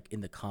actually, like,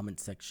 in the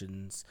comment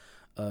sections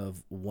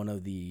of one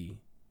of the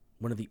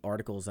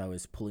articles I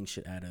was pulling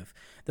shit out of.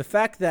 The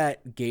fact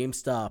that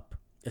GameStop,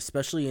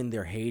 especially in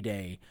their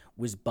heyday,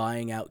 was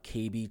buying out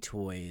KB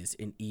Toys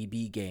and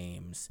EB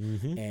Games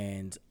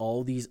and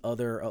all these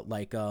other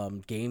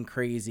Game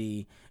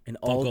Crazy and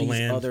all Funko these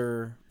Land.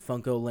 other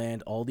Funko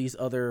Land, all these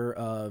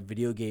other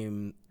video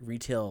game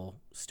retail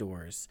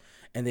stores,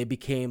 and they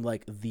became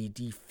like the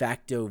de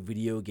facto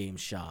video game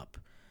shop.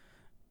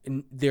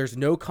 And there's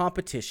no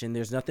competition.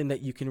 There's nothing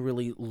that you can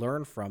really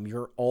learn from.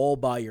 You're all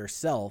by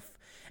yourself.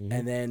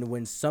 And then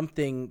when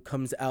something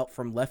comes out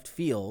from left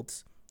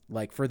field,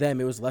 like for them,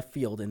 it was left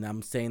field. And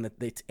I'm saying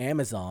that it's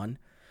Amazon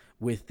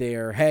with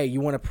their, hey, you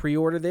want to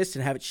pre-order this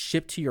and have it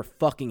shipped to your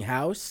fucking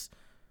house?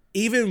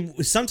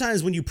 Even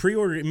sometimes when you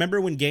pre-order, remember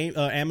when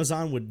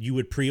Amazon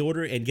would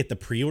pre-order and get the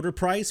pre-order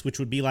price, which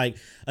would be like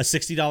a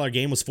 $60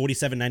 game was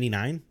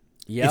 $47.99.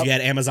 Yep. If you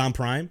had Amazon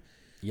Prime.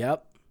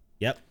 Yep.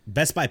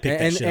 Best Buy picked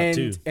that shit up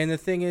too. And the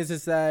thing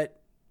is that,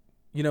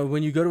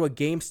 when you go to a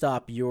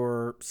GameStop,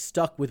 you're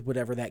stuck with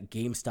whatever that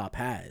GameStop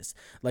has.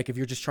 Like if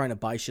you're just trying to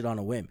buy shit on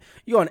a whim.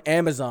 You go on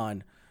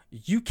Amazon,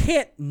 you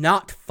can't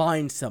not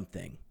find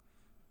something.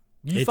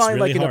 You find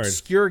really like an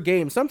obscure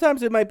game.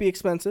 Sometimes it might be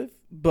expensive,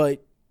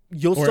 but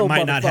you'll still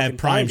might not have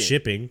Prime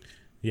shipping.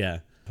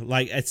 Yeah.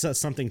 Like it's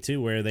something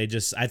too where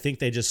I think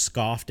they just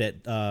scoffed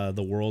at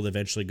the world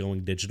eventually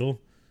going digital,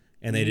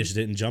 and they just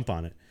didn't jump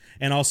on it.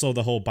 And also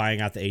the whole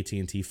buying out the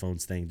AT&T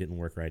phones thing didn't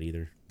work right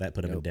either. That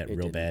put them in debt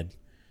real bad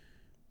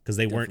because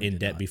they weren't in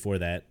debt before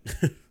that.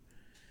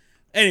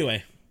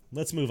 Anyway,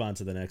 let's move on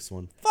to the next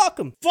one. Fuck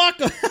them. Fuck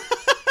them.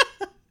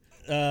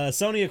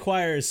 Sony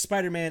acquires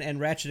Spider-Man and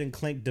Ratchet &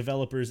 Clank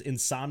developers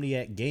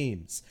Insomniac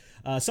Games.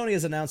 Sony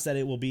has announced that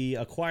it will be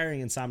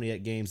acquiring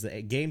Insomniac Games,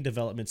 the game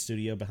development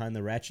studio behind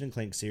the Ratchet &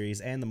 Clank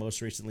series and the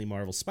most recently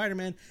Marvel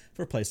Spider-Man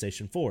for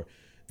PlayStation 4.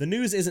 The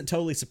news isn't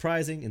totally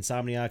surprising.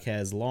 Insomniac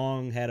has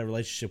long had a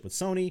relationship with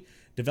Sony,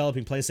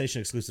 developing PlayStation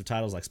exclusive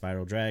titles like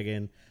Spyro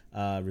Dragon,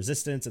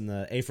 Resistance, and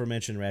the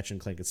aforementioned Ratchet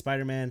 & Clank and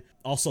Spider-Man.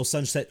 Also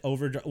Sunset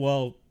Overdrive.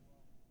 Well,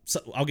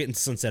 I'll get into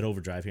Sunset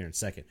Overdrive here in a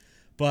second.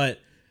 But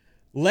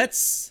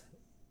this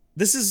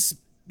is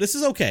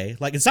okay.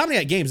 Like,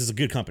 Insomniac Games is a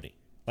good company.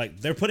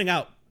 Like, they're putting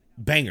out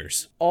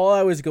bangers. All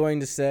I was going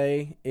to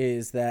say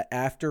is that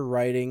after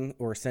writing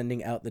or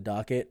sending out the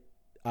docket,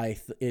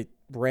 it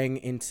rang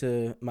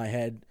into my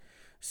head.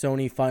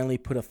 Sony finally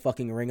put a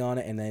fucking ring on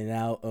it, and they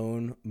now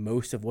own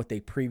most of what they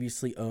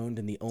previously owned,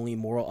 and the only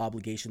moral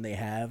obligation they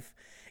have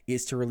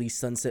is to release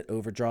Sunset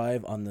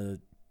Overdrive on the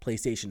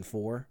PlayStation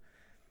 4.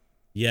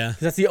 Yeah. 'Cause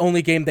that's the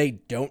only game they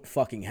don't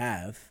fucking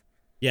have.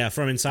 Yeah,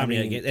 from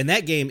Insomniac. And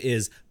that game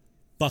is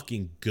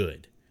fucking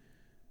good.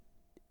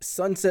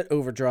 Sunset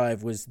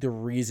Overdrive was the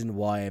reason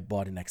why I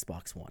bought an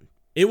Xbox One.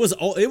 It was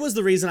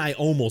the reason I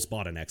almost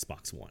bought an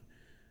Xbox One.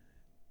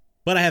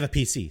 But I have a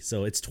PC,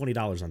 so it's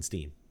 $20 on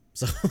Steam.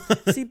 So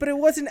See, but it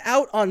wasn't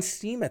out on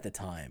Steam at the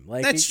time.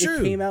 Like, That's true.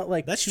 It came out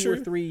like That's 2 true.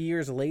 or 3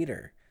 years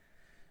later.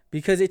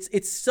 Because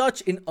it's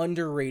such an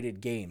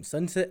underrated game.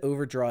 Sunset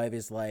Overdrive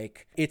is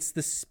like, it's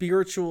the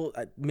spiritual,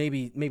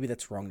 maybe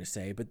that's wrong to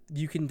say, but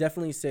you can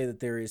definitely say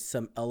that there is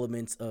some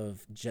elements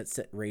of Jet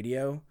Set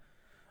Radio.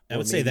 I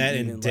would say that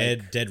in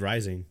Dead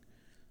Rising.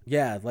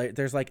 Yeah, like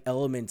there's like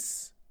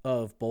elements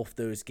of both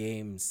those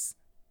games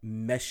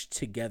meshed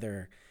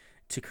together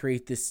to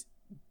create this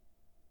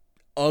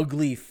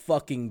ugly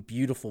fucking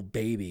beautiful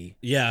baby.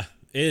 Yeah,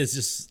 it is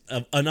just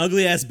an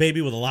ugly ass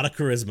baby with a lot of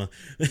charisma.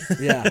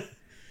 Yeah,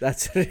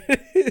 that's what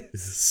it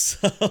is.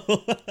 So,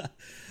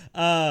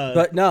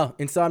 but no,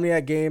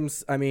 Insomniac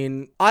Games, I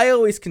mean, I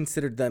always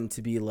considered them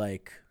to be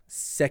like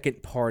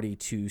second party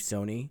to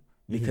Sony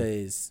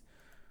because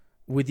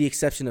with the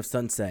exception of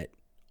Sunset,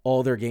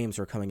 all their games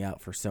were coming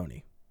out for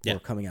Sony. Yeah. Or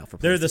coming out for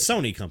PlayStation. They're the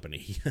Sony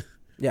company.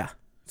 Yeah,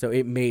 so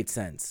it made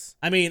sense.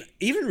 I mean,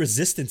 even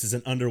Resistance is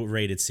an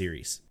underrated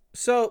series.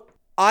 So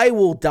I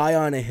will die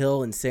on a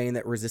hill in saying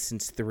that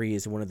Resistance 3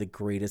 is one of the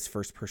greatest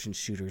first-person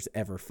shooters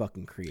ever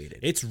fucking created.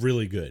 It's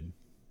really good.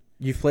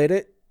 You've played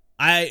it?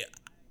 I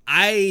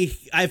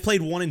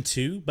played 1 and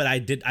 2, but I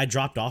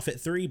dropped off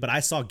at 3, but I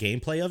saw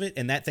gameplay of it,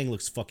 and that thing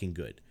looks fucking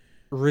good.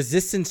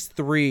 Resistance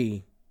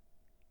 3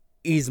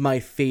 is my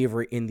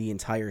favorite in the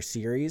entire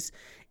series.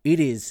 It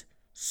is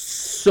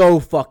so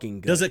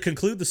fucking good. Does it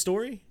conclude the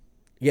story?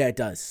 Yeah, it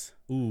does.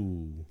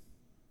 Ooh.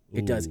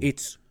 It does.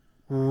 It's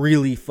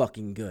really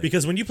fucking good.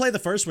 Because when you play the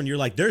first one, you're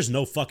like, there's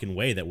no fucking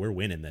way that we're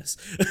winning this.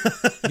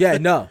 Yeah,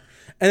 no.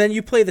 And then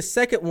you play the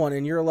second one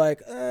and you're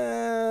like,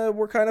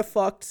 we're kind of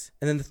fucked.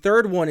 And then the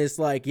third one is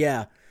like,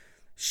 yeah,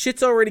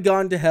 shit's already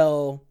gone to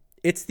hell.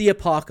 It's the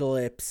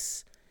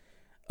apocalypse.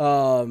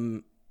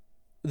 The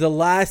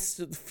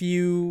last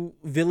few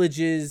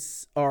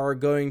villages are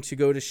going to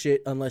go to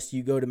shit unless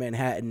you go to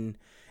Manhattan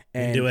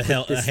and do a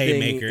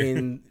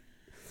haymaker.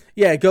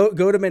 Yeah,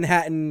 go to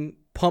Manhattan,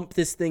 pump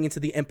this thing into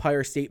the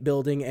Empire State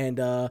Building, and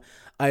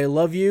I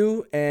love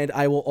you, and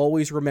I will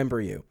always remember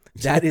you.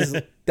 That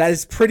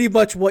is pretty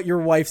much what your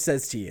wife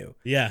says to you.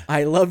 Yeah.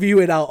 I love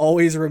you, and I'll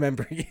always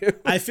remember you.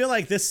 I feel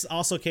like this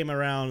also came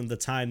around the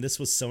time this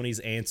was Sony's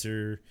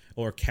answer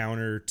or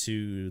counter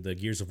to the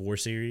Gears of War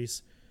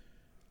series.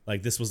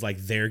 Like, this was like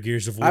their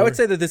Gears of War. I would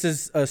say that this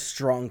is a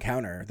strong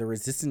counter. The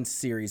Resistance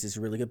series is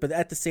really good, but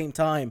at the same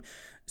time,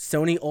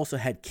 Sony also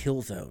had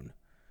Killzone.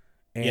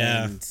 And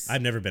yeah,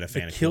 I've never been a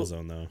fan of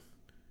Killzone, though.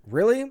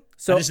 Really?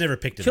 So I just never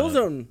picked it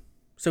Killzone, up.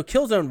 So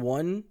Killzone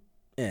 1,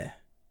 it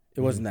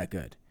wasn't that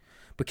good.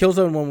 But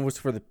Killzone 1 was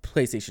for the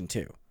PlayStation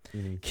 2.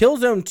 Mm-hmm.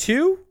 Killzone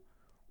 2,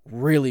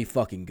 really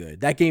fucking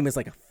good. That game is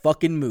like a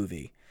fucking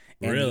movie.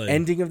 And really? The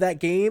ending of that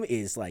game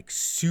is like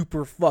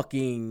super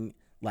fucking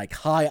like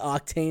high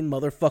octane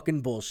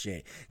motherfucking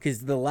bullshit.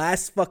 Because the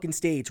last fucking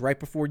stage right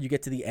before you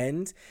get to the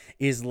end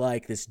is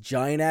like this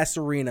giant ass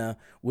arena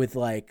with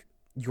like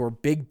your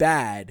big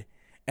bad,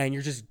 and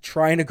you're just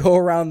trying to go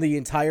around the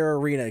entire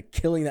arena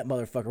killing that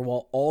motherfucker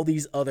while all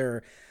these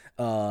other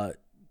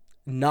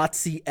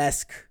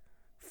Nazi-esque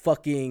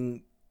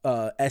fucking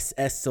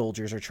SS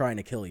soldiers are trying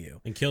to kill you.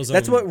 And Killzone.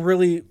 That's what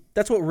really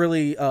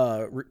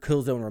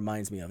Killzone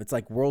reminds me of. It's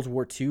like World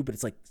War II, but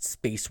it's like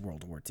space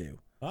World War II.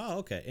 Oh,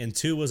 okay. And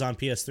 2 was on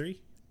PS3?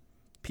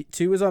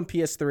 2 was on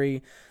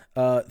PS3.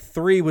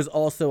 3 was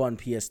also on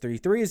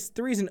PS3. 3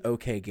 is an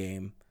okay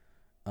game.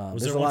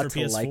 Was there one for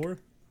PS4? Like.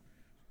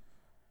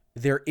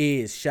 There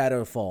is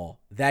Shadowfall.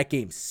 That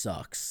game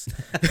sucks.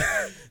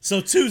 So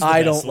 2's the best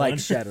I don't one. like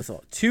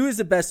Shadowfall. 2 is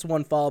the best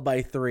one, followed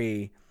by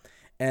 3.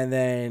 And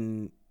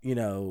then,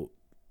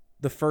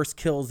 the first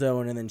kill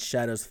zone and then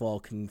Shadows Fall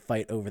can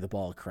fight over the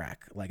ball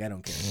crack. Like, I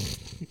don't care.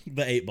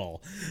 The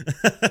 8-ball.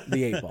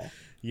 The 8-ball.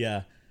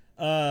 Yeah.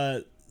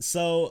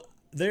 So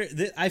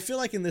I feel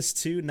like in this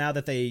too, now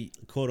that they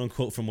quote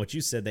unquote, from what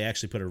you said, they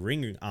actually put a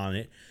ring on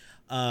it.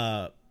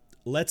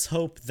 Let's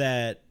hope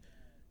that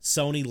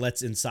Sony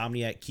lets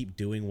Insomniac keep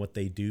doing what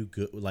they do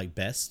good, like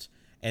best,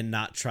 and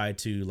not try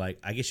to, like,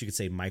 I guess you could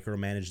say,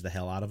 micromanage the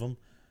hell out of them.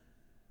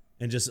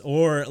 And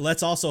or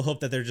let's also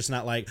hope that they're just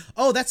not like,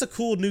 oh, that's a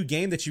cool new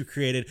game that you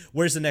created.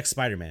 Where's the next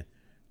Spider-Man?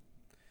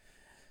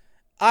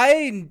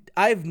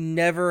 I've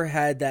never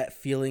had that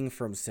feeling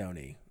from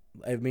Sony.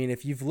 I mean,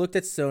 if you've looked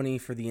at Sony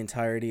for the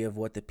entirety of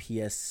what the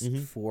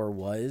PS4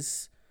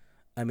 was,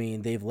 I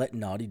mean, they've let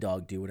Naughty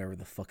Dog do whatever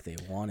the fuck they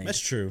wanted. That's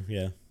true,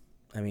 yeah.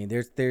 I mean,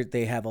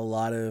 they have a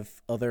lot of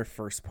other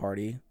first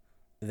party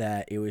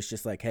that it was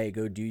just like, hey,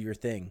 go do your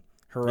thing.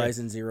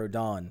 Horizon Zero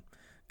Dawn,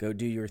 go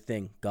do your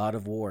thing. God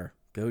of War,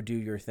 go do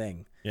your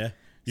thing. Yeah,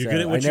 you're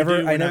good at what you do.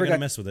 We're not gonna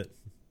mess with it.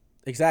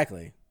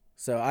 Exactly.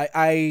 So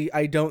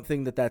I don't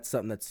think that that's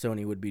something that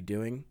Sony would be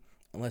doing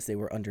unless they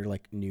were under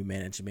like new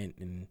management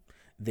and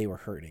they were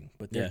hurting.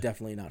 But they're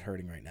definitely not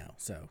hurting right now.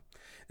 So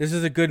this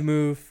is a good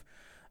move.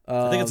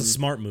 I think it's a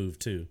smart move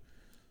too.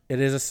 It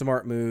is a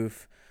smart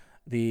move.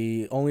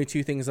 The only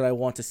two things that I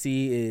want to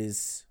see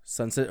is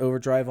Sunset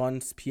Overdrive on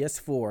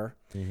PS4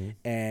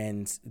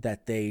 and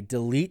that they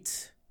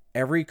delete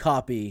every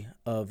copy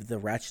of the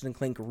Ratchet and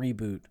Clank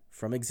reboot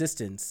from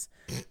existence,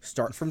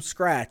 start from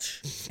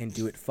scratch, and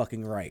do it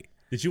fucking right.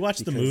 Did you watch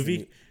the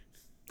movie?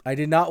 I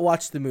did not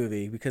watch the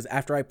movie because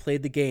after I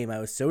played the game, I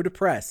was so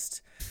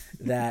depressed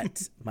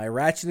that my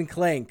Ratchet and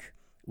Clank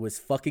was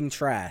fucking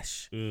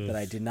trash that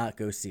I did not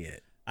go see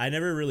it. I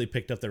never really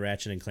picked up the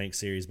Ratchet and Clank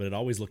series, but it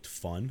always looked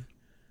fun.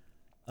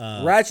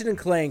 Ratchet and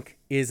Clank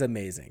is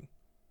amazing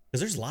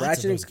because there's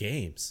lots of those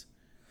games.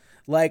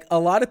 Like a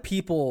lot of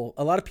people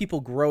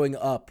growing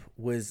up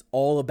was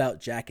all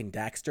about Jak and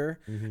Daxter,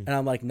 and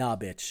I'm like, nah,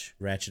 bitch.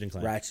 Ratchet and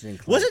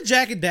Clank. Wasn't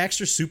Jak and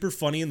Daxter super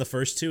funny in the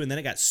first two, and then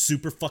it got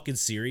super fucking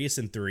serious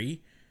in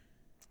 3?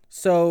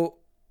 So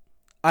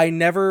I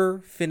never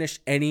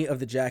finished any of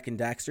the Jak and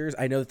Daxters.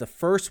 I know that the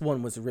first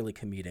one was really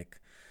comedic.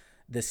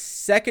 The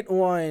second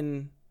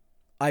one,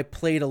 I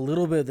played a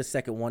little bit of the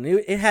second one.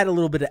 It had a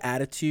little bit of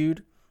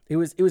attitude. It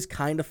was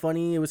kind of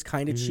funny. It was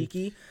kind of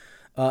cheeky.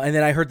 And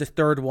then I heard the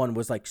third one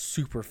was like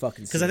super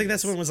fucking serious. Because I think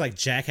that's when it was like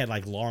Jak had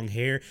like long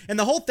hair. And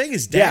the whole thing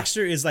is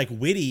Daxter is like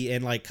witty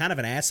and like kind of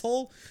an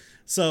asshole.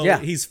 So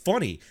he's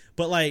funny.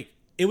 But like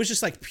it was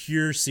just like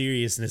pure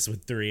seriousness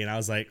with 3. And I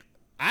was like,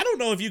 I don't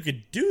know if you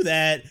could do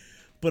that,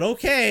 but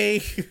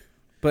okay.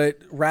 But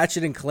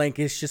Ratchet and Clank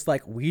is just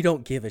like, we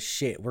don't give a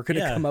shit. We're going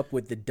to come up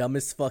with the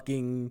dumbest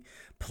fucking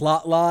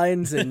plot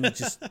lines and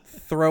just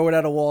throw it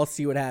at a wall,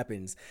 see what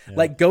happens. Yeah.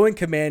 Like Going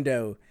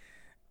Commando.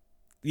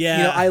 Yeah.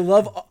 You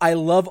know, I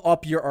love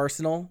Up Your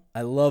Arsenal.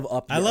 I love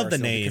the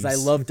names. Because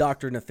I love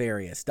Dr.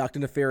 Nefarious. Dr.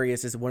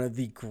 Nefarious is one of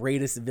the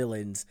greatest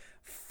villains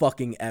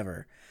fucking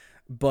ever.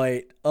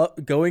 But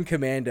Going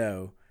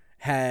Commando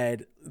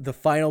had the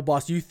final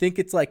boss. You think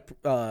it's like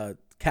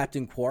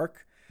Captain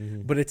Quark,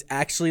 but it's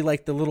actually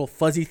like the little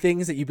fuzzy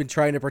things that you've been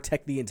trying to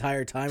protect the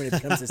entire time, and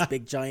it becomes this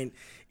big giant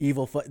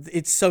evil.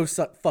 It's so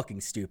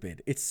fucking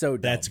stupid. It's so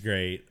dumb. That's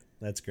great.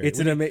 It's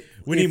an amazing.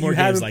 We need more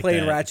games like that. If you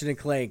haven't played Ratchet and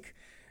Clank,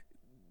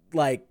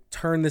 like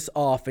turn this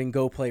off and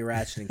go play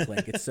Ratchet and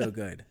Clank. It's so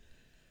good.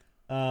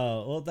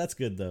 Well, that's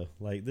good though.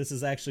 Like this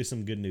is actually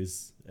some good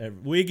news.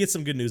 We get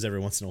some good news every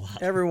once in a while.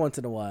 Every once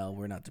in a while,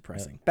 we're not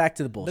depressing. Back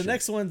to the bullshit. The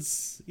next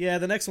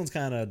one's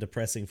kind of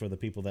depressing for the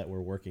people that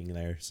were working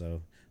there.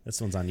 So this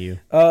one's on you.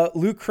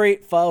 Loot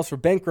Crate files for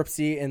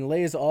bankruptcy and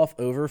lays off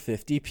over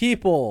 50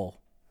 people.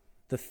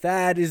 The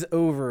fad is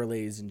over,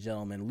 ladies and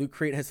gentlemen. Loot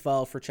Crate has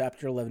filed for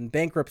Chapter 11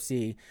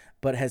 bankruptcy,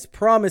 but has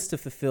promised to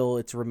fulfill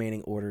its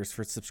remaining orders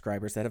for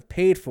subscribers that have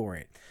paid for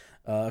it.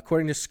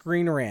 According to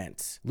Screen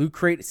Rant, Loot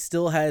Crate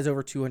still has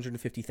over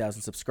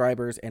 250,000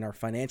 subscribers and are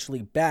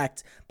financially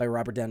backed by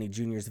Robert Downey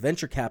Jr.'s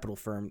venture capital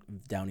firm,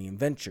 Downey &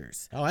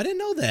 Ventures. Oh, I didn't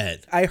know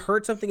that. I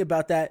heard something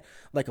about that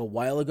like a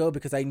while ago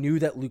because I knew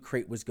that Loot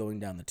Crate was going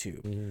down the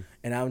tube.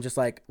 And I'm just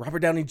like, Robert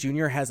Downey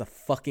Jr. has a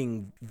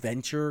fucking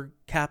venture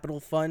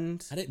capital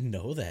fund? I didn't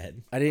know that.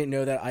 I didn't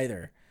know that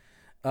either.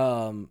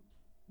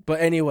 But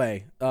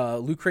anyway,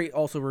 Loot Crate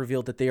also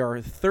revealed that they are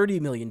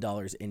 $30 million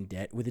in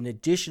debt with an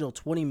additional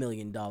 $20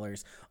 million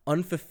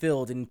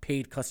unfulfilled in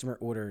paid customer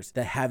orders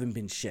that haven't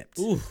been shipped.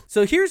 Ooh.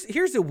 So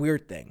here's a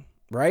weird thing,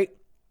 right?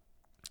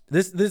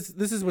 This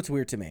is what's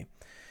weird to me.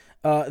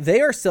 They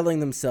are selling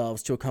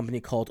themselves to a company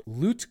called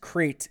Loot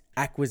Crate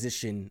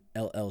Acquisition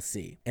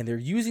LLC, and they're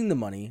using the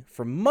money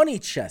from Money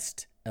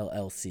Chest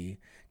LLC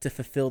to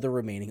fulfill the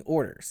remaining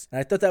orders. And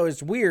I thought that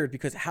was weird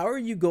because how are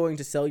you going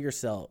to sell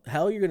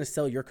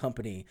your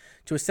company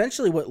to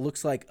essentially what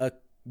looks like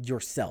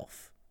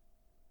yourself?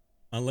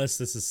 Unless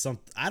this is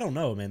I don't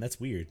know, man. That's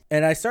weird.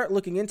 And I start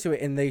looking into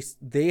it, and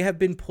they have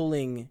been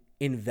pulling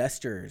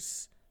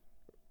investors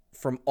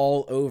from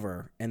all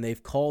over, and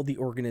they've called the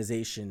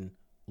organization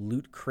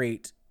Loot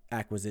Crate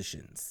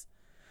Acquisitions.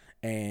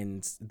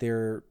 And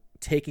they're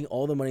taking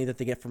all the money that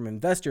they get from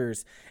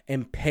investors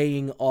and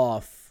paying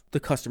off the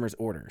customers'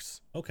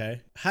 orders.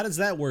 Okay. How does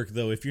that work,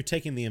 though, if you're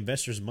taking the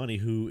investors' money,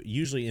 who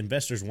usually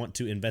investors want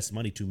to invest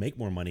money to make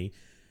more money,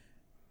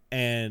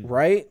 and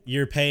right?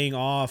 You're paying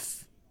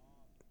off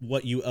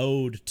what you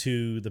owed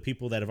to the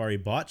people that have already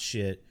bought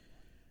shit?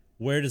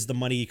 Where does the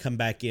money come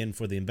back in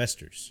for the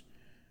investors?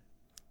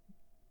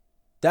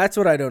 That's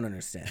what I don't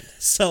understand.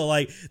 So,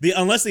 like,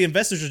 unless the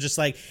investors are just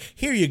like,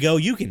 here you go,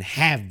 you can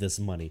have this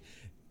money,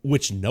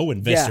 which no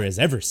investor has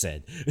ever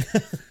said.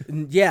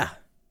 Yeah.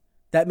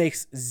 That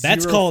makes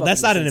that's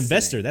not an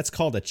investor. That's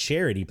called a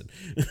charity.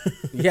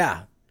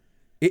 Yeah.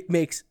 It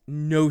makes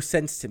no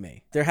sense to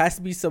me. There has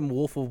to be some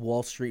Wolf of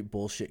Wall Street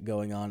bullshit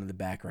going on in the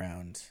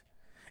background.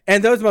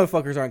 And those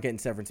motherfuckers aren't getting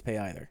severance pay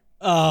either.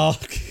 Oh,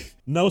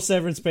 no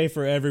severance pay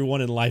for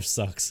everyone, and life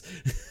sucks.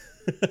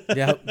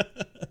 Yep.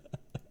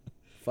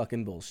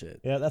 Fucking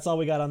bullshit. Yeah, that's all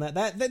we got on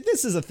that.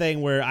 This is a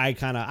thing where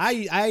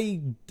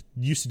I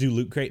used to do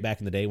Loot Crate back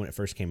in the day when it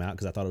first came out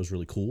because I thought it was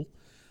really cool.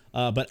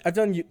 But I've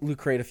done Loot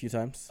Crate a few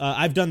times.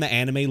 I've done the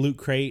anime Loot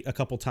Crate a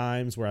couple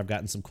times where I've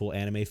gotten some cool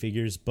anime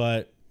figures.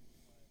 But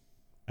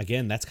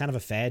again, that's kind of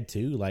a fad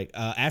too. Like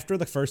after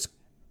the first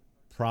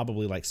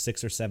probably like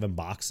 6 or 7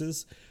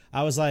 boxes,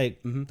 I was like,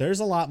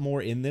 there's a lot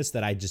more in this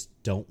that I just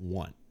don't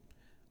want.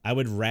 I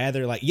would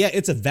rather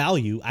it's a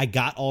value. I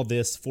got all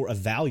this for a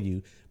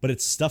value, but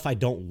it's stuff I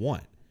don't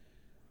want.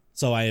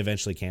 So I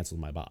eventually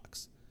canceled my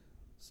box.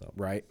 So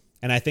right.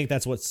 And I think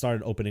that's what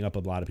started opening up a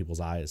lot of people's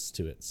eyes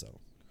to it. So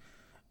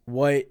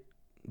what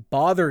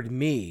bothered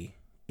me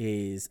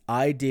is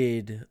I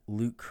did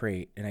Loot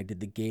Crate and I did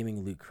the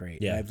gaming Loot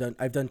Crate. Yeah. And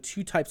I've done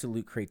 2 types of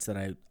Loot Crates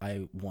that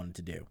I wanted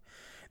to do.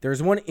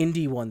 There's one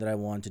indie one that I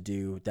wanted to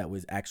do that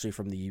was actually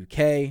from the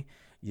UK.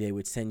 They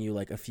would send you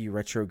like a few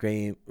retro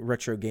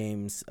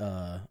games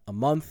a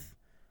month,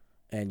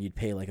 and you'd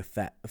pay like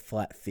a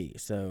flat fee.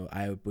 So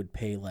I would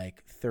pay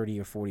like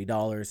 $30 or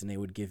 $40, and they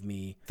would give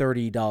me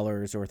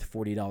 $30 or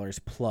 $40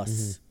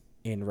 plus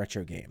in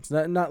retro games.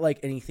 Not like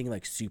anything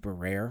like super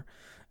rare,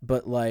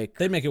 but like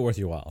they make it worth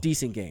your while.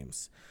 Decent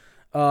games.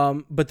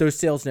 But those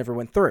sales never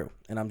went through,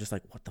 and I'm just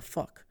like, what the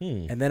fuck?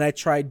 And then I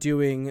tried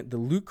doing the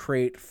Loot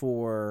Crate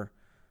for,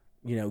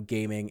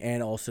 gaming,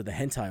 and also the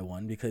hentai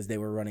one, because they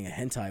were running a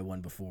hentai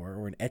one before,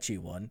 or an ecchi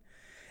one.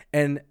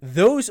 And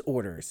those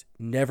orders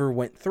never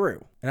went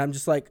through. And I'm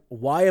just like,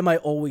 why am I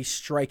always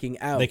striking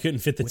out? They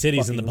couldn't fit the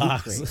titties in the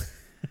box.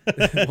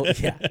 Well,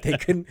 yeah, they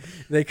couldn't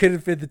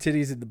fit the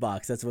titties in the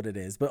box. That's what it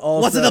is. But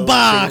also, what's in the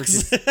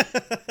box?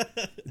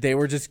 They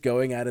were just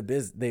going out of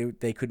business.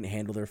 They couldn't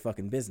handle their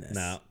fucking business.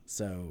 No.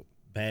 So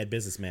bad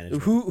business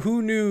management.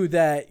 Who knew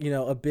that,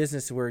 a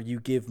business where you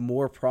give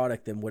more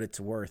product than what it's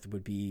worth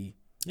would be.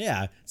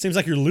 Yeah, seems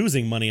like you're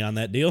losing money on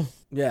that deal.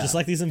 Yeah, just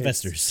like these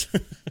investors.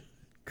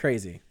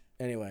 Crazy.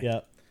 Anyway.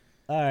 Yep.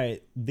 All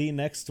right, the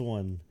next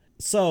one.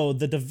 So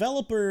the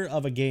developer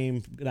of a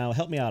game. Now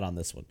help me out on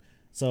this one.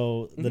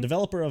 So the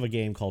developer of a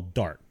game called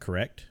Dark,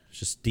 correct? It's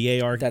just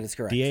DAR. That is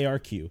correct.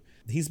 DARQ.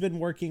 He's been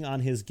working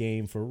on his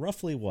game for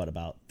roughly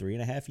about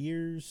 3.5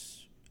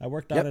 years. I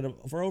worked on it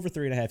for over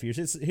 3.5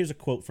 years. Here's a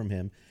quote from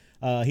him.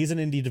 He's an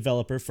indie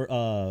developer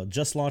for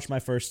just launched my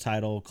first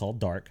title called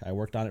Dark. I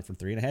worked on it for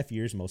 3.5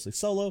 years, mostly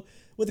solo,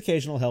 with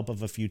occasional help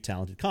of a few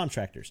talented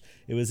contractors.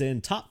 It was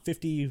in top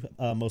 50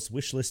 most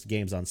wishlist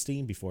games on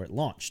Steam before it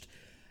launched.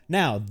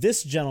 Now,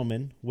 this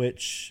gentleman,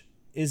 which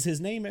is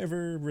his name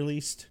ever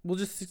released? We'll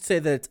just say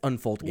that it's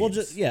Unfold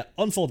Games.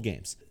 Unfold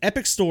Games.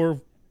 Epic Store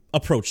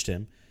approached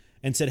him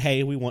and said,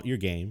 "Hey, we want your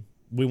game.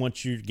 We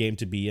want your game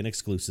to be an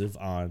exclusive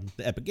on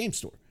the Epic Game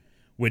Store,"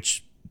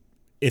 which,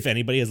 if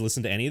anybody has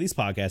listened to any of these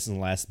podcasts in the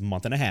last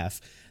month and a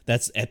half,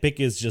 that's Epic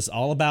is just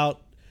all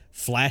about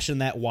flashing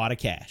that wad of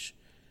cash.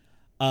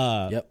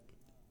 Yep.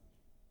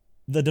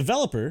 The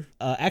developer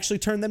actually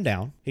turned them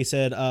down. He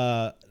said,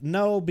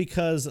 no,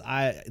 because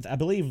I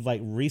believe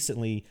like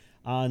recently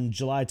on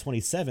July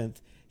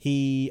 27th,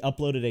 he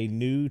uploaded a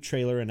new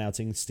trailer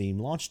announcing Steam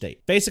launch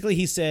date. Basically,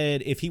 he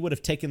said if he would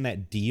have taken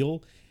that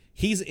deal,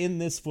 he's in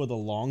this for the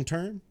long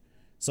term.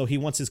 So he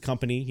wants his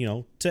company,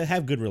 to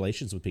have good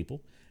relations with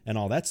people and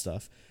all that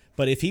stuff.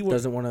 But if he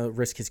doesn't want to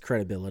risk his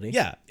credibility.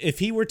 Yeah. If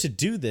he were to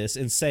do this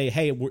and say,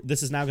 hey,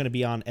 this is now going to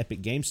be on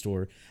Epic Game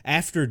Store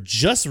after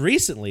just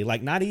recently,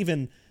 like not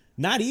even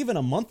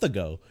a month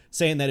ago,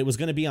 saying that it was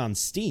going to be on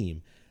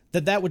Steam,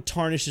 that would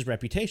tarnish his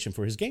reputation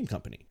for his game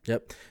company.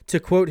 Yep. To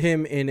quote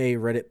him in a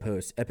Reddit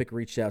post, Epic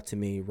reached out to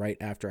me right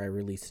after I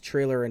released a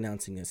trailer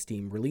announcing a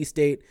Steam release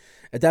date.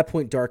 At that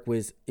point, Dark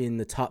was in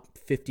the top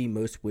 50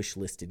 most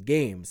wish-listed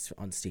games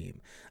on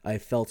Steam. I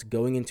felt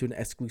going into an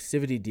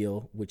exclusivity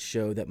deal would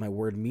show that my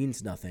word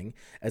means nothing,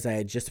 as I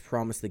had just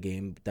promised the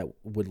game that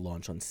would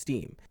launch on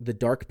Steam. The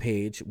Dark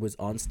page was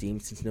on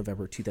Steam since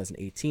November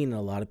 2018, and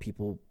a lot of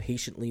people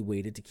patiently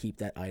waited to keep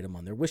that item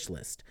on their wish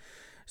list.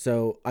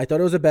 So I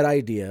thought it was a bad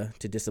idea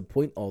to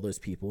disappoint all those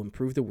people and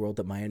prove the world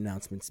that my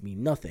announcements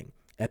mean nothing.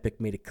 Epic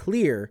made it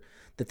clear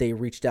that they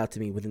reached out to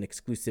me with an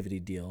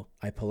exclusivity deal.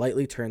 I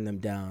politely turned them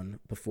down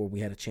before we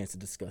had a chance to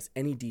discuss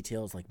any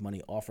details like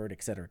money offered,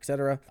 etc.,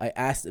 etc. I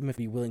asked them if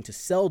they'd be willing to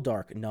sell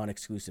Dark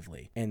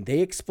non-exclusively, and they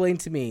explained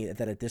to me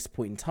that at this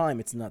point in time,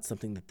 it's not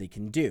something that they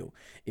can do.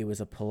 It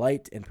was a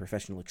polite and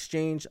professional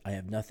exchange. I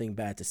have nothing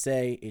bad to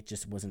say. It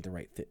just wasn't the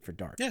right fit for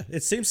Dark. Yeah,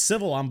 it seems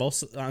civil on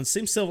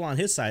seems civil on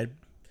his side.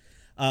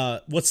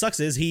 What sucks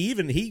is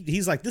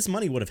he's like, this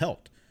money would have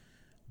helped,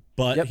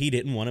 but he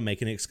didn't want to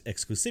make an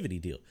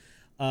exclusivity deal.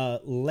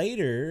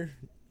 Later,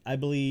 I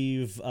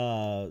believe,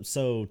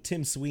 so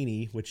Tim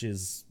Sweeney, which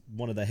is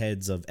one of the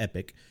heads of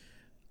Epic,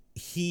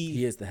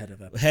 he is the head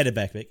of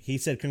Epic. He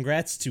said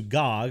congrats to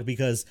GOG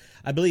because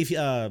I believe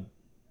the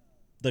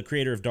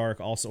creator of Dark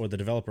also, or the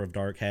developer of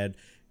Dark, had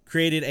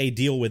created a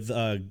deal with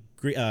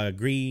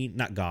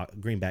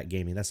Greenback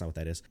Gaming. That's not what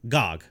that is.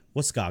 GOG.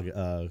 What's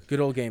GOG? Good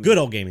Old Gaming. Good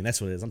Old Gaming.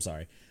 That's what it is. I'm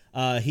sorry.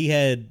 He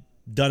had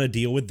done a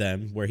deal with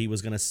them where he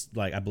was going to,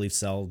 like, I believe,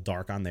 sell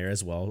Dark on there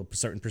as well. A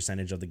certain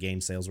percentage of the game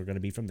sales were going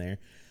to be from there.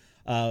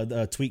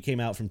 The tweet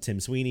came out from Tim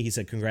Sweeney. He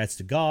said, congrats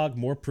to GOG.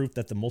 More proof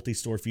that the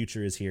multi-store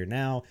future is here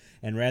now.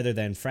 And rather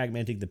than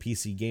fragmenting the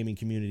PC gaming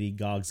community,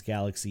 GOG's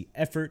Galaxy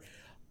effort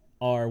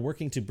are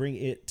working to bring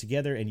it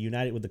together and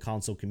unite it with the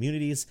console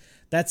communities.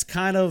 That's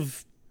kind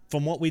of,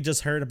 from what we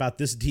just heard about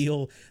this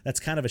deal, that's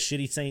kind of a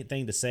shitty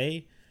thing to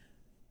say.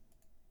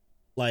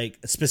 Like,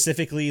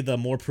 specifically, the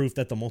more proof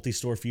that the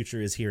multi-store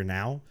future is here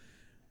now.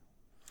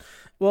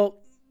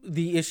 Well,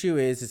 the issue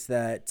is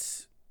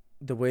that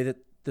the way that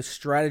the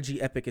strategy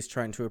Epic is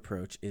trying to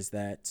approach is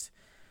that,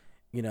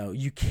 you know,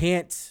 you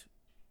can't.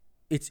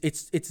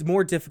 It's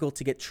more difficult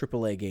to get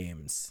AAA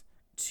games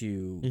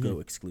to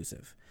go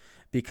exclusive,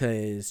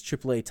 because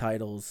AAA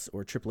titles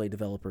or AAA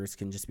developers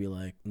can just be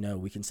like, no,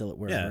 we can sell it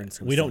wherever. Yeah, and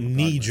we don't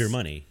need your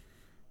money.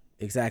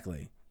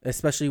 Exactly.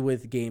 Especially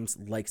with games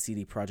like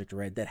CD Projekt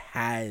Red that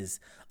has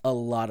a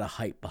lot of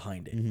hype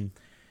behind it.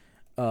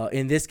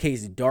 In this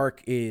case,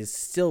 Dark is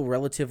still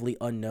relatively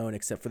unknown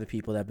except for the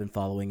people that have been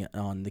following it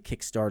on the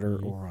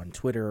Kickstarter or on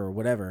Twitter or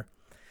whatever.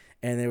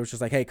 And it was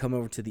just like, hey, come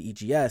over to the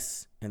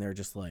EGS. And they're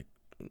just like,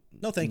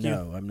 no, thank you.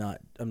 No, I'm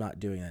not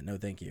doing that. No,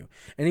 thank you.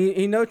 And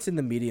he notes in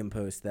the Medium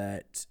post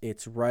that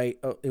it's right.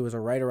 Oh, it was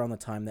right around the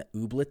time that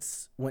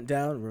Ooblets went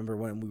down. Remember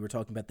when we were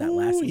talking about that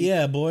last week?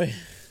 Yeah, boy.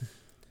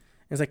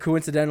 It's like,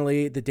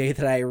 coincidentally, the day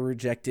that I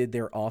rejected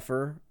their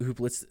offer,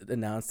 Ooblets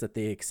announced that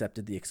they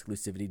accepted the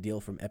exclusivity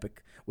deal from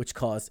Epic, which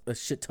caused a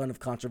shit ton of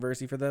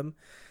controversy for them.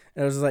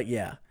 And I was like,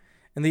 yeah.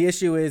 And the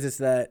issue is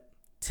that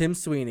Tim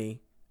Sweeney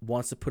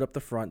wants to put up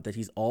the front that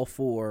he's all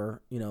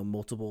for, you know,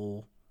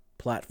 multiple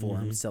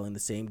platforms selling the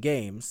same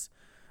games,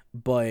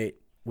 but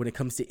when it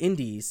comes to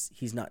indies,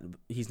 he's not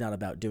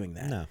about doing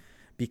that. No.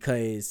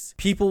 Because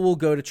people will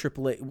go to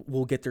AAA,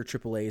 will get their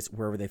AAAs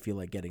wherever they feel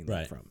like getting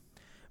them from.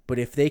 But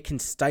if they can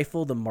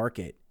stifle the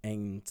market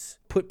and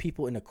put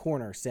people in a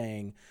corner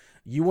saying,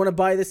 you want to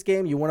buy this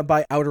game? You want to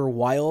buy Outer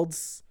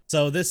Wilds?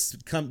 So this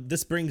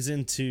brings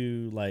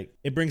into, like,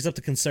 it brings up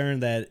the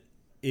concern that,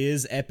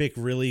 is Epic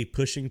really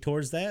pushing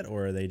towards that,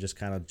 or are they just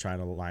kind of trying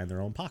to line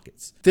their own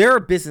pockets? They're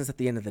a business at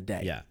the end of the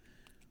day. Yeah.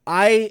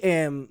 I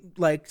am,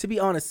 like, to be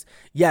honest,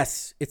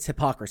 yes, it's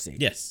hypocrisy.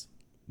 Yes.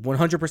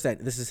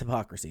 100%. This is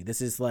hypocrisy.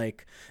 This is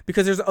like,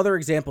 because there's other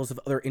examples of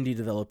other indie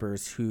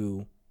developers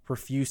who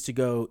refuse to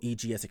go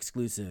EGS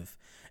exclusive,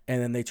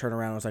 and then they turn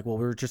around and was like, well,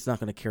 we're just not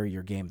going to carry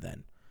your game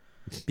then,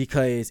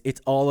 because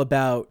it's all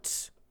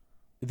about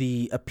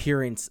the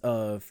appearance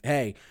of,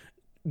 hey,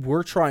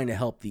 we're trying to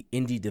help the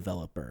indie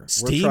developer.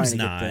 Steam's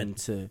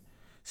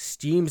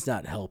Steam's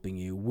not helping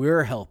you.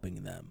 We're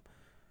helping them.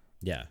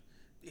 Yeah.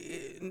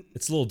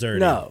 It's a little dirty.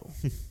 No.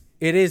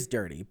 It is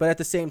dirty, but at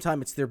the same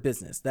time, it's their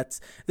business.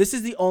 This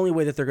is the only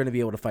way that they're going to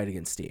be able to fight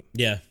against Steam.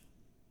 Yeah.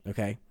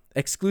 Okay?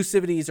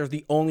 Exclusivities are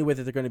the only way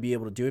that they're going to be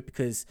able to do it,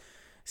 because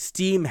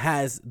Steam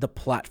has the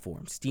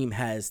platform. Steam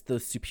has the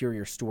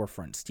superior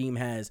storefront. Steam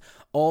has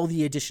all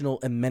the additional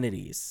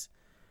amenities,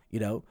 you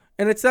know?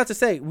 And it's not to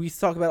say, we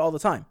talk about it all the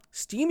time,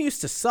 Steam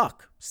used to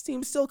suck.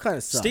 Steam still kind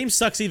of sucks. Steam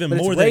sucks even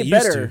more than it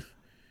used to.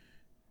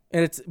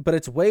 And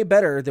it's way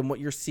better than what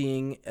you're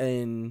seeing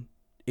in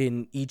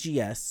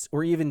EGS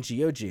or even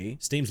GOG.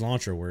 Steam's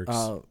launcher works.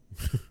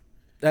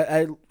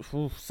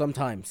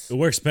 Sometimes. It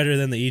works better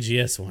than the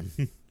EGS one.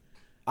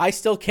 I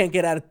still can't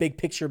get out of big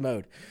picture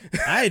mode.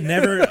 That's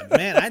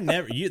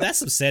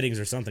some settings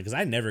or something, because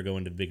I never go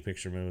into big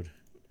picture mode.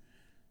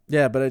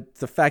 Yeah, but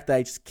the fact that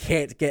I just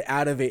can't get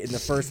out of it in the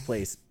first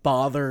place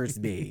bothers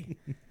me.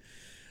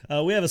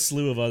 We have a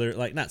slew of other,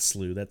 like, not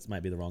slew, that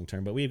might be the wrong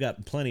term, but we've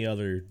got plenty of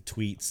other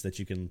tweets that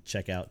you can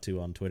check out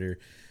too on Twitter,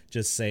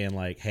 just saying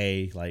like,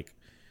 hey, like,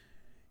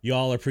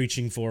 y'all are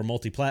preaching for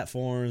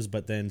multi-platforms,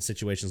 but then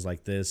situations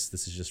like this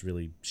is just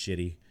really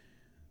shitty.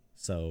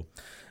 So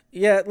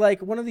Yeah,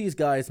 like one of these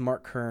guys,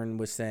 Mark Kern,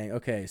 was saying,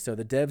 okay, so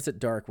the devs at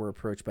Dark were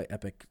approached by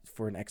Epic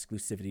for an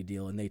exclusivity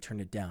deal and they turned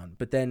it down.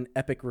 But then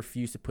Epic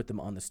refused to put them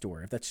on the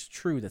store. If that's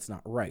true, that's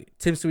not right.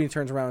 Tim Sweeney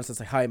turns around and says,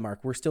 like, hi, Mark,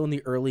 we're still in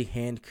the early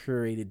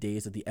hand-curated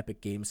days of the Epic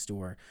Games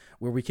Store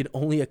where we can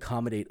only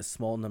accommodate a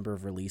small number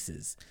of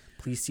releases.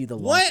 Please see the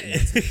launch.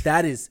 What?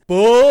 That is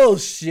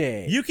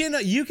bullshit. You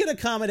can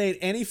accommodate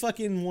any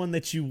fucking one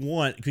that you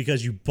want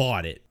because you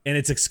bought it and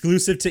it's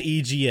exclusive to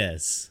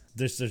EGS.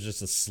 There's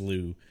just a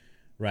slew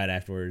right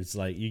afterwards.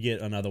 Like, you get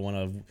another one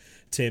of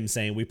Tim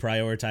saying we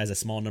prioritize a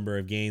small number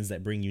of games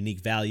that bring unique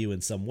value in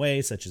some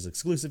way, such as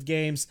exclusive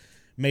games,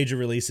 major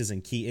releases,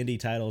 and key indie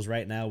titles.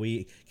 Right now,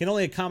 we can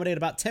only accommodate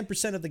about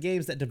 10% of the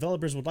games that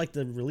developers would like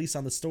to release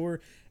on the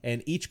store,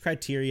 and each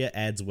criteria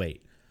adds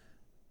weight.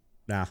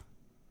 Nah.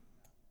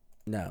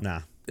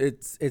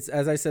 It's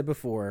as I said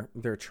before,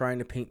 they're trying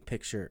to paint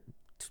picture.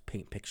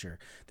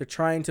 They're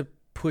trying to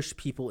push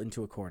people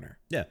into a corner.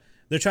 Yeah.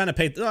 They're trying to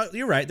paint,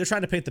 you're right, they're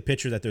trying to paint the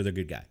picture that they're the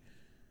good guy.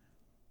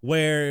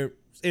 Where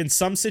in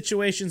some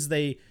situations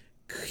they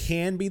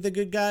can be the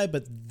good guy,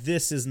 but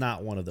this is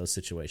not one of those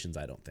situations,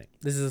 I don't think.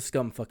 This is a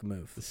scumfuck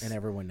move, and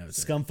everyone knows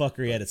it.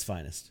 Scumfuckery at its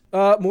finest.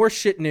 More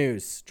shit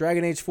news.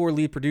 Dragon Age 4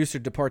 lead producer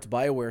departs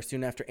BioWare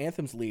soon after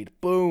Anthem's lead.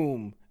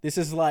 Boom. This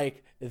is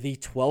like the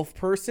 12th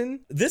person.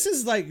 This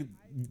is like,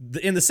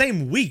 in the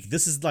same week,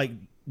 this is like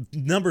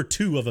number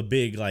 2 of a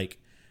big, like,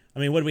 I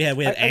mean, what do we have?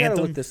 We have Anthem. I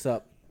gotta look this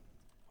up.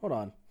 Hold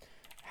on.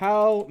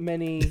 How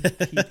many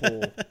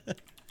people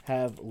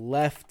have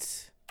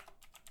left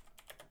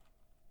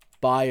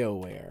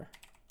BioWare?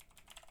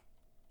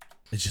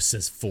 It just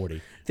says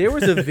 40. There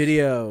was a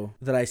video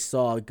that I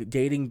saw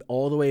dating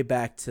all the way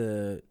back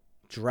to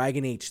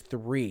Dragon Age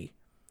 3.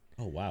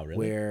 Oh, wow,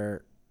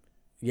 really?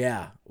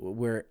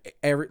 Where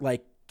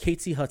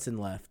Casey Hudson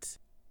left.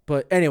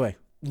 But anyway,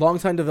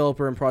 longtime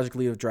developer and project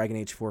lead of Dragon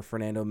Age 4,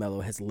 Fernando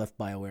Mello, has left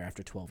BioWare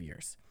after 12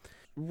 years.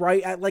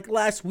 Right at like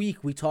last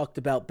week, we talked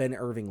about Ben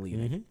Irving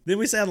leaving. Mm-hmm. Then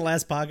we said on the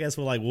last podcast,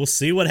 we're like, we'll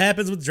see what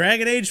happens with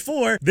Dragon Age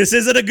 4. This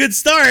isn't a good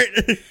start.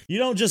 You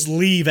don't just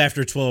leave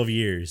after 12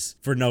 years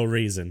for no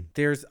reason.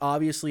 There's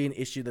obviously an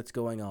issue that's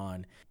going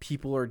on.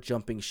 People are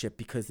jumping ship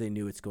because they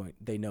know it's going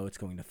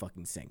to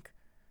fucking sink.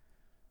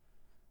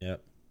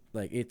 Yep.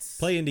 Like, it's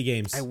play indie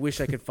games. I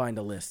wish I could find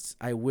a list.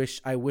 I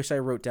wish I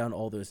wrote down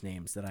all those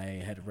names that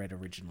I had read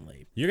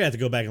originally. You're gonna have to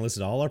go back and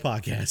listen to all our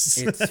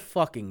podcasts. It's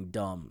fucking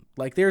dumb.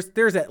 Like,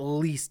 there's at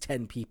least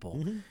 10 people.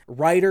 Mm-hmm.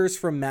 Writers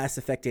from Mass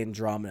Effect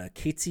Andromeda.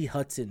 Casey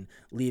Hudson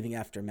leaving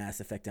after Mass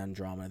Effect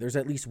Andromeda. There's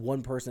at least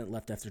one person that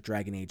left after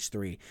Dragon Age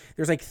 3.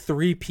 There's like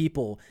 3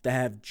 people that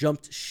have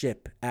jumped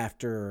ship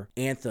after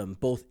Anthem,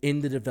 both in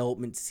the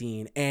development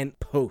scene and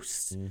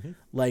post. Mm-hmm.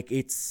 Like,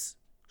 it's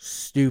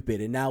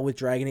stupid. And now with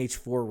Dragon Age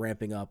 4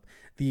 ramping up,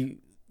 the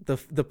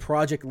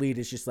project lead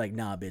is just like,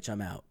 nah, bitch,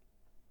 I'm out.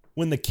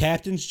 When the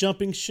captain's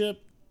jumping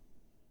ship,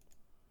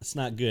 it's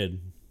not good.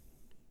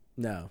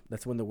 No,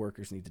 that's when the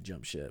workers need to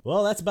jump ship.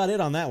 Well, that's about it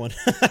on that one.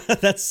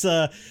 That's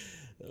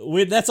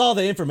all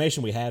the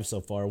information we have so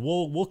far.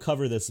 We'll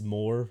cover this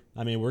more.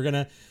 I mean, we're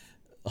gonna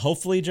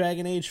hopefully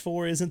Dragon Age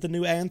 4 isn't the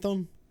new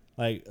Anthem.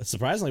 Like,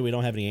 surprisingly, we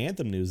don't have any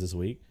Anthem news this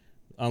week,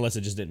 unless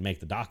it just didn't make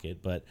the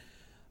docket. But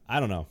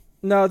I don't know.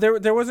 No,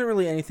 there wasn't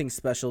really anything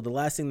special. The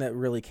last thing that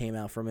really came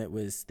out from it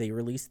was they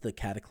released the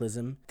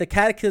Cataclysm. The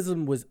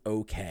Cataclysm was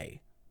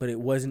okay, but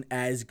it wasn't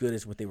as good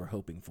as what they were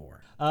hoping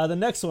for. The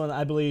next one,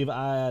 I believe,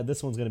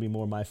 this one's going to be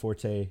more my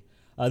forte.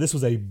 This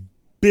was a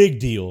big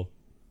deal.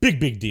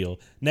 Big deal.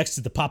 Next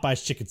to the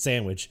Popeye's chicken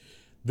sandwich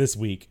this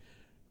week.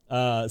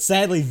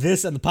 Sadly,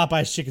 this and the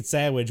Popeye's chicken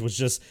sandwich was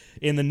just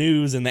in the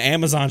news, and the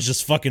Amazon's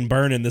just fucking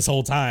burning this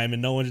whole time,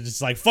 and no one's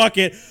just like, fuck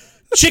it.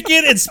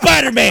 Chicken and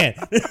Spider-Man.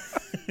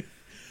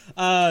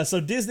 So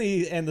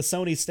Disney and the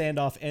Sony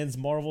standoff ends.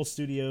 Marvel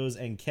Studios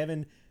and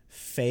Kevin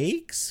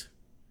Feige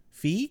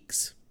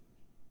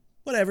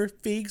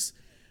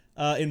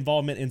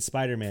involvement in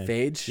Spider-Man.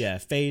 Feige? Yeah,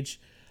 Feige.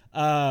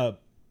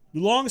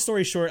 Long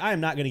story short, I am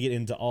not going to get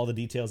into all the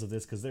details of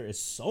this because there is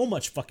so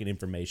much fucking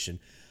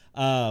information.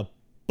 But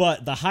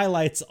the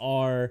highlights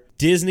are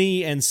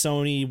Disney and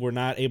Sony were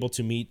not able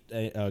to meet,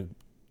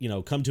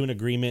 come to an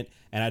agreement,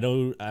 and I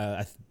don't.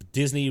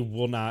 Disney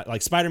will not,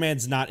 like,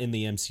 Spider-Man's not in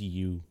the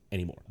MCU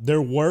anymore.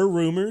 There were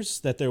rumors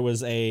that there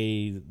was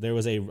a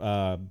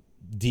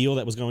deal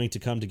that was going to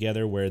come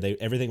together where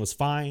everything was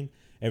fine,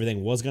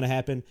 everything was going to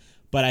happen.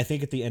 But I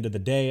think at the end of the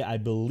day, I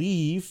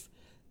believe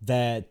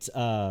that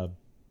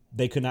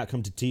they could not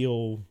come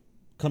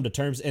to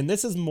terms. And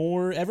this is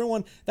more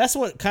everyone. That's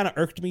what kind of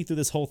irked me through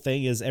this whole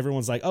thing is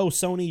everyone's like, "Oh,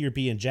 Sony, you're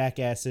being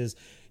jackasses,"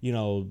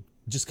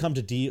 just come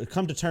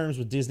to terms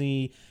with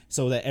Disney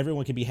so that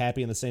everyone can be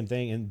happy in the same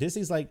thing. And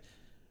Disney's like,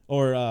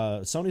 or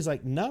Sony's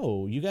like,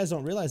 no, you guys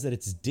don't realize that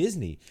it's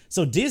Disney.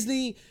 So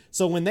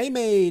when they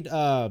made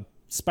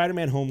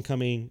Spider-Man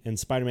Homecoming and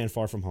Spider-Man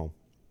Far From Home,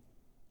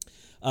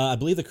 I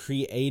believe the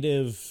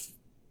creative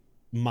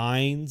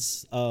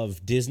minds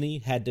of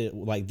Disney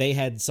they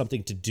had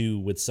something to do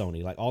with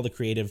Sony, like all the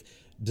creative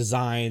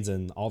designs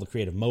and all the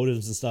creative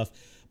motives and stuff.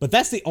 But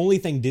that's the only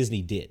thing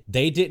Disney did.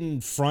 They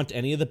didn't front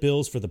any of the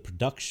bills for the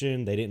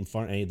production. They didn't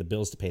front any of the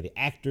bills to pay the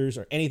actors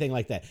or anything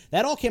like that.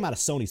 That all came out of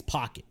Sony's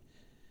pocket.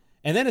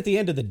 And then at the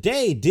end of the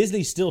day,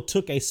 Disney still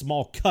took a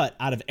small cut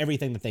out of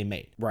everything that they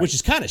made, which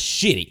is kind of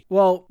shitty.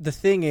 Well, the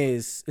thing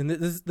is, and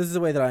this is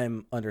the way that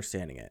I'm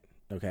understanding it,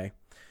 okay?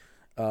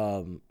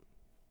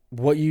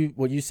 What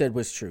you said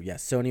was true.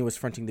 Yes, Sony was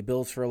fronting the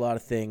bills for a lot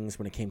of things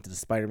when it came to the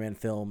Spider-Man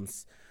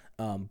films.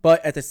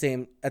 But at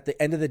the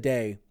end of the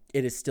day,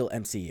 it is still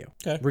MCU.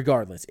 Okay.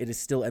 Regardless, it is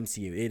still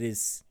MCU. It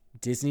is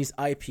Disney's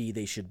IP.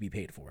 They should be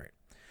paid for it.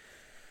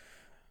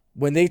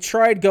 When they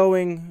tried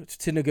going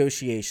to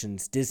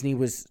negotiations, Disney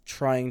was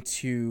trying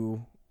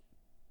to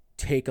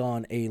take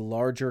on a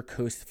larger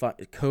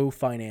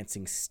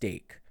co-financing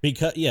stake.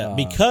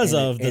 Because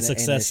of the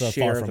success of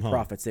Far From Home.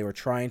 Profits. They were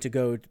trying to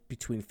go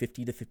between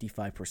 50 to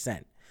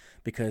 55%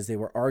 because they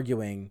were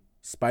arguing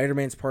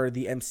Spider-Man's part of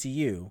the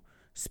MCU.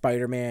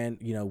 Spider-Man,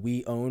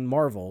 we own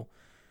Marvel.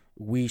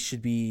 We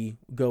should be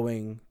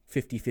going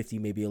 50-50,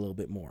 maybe a little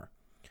bit more.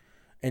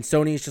 And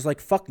Sony is just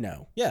like, fuck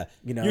no. Yeah.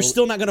 You're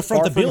still not going to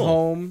front the bill. Far From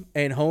Home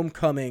and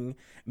Homecoming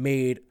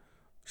made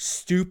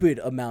stupid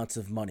amounts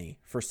of money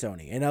for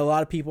Sony. And a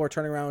lot of people are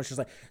turning around and just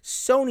like,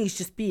 Sony's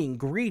just being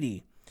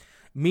greedy.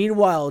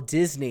 Meanwhile,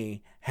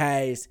 Disney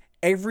has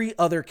every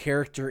other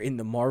character in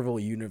the Marvel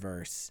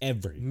universe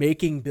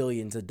making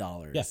billions of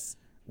dollars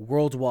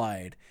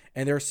worldwide.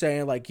 And they're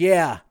saying like,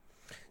 yeah,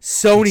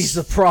 Sony's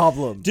the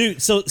problem.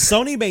 Dude, so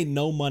Sony made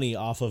no money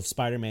off of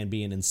Spider-Man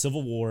being in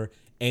Civil War,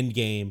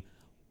 Endgame,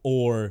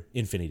 or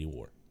Infinity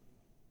War.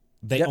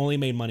 They only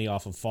made money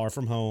off of Far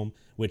From Home,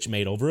 which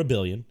made over $1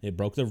 billion. It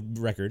broke the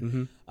record.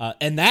 Mm-hmm.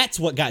 And that's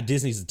what got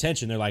Disney's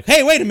attention. They're like,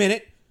 hey, wait a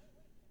minute.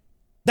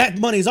 That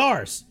money's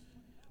ours.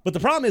 But the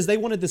problem is they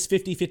wanted this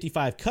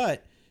 50-55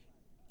 cut.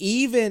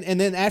 And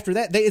then after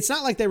that, it's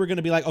not like they were going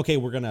to be like, okay,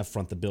 we're going to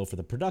front the bill for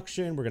the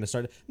production. We're going to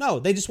start. No,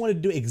 they just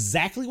wanted to do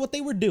exactly what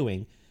they were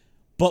doing,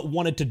 but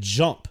wanted to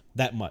jump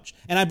that much.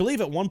 And I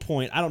believe at one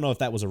point, I don't know if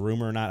that was a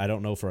rumor or not. I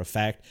don't know for a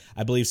fact.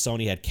 I believe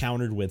Sony had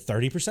countered with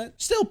 30%.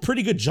 Still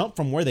pretty good jump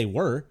from where they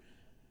were.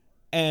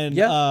 And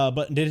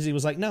but Disney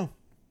was like, no,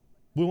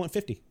 we want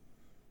 50.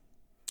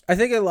 I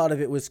think a lot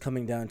of it was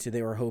coming down to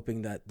they were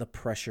hoping that the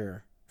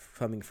pressure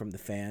coming from the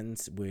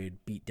fans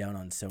would beat down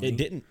on Sony. It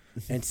didn't.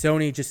 And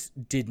Sony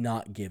just did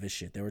not give a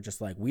shit. They were just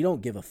like, we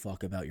don't give a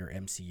fuck about your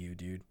MCU,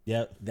 dude.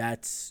 Yep.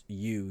 That's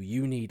you.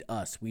 You need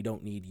us. We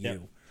don't need you.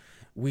 Yep.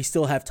 We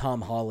still have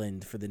Tom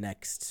Holland for the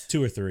next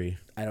 2 or 3.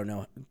 I don't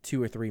know,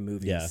 2 or 3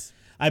 movies. Yeah,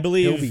 I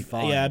believe he'll be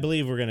fine. Yeah, I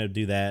believe we're gonna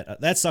do that.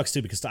 That sucks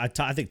too because I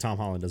think Tom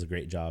Holland does a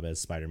great job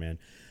as Spider-Man.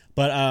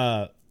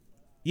 But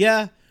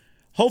yeah,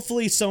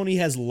 hopefully Sony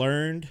has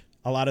learned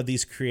a lot of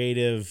these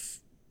creative.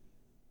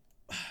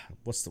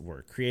 What's the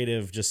word?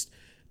 Creative, just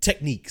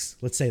techniques.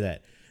 Let's say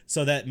that,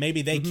 so that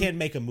maybe they can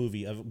make a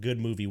good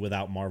movie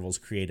without Marvel's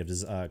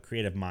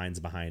creative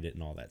minds behind it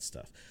and all that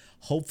stuff.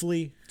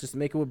 Hopefully, just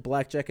make it with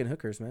blackjack and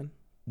hookers, man.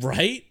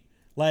 Right?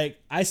 Like,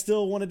 I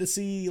still wanted to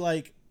see,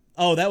 like,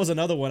 oh, that was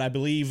another one. I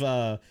believe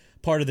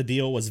part of the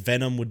deal was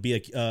Venom would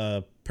be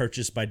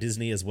purchased by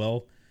Disney as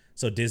well.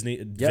 So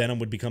Venom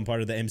would become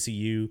part of the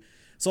MCU.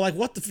 So, like,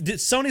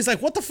 Sony's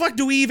like, what the fuck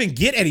do we even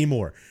get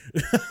anymore?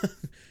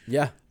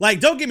 Yeah. Like,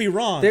 don't get me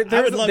wrong. They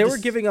were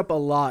giving up a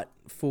lot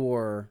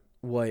for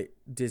what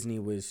Disney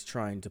was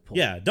trying to pull.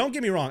 Yeah, don't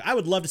get me wrong. I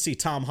would love to see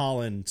Tom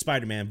Holland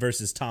Spider-Man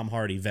versus Tom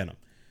Hardy Venom.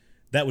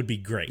 That would be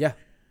great. Yeah.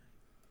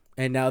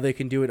 And now they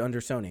can do it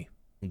under Sony.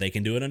 They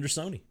can do it under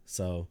Sony.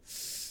 So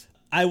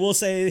I will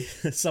say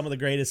some of the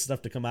greatest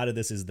stuff to come out of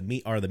this is the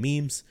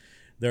memes.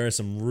 There are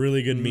some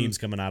really good memes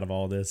coming out of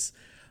all this.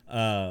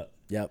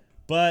 Yep.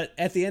 But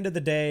at the end of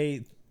the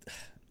day,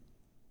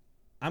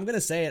 I'm going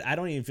to say it. I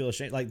don't even feel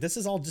ashamed. Like, this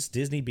is all just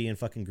Disney being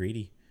fucking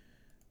greedy.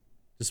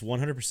 Just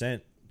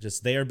 100%.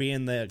 Just they are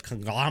being the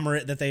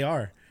conglomerate that they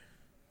are.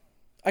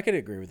 I could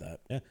agree with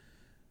that. Yeah.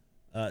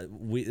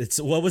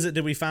 What was it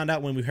that we found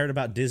out when we heard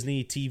about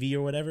Disney TV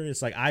or whatever?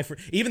 It's like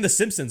even the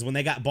Simpsons when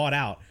they got bought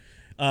out.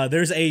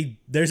 There's a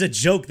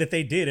joke that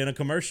they did in a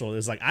commercial.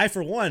 It's like I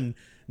for one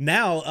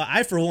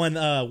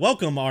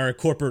welcome our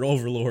corporate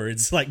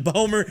overlords. Like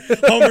Homer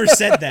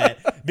said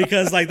that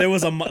because like there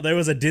was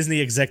a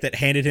Disney exec that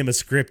handed him a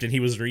script and he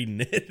was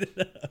reading it.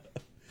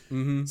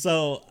 Mm-hmm.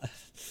 So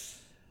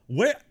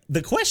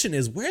the question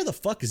is, where the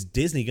fuck is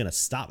Disney gonna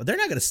stop? They're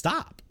not gonna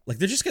stop. Like,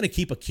 they're just gonna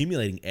keep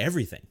accumulating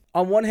everything.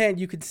 On one hand,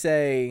 you could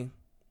say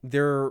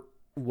they're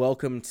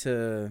welcome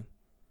to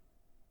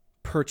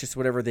purchase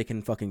whatever they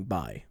can fucking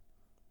buy.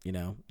 You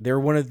know, they're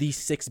one of the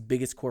 6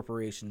 biggest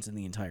corporations in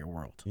the entire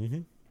world.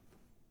 Mm-hmm.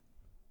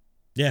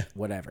 Yeah.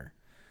 Whatever.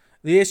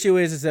 The issue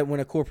is that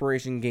when a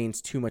corporation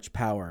gains too much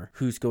power,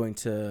 who's going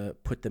to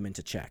put them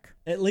into check?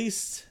 At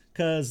least,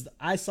 because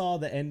I saw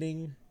the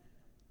ending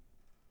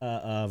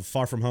of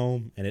Far From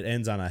Home, and it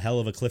ends on a hell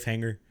of a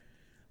cliffhanger.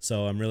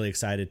 So I'm really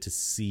excited to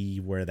see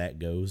where that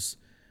goes.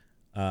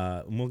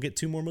 And we'll get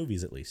 2 more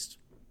movies at least.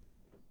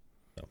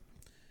 So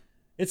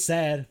it's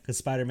sad because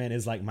Spider-Man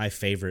is like my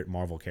favorite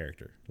Marvel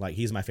character. Like,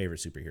 he's my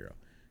favorite superhero.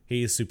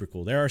 He is super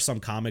cool. There are some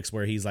comics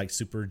where he's like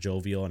super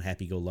jovial and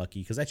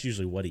happy-go-lucky because that's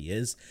usually what he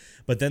is.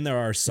 But then there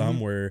are some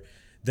where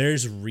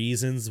there's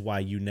reasons why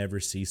you never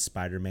see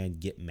Spider-Man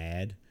get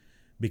mad,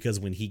 because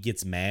when he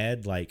gets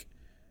mad, like,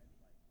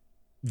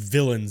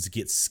 villains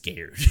get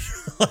scared.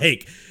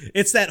 Like,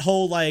 it's that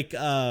whole like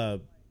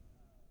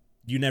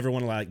you never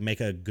want to like make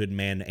a good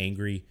man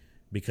angry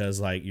because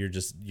like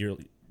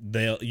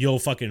you'll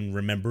fucking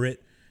remember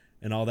it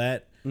and all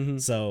that.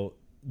 So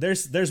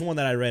there's one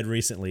that I read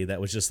recently that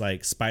was just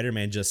like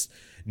Spider-Man just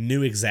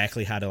knew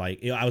exactly how to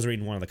like, I was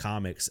reading one of the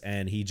comics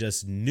and he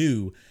just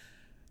knew,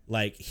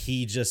 like,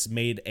 he just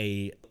made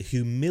a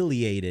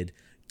humiliated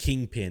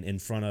Kingpin in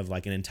front of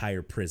like an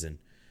entire prison.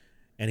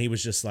 And he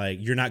was just like,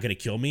 you're not going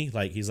to kill me?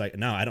 Like, he's like,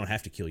 no, I don't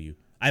have to kill you.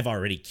 I've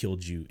already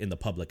killed you in the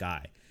public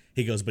eye.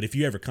 He goes, but if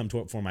you ever come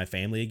for my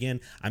family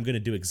again, I'm going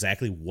to do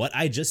exactly what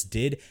I just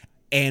did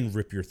and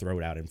rip your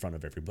throat out in front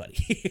of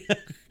everybody.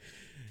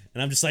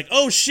 And I'm just like,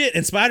 oh shit.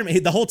 And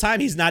Spider-Man, the whole time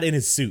he's not in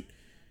his suit.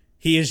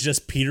 He is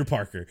just Peter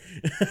Parker.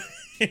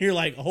 And you're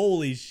like,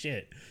 holy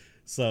shit.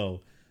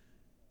 So,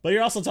 but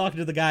you're also talking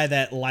to the guy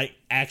that like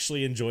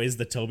actually enjoys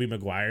the Tobey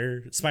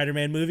Maguire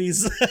Spider-Man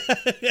movies.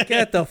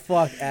 Get the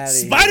fuck out of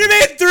here.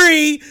 Spider-Man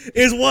 3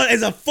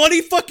 is a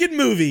funny fucking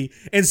movie,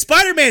 and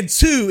Spider-Man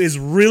 2 is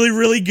really,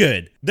 really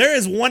good. There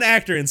is one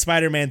actor in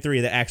Spider-Man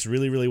 3 that acts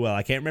really, really well.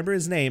 I can't remember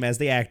his name as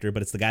the actor,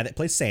 but it's the guy that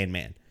plays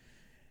Sandman.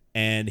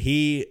 And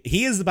he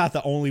is about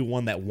the only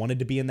one that wanted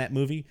to be in that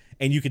movie,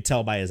 and you could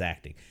tell by his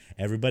acting.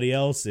 Everybody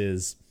else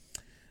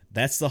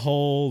that's the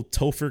whole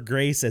Topher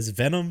Grace as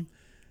Venom.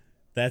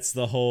 That's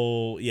the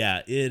whole,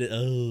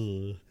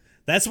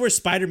 that's where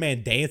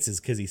Spider-Man dances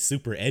because he's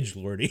super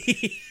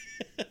edgelordy.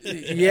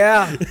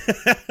 Yeah.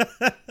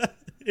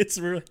 It's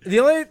real.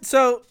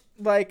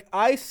 Like,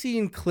 I've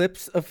seen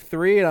clips of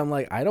 3 and I'm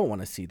like, I don't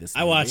want to see this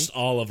movie. I watched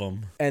all of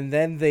them. And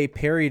then they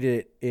parried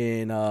it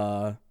in,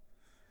 what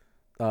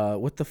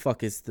the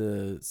fuck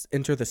is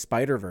Enter the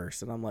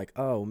Spider-Verse? And I'm like,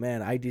 oh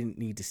man, I didn't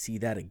need to see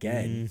that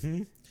again.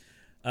 Mm-hmm.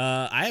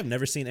 I have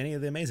never seen any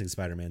of the Amazing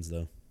Spider-Mans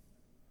though.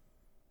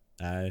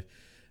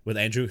 With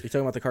Andrew. You're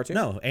talking about the cartoon?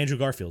 No, Andrew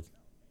Garfield.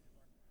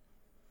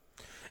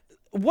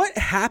 What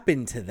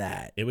happened to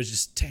that? It was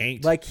just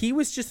tanked. Like, he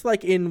was just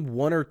like in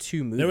 1 or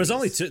 2 movies. There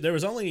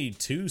was only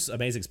two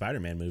Amazing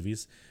Spider-Man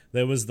movies.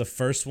 There was the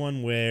first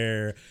one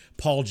where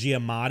Paul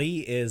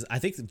Giamatti is, I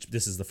think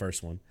this is the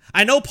first one.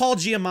 I know Paul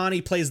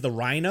Giamatti plays the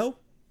Rhino,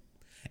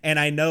 and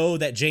I know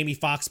that Jamie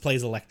Foxx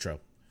plays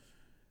Electro.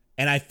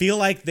 And I feel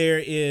like there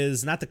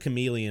is, not the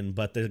chameleon,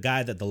 but the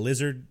guy that the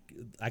lizard,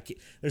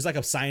 there's like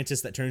a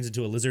scientist that turns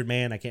into a lizard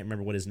man. I can't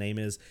remember what his name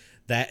is.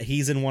 That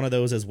he's in one of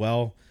those as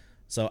well.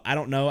 So I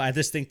don't know. I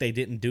just think they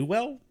didn't do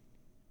well.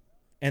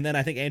 And then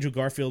I think Andrew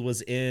Garfield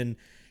was in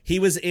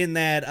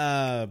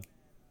that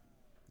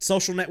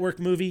Social Network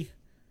movie,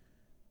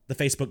 the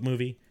Facebook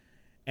movie.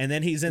 And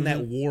then he's in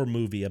that war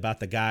movie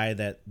about the guy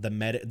that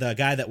the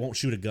guy that won't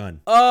shoot a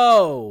gun.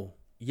 Oh,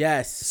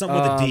 yes.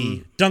 Something with a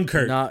D.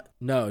 Dunkirk.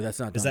 No, that's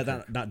not Dunkirk. Is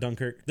that not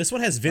Dunkirk? This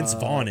one has Vince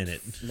Vaughn in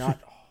it. Not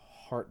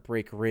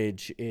Heartbreak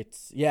Ridge.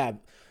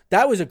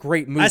 That was a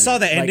great movie. I saw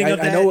the ending of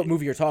that. I know what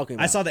movie you're talking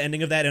about. I saw the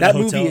ending of that in a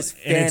hotel. Movie is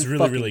and it's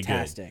really, really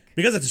fantastic. Good.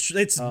 Because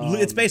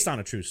it's based on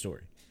a true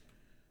story.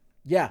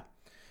 Yeah.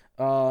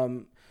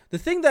 The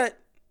thing that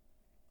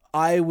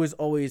I was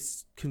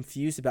always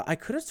confused about, I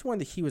could have sworn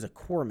that he was a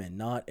corpsman,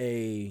 not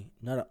an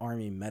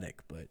army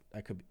medic, but I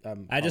could.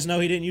 I just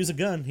know he didn't use a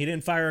gun. He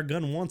didn't fire a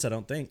gun once, I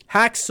don't think.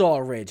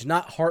 Hacksaw Ridge,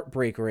 not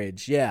Heartbreak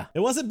Ridge. Yeah, it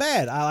wasn't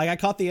bad. I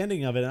caught the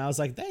ending of it, and I was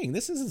like, "Dang,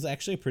 this is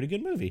actually a pretty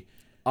good movie."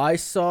 I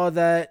saw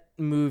that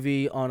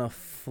movie on a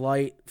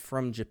flight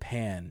from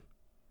Japan.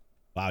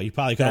 Wow, you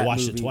probably could have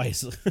watched it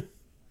twice.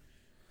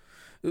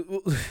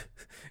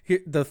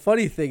 The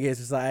funny thing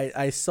is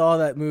I saw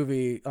that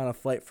movie on a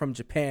flight from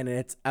Japan, and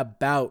it's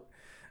about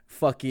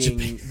fucking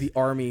the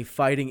army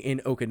fighting in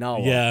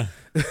Okinawa. Yeah.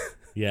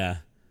 Yeah.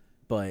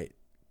 But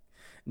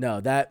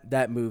no,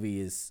 that movie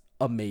is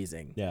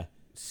amazing. Yeah.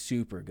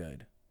 Super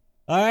good.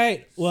 All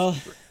right. Well,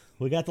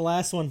 we got the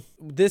last one.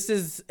 This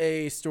is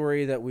a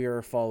story that we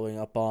are following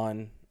up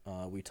on.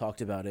 We talked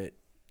about it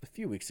a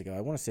few weeks ago.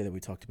 I want to say that we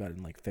talked about it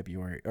in like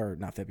February, or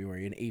not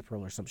February, in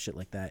April or some shit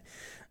like that.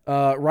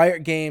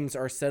 Riot Games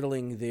are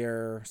settling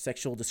their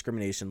sexual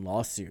discrimination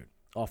lawsuit.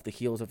 Off the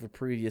heels of a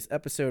previous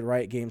episode,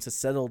 Riot Games has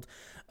settled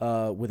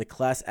with a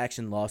class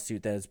action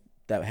lawsuit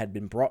that had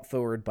been brought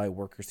forward by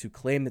workers who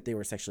claimed that they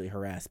were sexually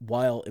harassed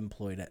while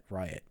employed at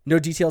Riot. No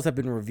details have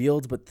been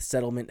revealed, but the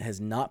settlement has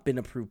not been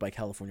approved by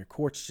California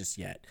courts just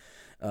yet.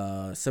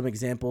 Some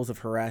examples of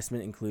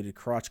harassment included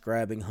crotch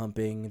grabbing,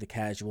 humping, the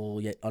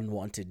casual yet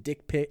unwanted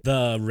dick pic.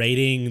 The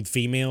rating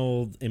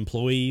female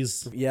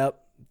employees.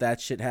 Yep, that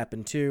shit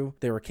happened too.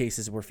 There were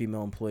cases where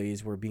female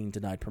employees were being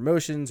denied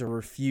promotions or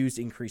refused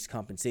increased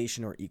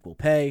compensation or equal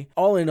pay.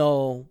 All in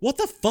all, what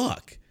the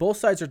fuck? Both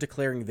sides are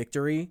declaring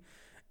victory,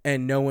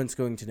 and no one's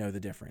going to know the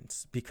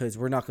difference because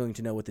we're not going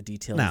to know what the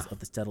details of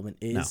the settlement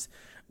is.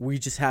 No. We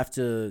just have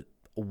to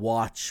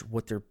watch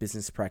what their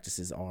business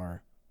practices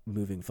are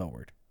moving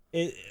forward.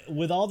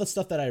 with all the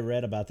stuff that I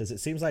read about this, it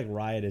seems like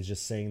Riot is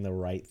just saying the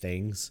right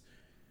things,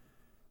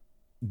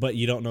 but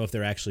you don't know if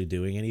they're actually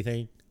doing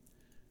anything.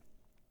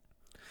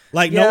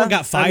 Like, no one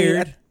got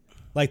fired.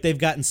 Like, they've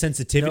gotten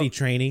sensitivity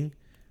training.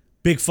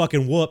 Big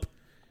fucking whoop.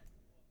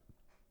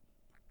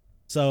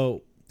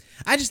 So,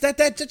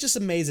 that just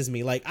amazes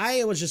me. Like,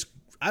 I was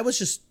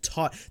just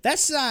taught.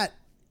 That's not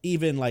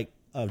even, like,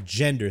 a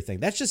gender thing.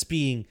 That's just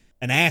being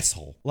an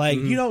asshole. Like,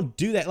 you don't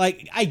do that.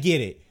 Like, I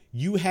get it.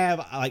 You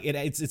have, like,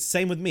 it's the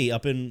same with me.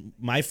 Up in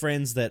my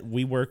friends that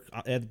we work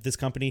at this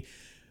company,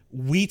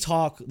 we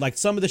talk, like,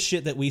 some of the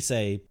shit that we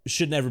say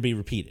should never be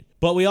repeated.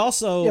 But we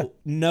also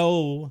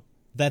know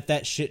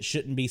that shit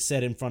shouldn't be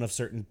said in front of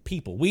certain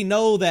people. We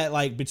know that,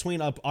 like,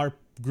 between our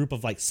group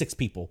of, like, 6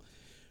 people,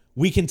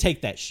 we can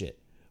take that shit.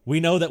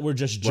 We know that we're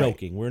just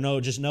joking.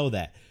 Right. Just know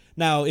that.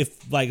 Now,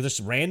 if, like, just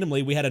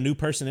randomly we had a new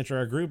person enter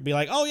our group, be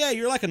like, oh, yeah,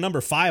 you're like a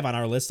number 5 on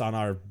our list on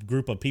our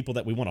group of people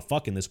that we want to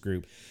fuck in this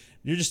group.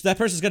 That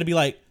person's going to be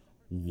like,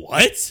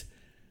 what?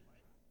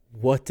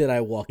 What did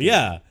I walk in?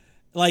 Yeah.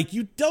 Like,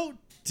 you don't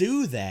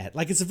do that.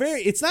 Like,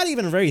 it's not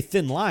even a very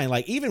thin line.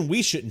 Like, even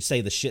we shouldn't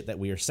say the shit that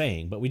we are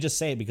saying, but we just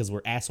say it because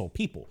we're asshole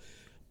people.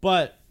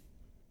 But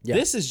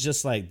this is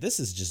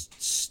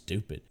just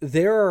stupid.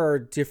 There are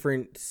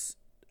different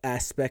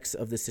aspects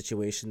of the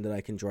situation that I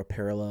can draw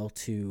parallel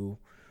to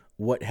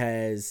what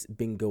has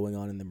been going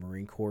on in the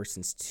Marine Corps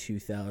since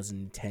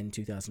 2010,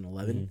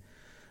 2011.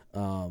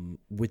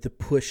 With the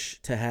push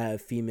to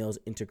have females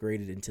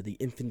integrated into the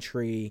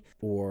infantry,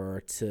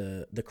 or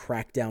to the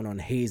crackdown on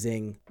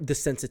hazing, the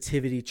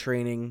sensitivity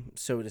training,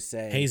 so to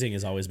say. Hazing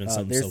has always been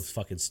something so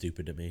fucking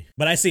stupid to me.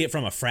 But I see it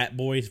from a frat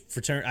boy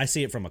fraternity. I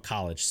see it from a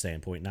college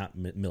standpoint, not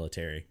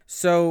military.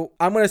 So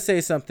I'm going to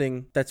say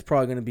something that's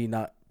probably going to be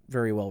not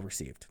very well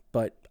received,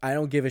 but I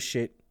don't give a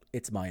shit.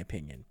 It's my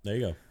opinion. There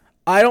you go.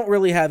 I don't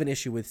really have an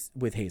issue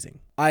with hazing.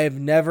 I have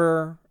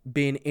never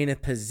been in a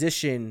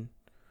position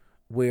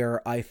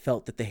where I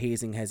felt that the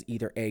hazing has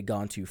either A,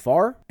 gone too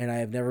far, and I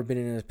have never been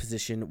in a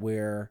position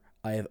where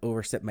I have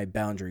overstepped my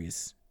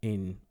boundaries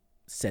in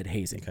said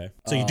hazing. Okay.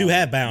 So you do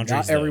have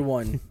boundaries. Not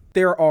everyone.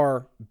 There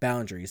are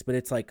boundaries, but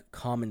it's like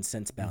common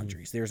sense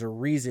boundaries. Mm-hmm. There's a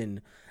reason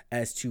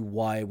as to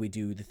why we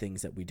do the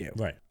things that we do.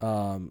 Right.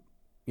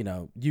 You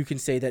know, you can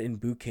say that in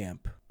boot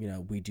camp, you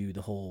know, we do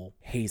the whole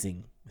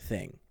hazing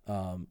thing.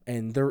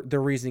 And the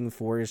reasoning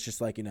for it is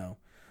just like, you know,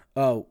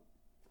 oh,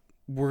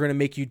 we're going to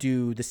make you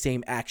do the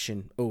same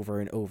action over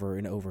and over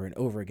and over and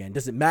over again.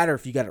 Doesn't matter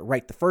if you got it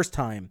right the first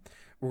time.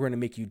 We're going to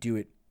make you do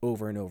it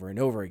over and over and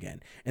over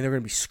again. And they're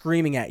going to be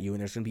screaming at you,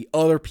 and there's going to be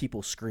other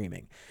people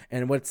screaming.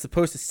 And what it's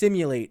supposed to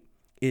simulate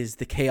is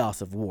the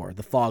chaos of war,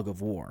 the fog of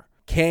war.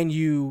 Can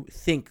you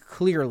think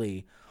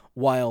clearly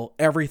while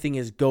everything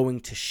is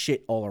going to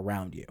shit all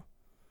around you?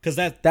 Because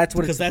that's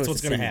what's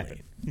going to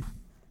happen.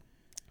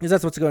 Because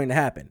that's what's going to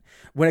happen.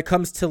 When it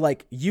comes to,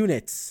 like,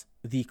 units,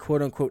 the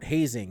quote-unquote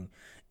hazing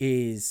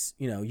is,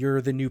 you know,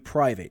 you're the new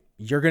private.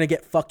 You're going to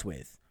get fucked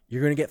with.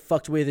 You're going to get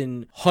fucked with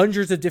in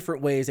hundreds of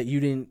different ways that you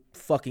didn't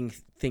fucking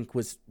think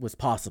was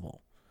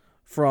possible.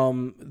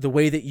 From the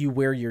way that you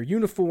wear your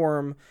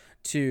uniform,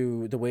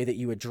 to the way that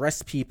you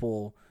address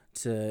people,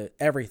 to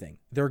everything.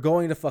 They're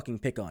going to fucking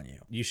pick on you.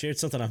 You shared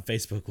something on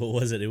Facebook. What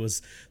was it? It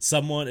was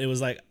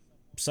like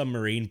some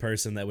Marine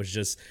person that was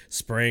just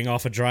spraying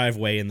off a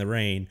driveway in the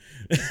rain.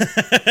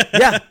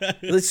 Yeah,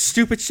 it's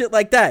stupid shit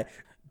like that.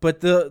 But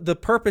the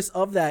purpose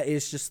of that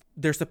is just,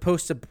 they're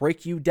supposed to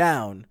break you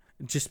down.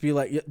 Just be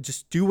like,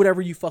 just do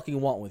whatever you fucking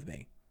want with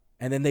me.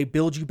 And then they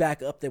build you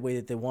back up the way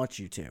that they want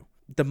you to.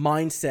 The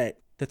mindset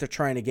that they're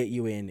trying to get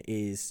you in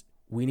is,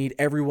 we need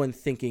everyone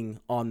thinking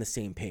on the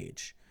same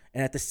page.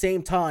 And at the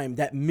same time,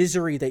 that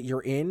misery that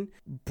you're in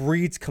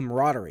breeds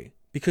camaraderie,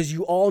 because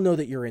you all know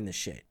that you're in the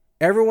shit.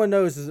 Everyone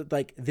knows that,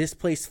 like, this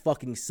place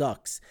fucking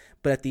sucks.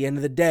 But at the end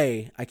of the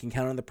day, I can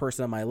count on the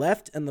person on my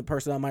left and the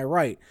person on my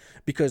right,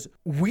 because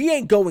we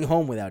ain't going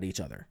home without each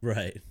other.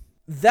 Right.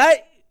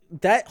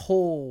 That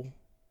whole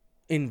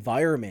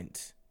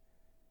environment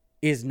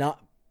is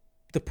not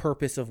the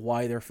purpose of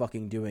why they're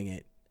fucking doing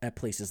it at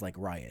places like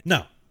Riot.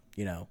 No.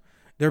 You know,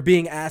 they're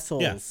being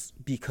assholes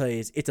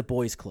because it's a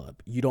boys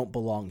club. You don't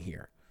belong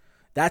here.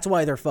 That's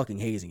why they're fucking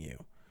hazing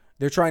you.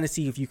 They're trying to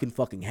see if you can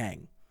fucking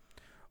hang.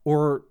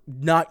 Or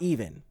not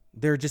even.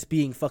 They're just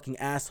being fucking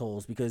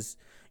assholes because,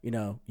 you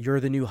know,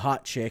 you're the new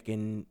hot chick,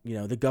 and, you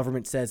know, the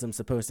government says I'm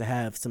supposed to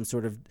have some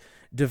sort of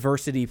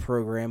diversity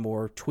program,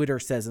 or Twitter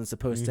says I'm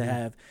supposed to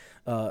have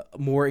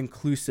more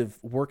inclusive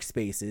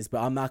workspaces,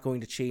 but I'm not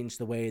going to change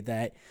the way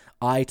that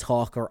I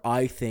talk or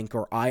I think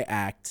or I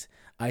act.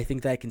 I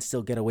think that I can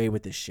still get away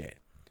with this shit.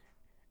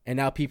 And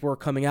now people are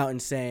coming out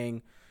and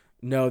saying,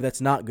 no,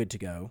 that's not good to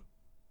go.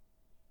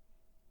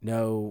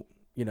 No,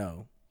 you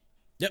know.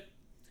 Yep.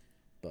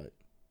 But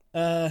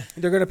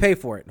they're going to pay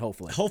for it,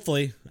 hopefully.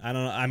 Hopefully. I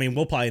don't know. I mean,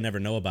 we'll probably never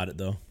know about it,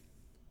 though.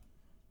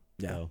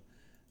 Yeah.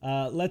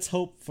 So, let's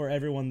hope for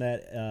everyone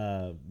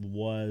that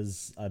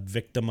was a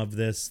victim of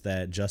this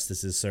that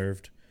justice is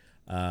served.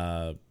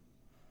 I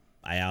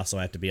also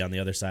have to be on the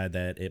other side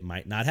that it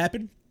might not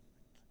happen.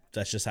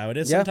 that's just how it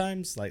is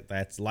sometimes. Like,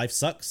 that's life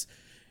sucks.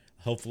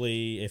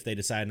 Hopefully, if they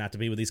decide not to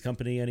be with these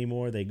company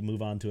anymore, they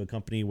move on to a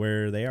company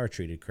where they are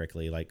treated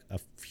correctly, like a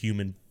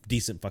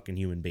decent fucking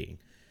human being.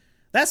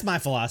 That's my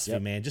philosophy,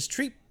 man. Just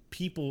treat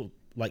people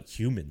like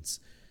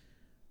humans.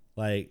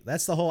 Like,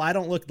 that's the whole, I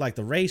don't look like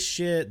the race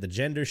shit, the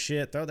gender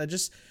shit. Throw that,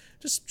 just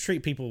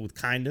treat people with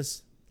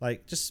kindness.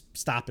 Like, just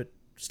stop it.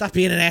 Stop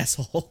being an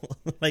asshole.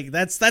 Like,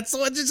 that's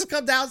what it just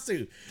comes down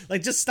to.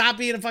 Like, just stop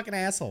being a fucking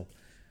asshole.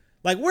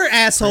 Like, we're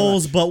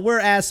assholes, but we're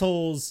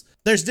assholes.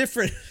 There's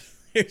different.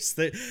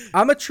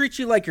 I'm gonna treat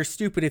you like you're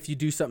stupid if you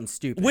do something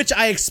stupid, which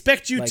I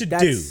expect you to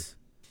do.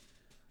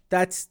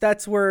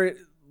 That's where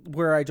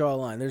I draw a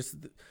line. There's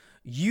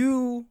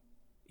you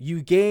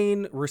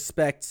gain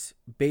respect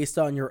based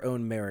on your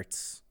own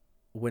merits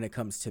when it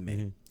comes to me.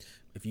 Mm-hmm.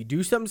 If you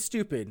do something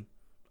stupid,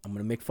 I'm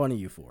gonna make fun of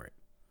you for it.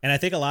 And I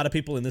think a lot of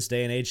people in this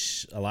day and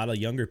age, a lot of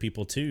younger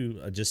people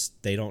too,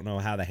 they don't know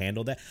how to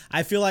handle that.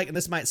 I feel like, and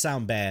this might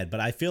sound bad, but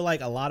I feel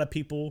like a lot of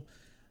people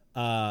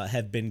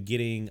have been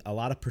getting a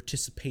lot of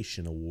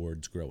participation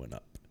awards growing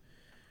up.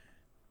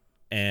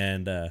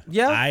 And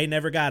I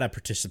never got a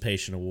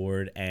participation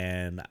award,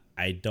 and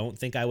I don't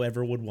think I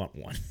ever would want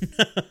one.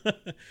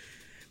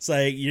 It's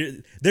like,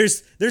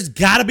 there's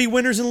got to be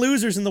winners and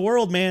losers in the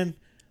world, man.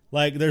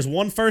 Like, there's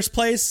one first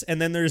place,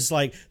 and then there's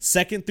like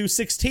 2nd through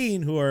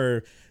 16 who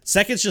are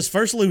second's just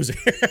first loser.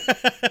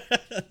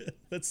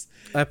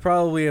 I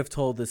probably have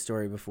told this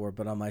story before,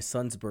 but on my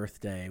son's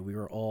birthday, we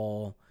were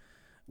all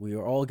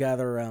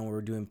gathered around. We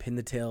were doing pin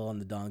the tail on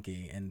the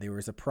donkey, and there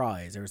was a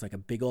prize. There was like a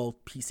big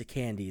old piece of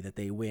candy that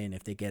they win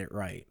if they get it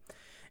right.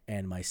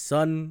 And my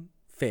son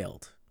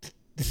failed.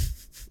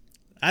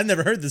 I've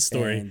never heard this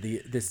story. And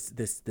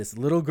this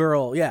little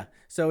girl,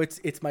 so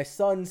it's my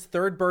son's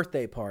 3rd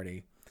birthday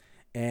party,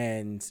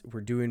 and we're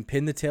doing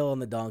pin the tail on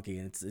the donkey,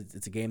 and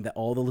it's a game that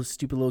all the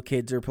stupid little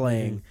kids are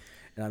playing. Mm.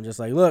 And I'm just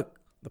like, look,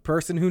 the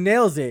person who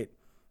nails it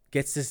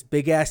gets this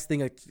big ass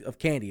thing of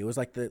candy. It was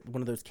like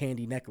one of those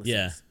candy necklaces.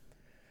 Yeah.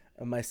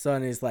 And my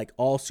son is like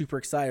all super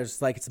excited.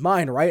 It's like, it's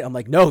mine, right? I'm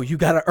like, no, you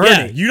got to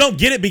earn it. You don't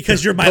get it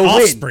because you're my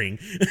offspring.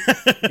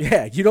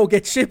 Yeah, you don't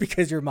get shit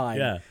because you're mine.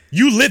 Yeah,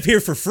 you live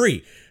here for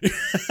free.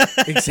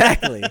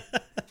 Exactly.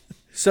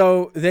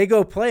 So they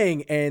go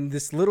playing, and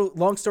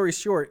long story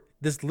short,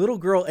 this little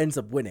girl ends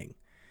up winning.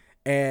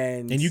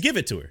 And you give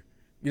it to her.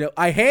 You know,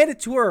 I hand it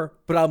to her,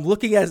 but I'm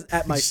looking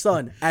at my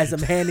son as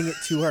I'm handing it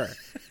to her.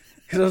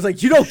 Because I was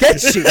like, you don't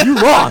get shit. You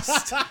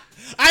lost.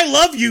 I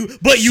love you,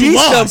 but you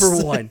lost. She's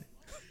number one.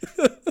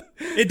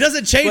 It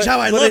doesn't change how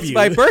I love you. It's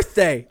my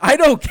birthday. I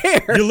don't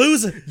care. You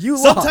lose. You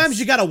Sometimes lost.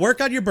 You got to work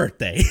on your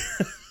birthday.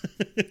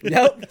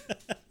 Yep.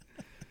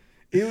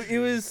 It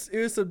was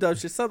some dumb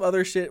shit. Some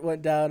other shit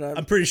went down.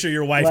 I'm pretty sure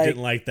your wife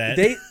didn't like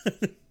that.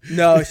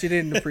 No, she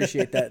didn't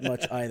appreciate that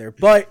much either.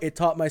 But it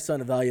taught my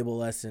son a valuable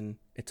lesson.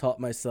 It taught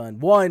my son,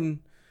 1,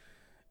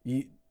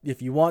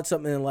 if you want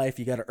something in life,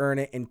 you got to earn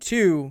it. And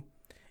 2,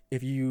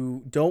 if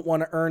you don't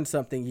want to earn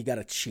something, you got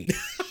to cheat.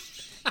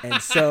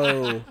 And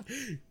so,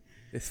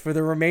 it's for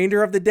the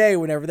remainder of the day,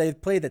 whenever they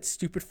play that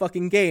stupid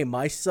fucking game,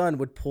 my son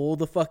would pull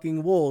the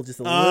fucking wool just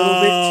a little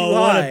bit too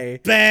high. What a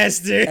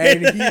bastard.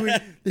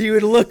 And he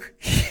would look,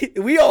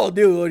 we all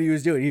knew what he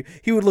was doing.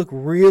 He would look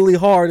really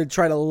hard and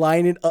try to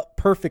line it up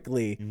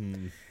perfectly.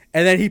 Mm.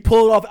 And then he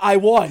pulled it off. I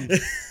won.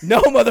 No,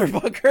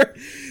 motherfucker.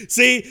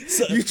 See,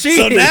 you cheated.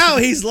 So now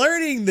he's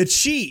learning the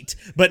cheat,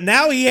 but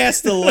now he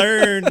has to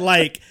learn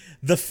like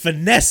the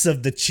finesse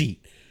of the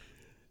cheat.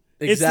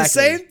 Exactly. It's the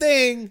same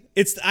thing.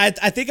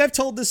 I think I've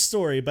told this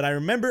story, but I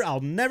remember,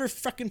 I'll never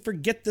fucking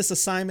forget this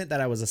assignment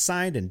that I was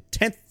assigned in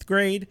 10th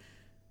grade.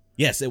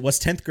 Yes, it was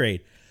 10th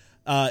grade.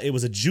 It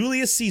was a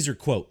Julius Caesar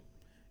quote.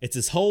 It's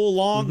this whole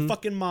long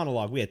fucking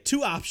monologue. We had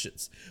 2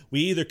 options.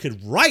 We either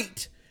could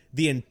write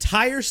the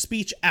entire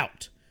speech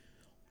out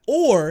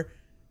or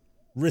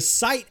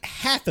recite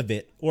half of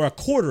it or a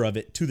quarter of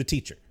it to the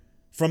teacher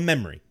from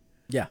memory.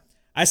 Yeah.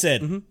 I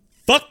said,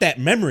 fuck that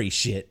memory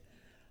shit.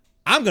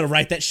 I'm going to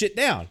write that shit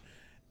down.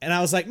 And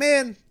I was like,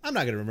 man, I'm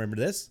not going to remember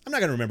this. I'm not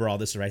going to remember all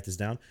this to write this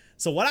down.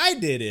 So what I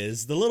did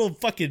is, the little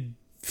fucking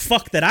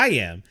fuck that I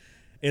am,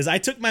 is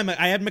I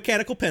had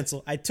mechanical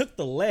pencil. I took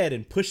the lead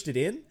and pushed it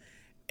in.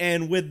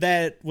 And with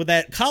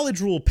that college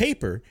rule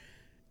paper,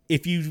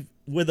 if you,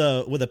 with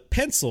a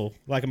pencil,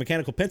 like a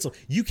mechanical pencil,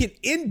 you can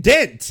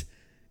indent.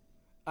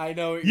 I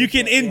know. You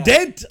can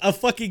indent a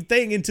fucking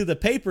thing into the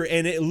paper,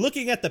 and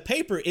looking at the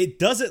paper, it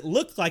doesn't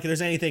look like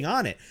there's anything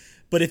on it.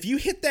 But if you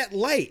hit that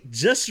light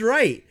just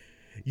right,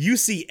 you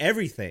see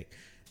everything.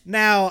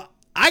 Now,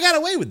 I got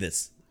away with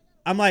this.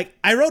 I'm like,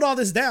 I wrote all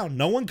this down.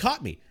 No one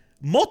caught me.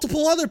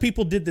 Multiple other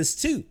people did this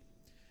too.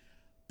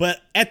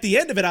 But at the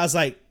end of it, I was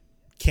like,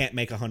 can't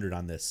make 100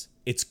 on this.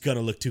 It's going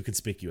to look too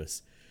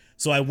conspicuous.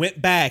 So I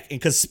went back, and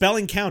because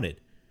spelling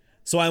counted.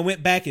 So I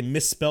went back and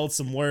misspelled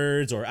some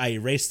words, or I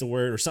erased a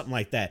word or something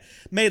like that.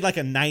 Made like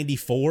a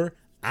 94.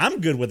 I'm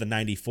good with a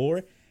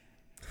 94.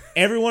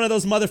 Every one of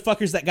those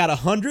motherfuckers that got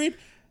 100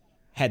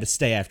 had to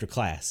stay after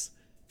class.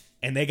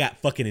 And they got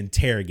fucking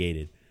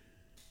interrogated.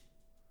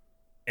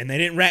 And they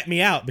didn't rat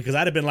me out, because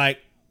I'd have been like,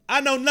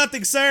 I know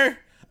nothing, sir.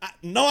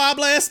 No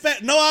habla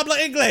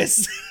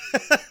inglés.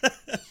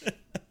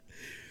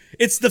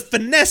 It's the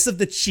finesse of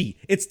the cheat.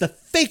 It's the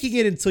faking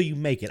it until you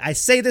make it. I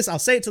say this, I'll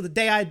say it till the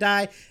day I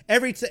die.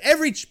 Every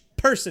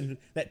person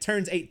that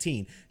turns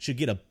 18 should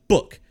get a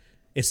book.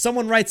 If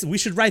someone writes, we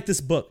should write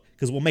this book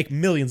because we'll make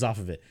millions off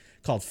of it,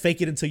 called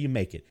Fake It Until You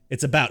Make It.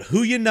 It's about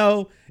who you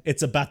know.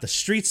 It's about the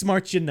street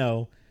smarts you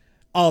know.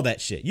 All that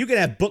shit. You can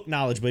have book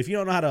knowledge, but if you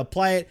don't know how to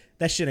apply it,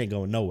 that shit ain't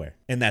going nowhere.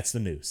 And that's the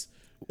news.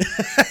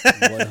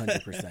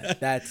 100%.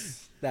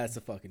 That's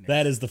the fucking news.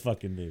 That is the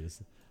fucking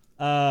news.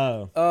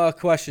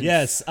 Questions.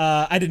 Yes,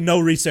 I did no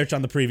research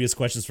on the previous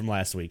questions from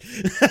last week.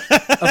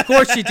 Of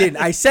course you didn't.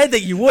 I said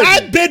that you would.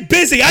 I've been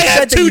busy. I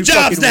have 2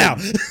 jobs now.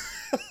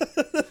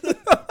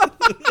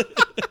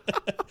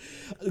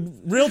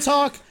 Real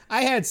talk,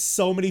 I had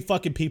so many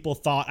fucking people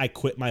thought I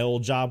quit my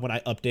old job when I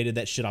updated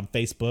that shit on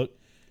Facebook.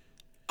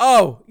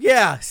 Oh,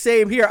 yeah,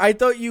 same here. I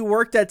thought you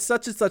worked at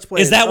such and such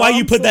place. Is that why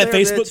you put that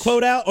Facebook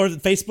quote out or the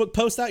Facebook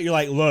post out? You're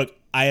like, look,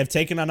 I have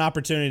taken an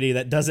opportunity.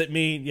 That doesn't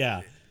mean,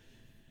 yeah.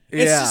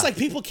 It's just like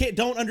people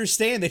don't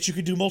understand that you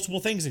could do multiple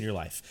things in your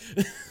life.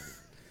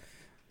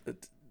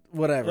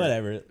 Whatever.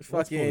 Let's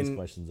pull these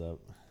questions up.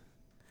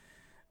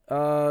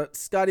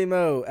 Scotty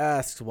Moe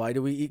asks, why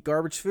do we eat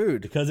garbage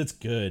food? Because it's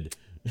good.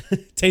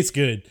 Tastes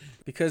good.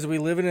 Because we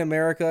live in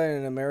America, and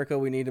in America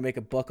we need to make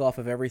a buck off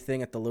of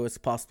everything at the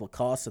lowest possible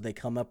cost, so they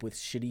come up with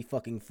shitty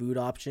fucking food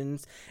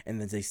options,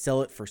 and then they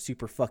sell it for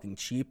super fucking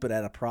cheap, but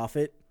at a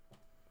profit.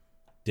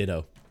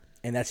 Ditto.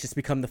 And that's just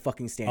become the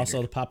fucking standard.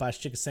 Also, the Popeye's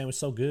chicken sandwich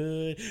so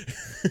good.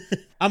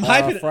 I'm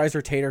hyping it. Fries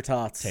or tater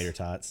tots? Tater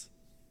tots.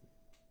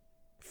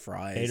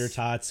 Fries. Tater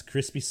tots.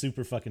 Crispy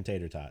super fucking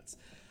tater tots.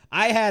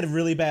 I had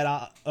really bad...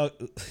 I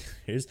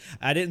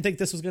didn't think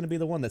this was going to be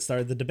the one that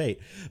started the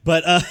debate.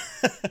 But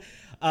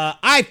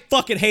I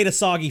fucking hate a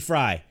soggy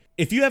fry.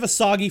 If you have a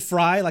soggy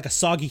fry, like a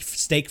soggy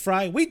steak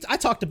fry... I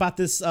talked about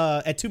this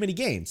at Too Many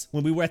Games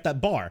when we were at that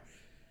bar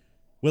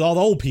with all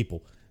the old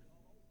people.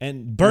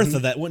 And Bertha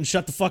that wouldn't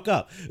shut the fuck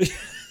up.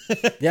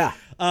 Yeah.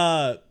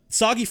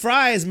 Soggy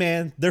fries,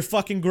 man, they're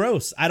fucking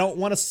gross. I don't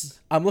want to...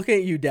 I'm looking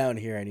at you down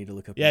here. I need to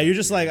look up. Yeah, you're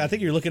just like, I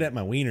think you're looking at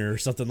my wiener or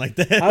something like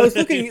that. I was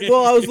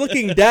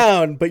looking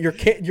down, but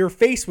your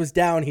face was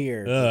down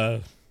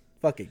here.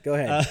 Fuck it. Go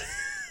ahead.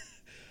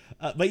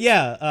 But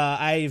yeah,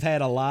 I've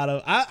had a lot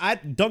of... I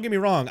don't get me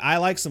wrong. I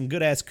like some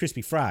good-ass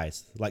crispy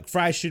fries. Like,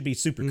 fries should be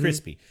super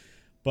crispy.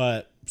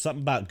 But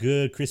something about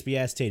good,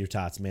 crispy-ass tater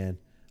tots, man.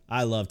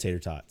 I love tater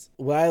tots.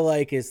 What I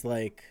like is,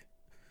 like,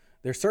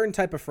 there's certain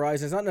type of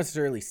fries. It's not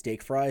necessarily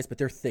steak fries, but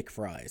they're thick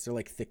fries. They're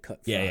like thick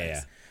cut fries.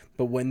 Yeah.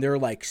 But when they're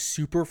like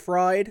super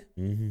fried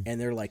and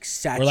they're like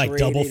saturated, or like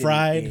double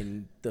fried,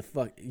 in the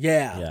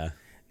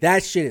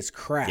that shit is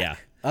crack. Yeah,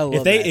 I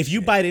love that if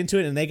you bite into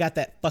it and they got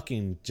that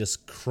fucking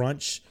just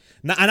crunch,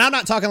 and I'm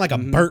not talking like a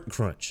burnt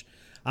crunch.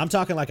 I'm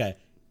talking like a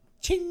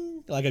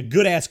ching, like a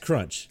good ass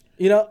crunch.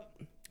 You know,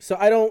 so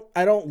I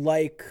don't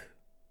like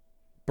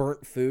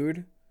burnt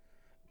food.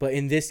 But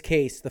in this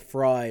case, the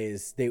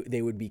fries,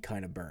 they would be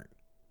kind of burnt.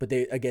 But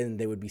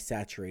they would be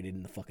saturated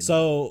in the fucking...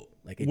 So,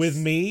 with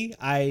me,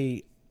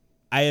 I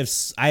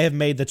have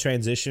made the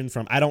transition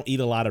from... I don't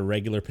eat a lot of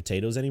regular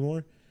potatoes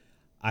anymore.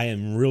 I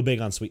am real big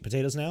on sweet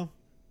potatoes now.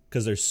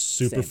 Because they're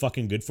super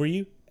fucking good for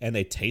you. And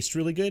they taste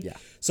really good. Yeah.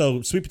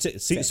 So, sweet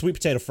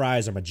potato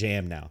fries are my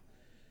jam now.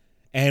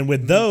 And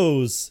with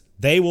those,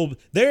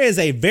 there is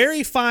a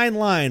very fine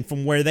line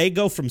from where they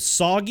go from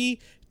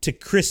soggy to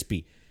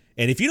crispy.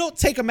 And if you don't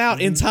take them out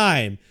in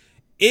time,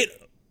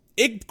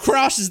 it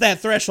crosses that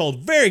threshold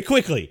very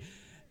quickly.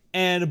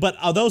 But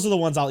those are the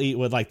ones I'll eat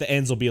with, like, the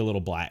ends will be a little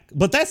black.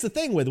 But that's the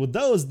thing with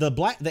those,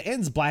 the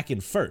ends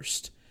blacken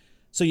first.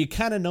 So you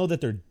kind of know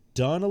that they're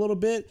done a little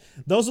bit.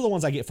 Those are the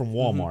ones I get from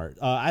Walmart.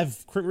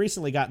 I've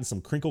recently gotten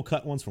some crinkle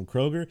cut ones from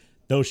Kroger.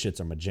 Those shits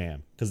are my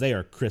jam because they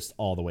are crisp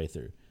all the way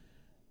through.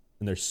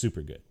 And they're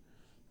super good.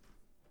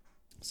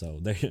 So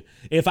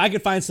if I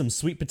could find some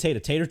sweet potato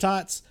tater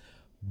tots,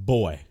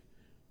 boy...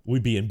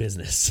 we'd be in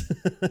business.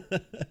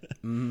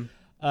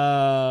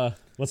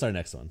 What's our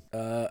next one?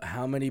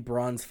 How many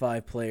Bronze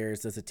 5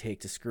 players does it take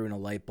to screw in a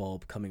light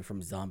bulb coming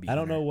from Zombie I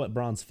don't Hunter? know what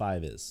Bronze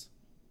 5 is.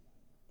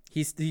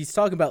 He's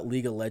talking about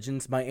League of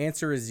Legends. My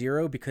answer is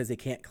 0 because they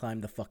can't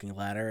climb the fucking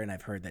ladder, and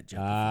I've heard that joke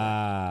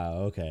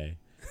before. Okay.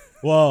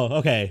 Well,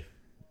 okay.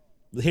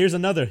 Here's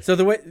another. So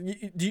the way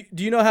do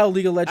you know how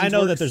League of Legends I know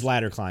works? that there's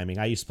ladder climbing.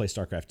 I used to play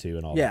StarCraft 2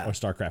 and all that, or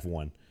StarCraft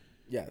 1.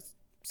 Yes.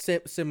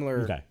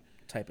 Similar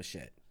type of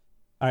shit.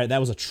 All right,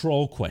 that was a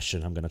troll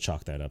question. I'm going to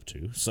chalk that up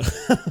to. So,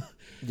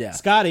 yeah.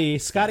 Scotty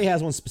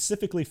has one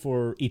specifically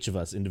for each of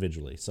us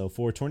individually. So,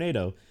 for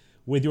Tornado,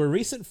 with your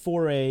recent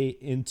foray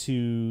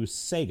into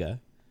Sega,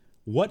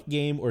 what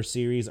game or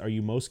series are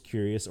you most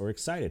curious or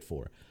excited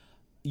for?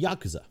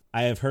 Yakuza.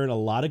 I have heard a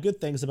lot of good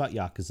things about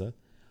Yakuza.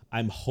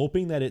 I'm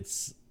hoping that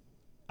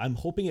I'm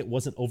hoping it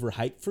wasn't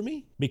overhyped for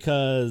me,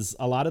 because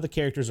a lot of the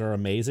characters are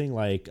amazing.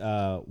 Like,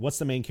 what's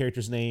the main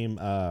character's name?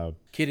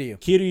 Kiryu.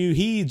 Kiryu,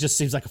 he just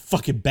seems like a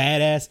fucking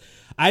badass.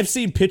 I've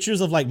seen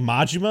pictures of like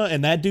Majima,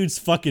 and that dude's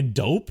fucking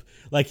dope.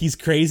 Like, he's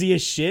crazy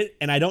as shit,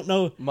 and I don't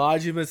know.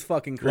 Majima's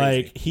fucking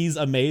crazy. Like, he's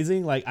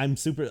amazing. Like, I'm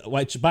super.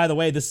 Which, by the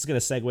way, this is gonna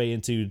segue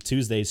into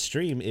Tuesday's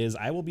stream. Is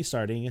I will be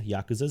starting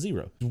Yakuza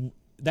 0.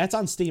 That's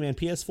on Steam and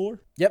PS4?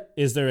 Yep.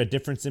 Is there a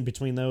difference in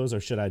between those, or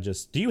should I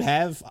just... Do you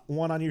have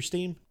one on your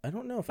Steam? I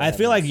don't know if I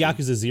feel like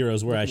Yakuza 0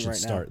 is where I should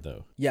start,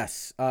 though.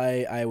 Yes,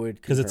 I would.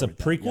 Because it's a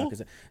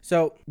prequel?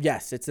 So,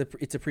 yes, it's a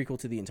prequel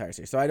to the entire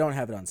series. So, I don't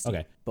have it on Steam.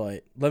 Okay.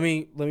 But let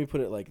me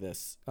put it like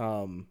this.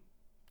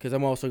 Because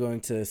I'm also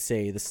going to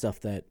say the stuff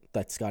that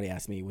Scotty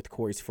asked me with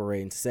Corey's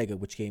foray into Sega.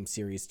 Which game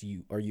series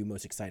are you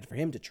most excited for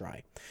him to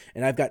try?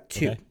 And I've got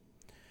two.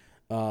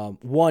 Okay.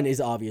 One is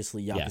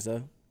obviously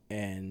Yakuza,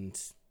 and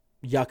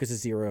Yakuza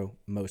 0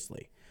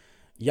 mostly.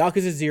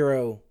 Yakuza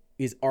 0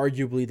 is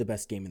arguably the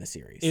best game in the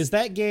series. Is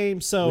that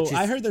game... So,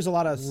 I heard there's a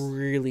lot of...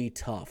 really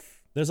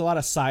tough. There's a lot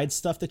of side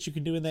stuff that you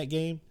can do in that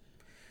game?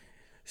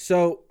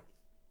 So,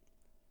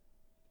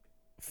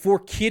 for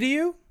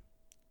Kiryu,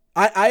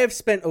 I have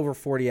spent over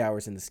 40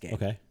 hours in this game.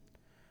 Okay.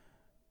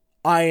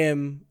 I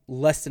am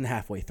less than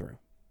halfway through.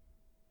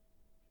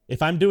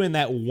 If I'm doing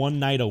that one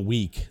night a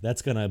week,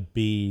 that's going to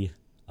be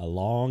a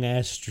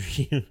long-ass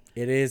stream.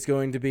 It is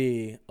going to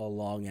be a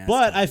long-ass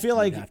But time. I feel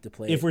like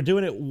if we're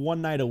doing it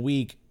one night a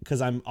week,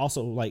 because I'm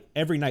also like,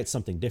 every night's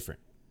something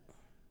different.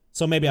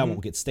 So maybe I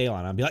won't get stale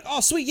on it. I'll be like, oh,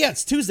 sweet, yeah,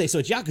 it's Tuesday, so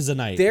it's Yakuza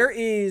night. There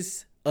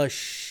is a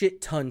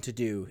shit ton to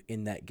do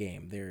in that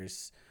game.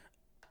 There's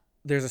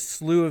a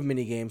slew of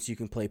mini games. You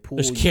can play pool.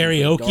 There's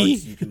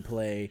karaoke. You can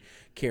play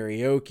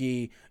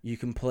karaoke. You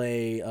can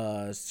play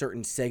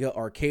certain Sega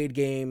arcade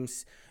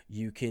games.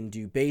 You can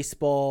do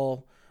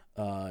baseball.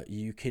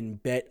 You can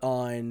bet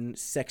on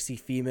sexy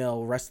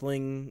female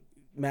wrestling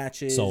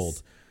matches.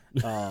 Sold.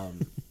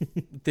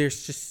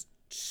 There's just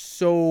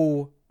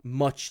so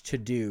much to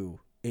do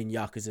in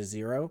Yakuza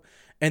 0.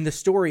 And the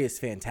story is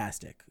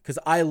fantastic because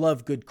I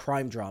love good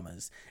crime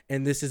dramas,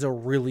 and this is a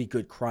really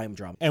good crime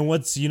drama. And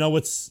what's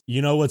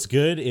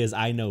good is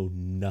I know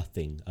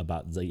nothing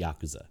about the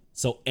Yakuza,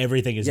 so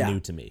everything is new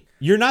to me.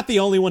 You're not the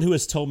only one who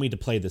has told me to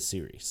play this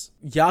series.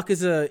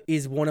 Yakuza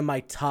is one of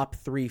my top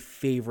 3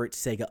 favorite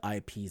Sega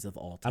IPs of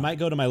all time. I might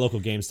go to my local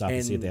GameStop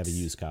and see if they have a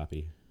used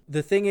copy.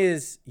 The thing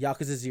is,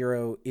 Yakuza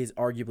 0 is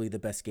arguably the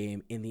best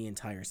game in the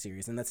entire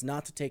series, and that's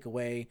not to take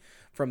away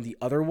from the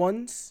other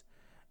ones,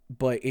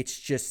 but it's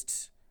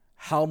just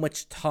how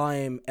much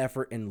time,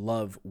 effort, and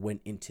love went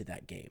into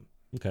that game.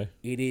 Okay.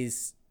 It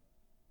is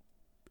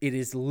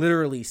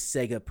literally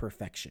Sega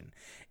perfection.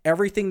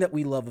 Everything that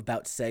we love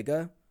about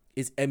Sega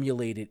is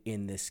emulated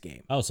in this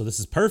game. Oh, so this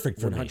is perfect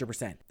for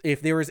 100%. me.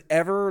 If there was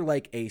ever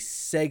like a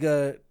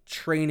Sega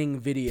training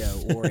video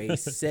or a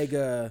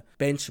Sega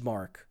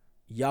benchmark,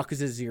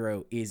 Yakuza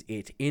 0 is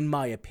it, in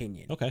my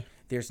opinion. Okay.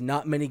 There's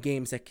not many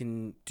games that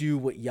can do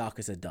what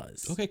Yakuza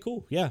does. Okay,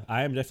 cool. Yeah,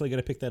 I am definitely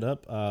going to pick that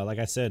up. Like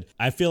I said,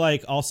 I feel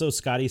like also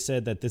Scotty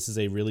said that this is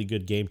a really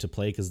good game to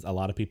play because a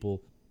lot of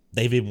people,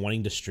 they've been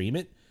wanting to stream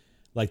it.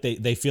 Like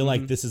they feel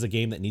like this is a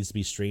game that needs to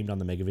be streamed on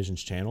the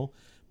Megavision's channel.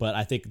 But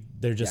I think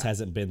there just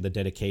hasn't been the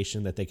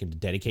dedication that they can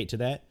dedicate to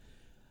that.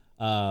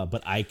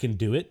 But I can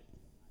do it.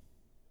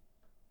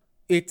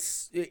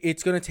 It's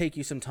going to take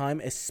you some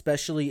time,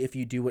 especially if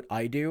you do what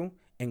I do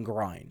and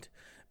grind,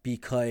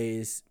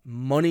 because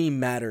money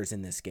matters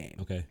in this game.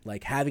 Okay.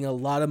 Like having a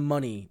lot of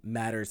money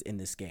matters in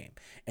this game.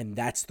 And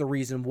that's the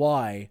reason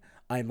why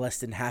I'm less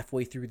than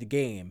halfway through the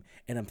game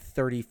and I'm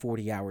 30,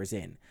 40 hours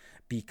in,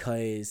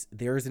 because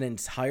there's an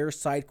entire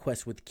side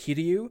quest with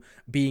Kiryu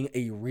being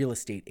a real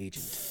estate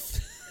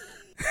agent.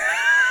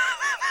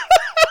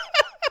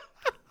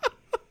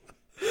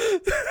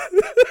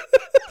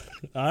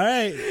 All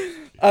right.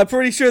 I'm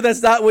pretty sure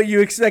that's not what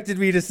you expected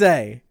me to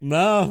say.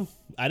 No,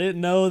 I didn't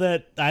know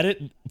that. I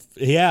didn't.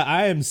 Yeah,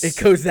 I am. It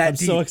goes that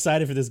deep. I'm so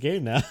excited for this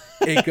game now.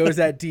 It goes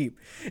that deep.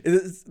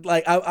 It's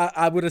like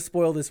I would have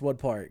spoiled this one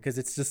part because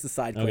it's just the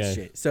side quest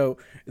shit. So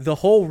the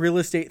whole real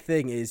estate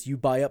thing is you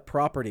buy up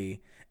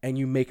property and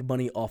you make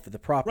money off of the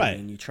property,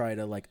 and you try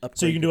to like upgrade.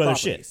 So you can do other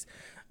shit.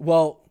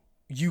 Well,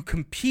 you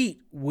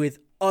compete with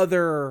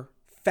other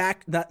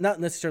not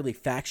necessarily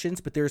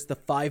factions, but there's the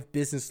 5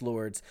 business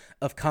lords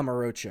of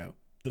Kamurocho.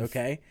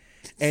 Okay,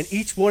 and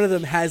each one of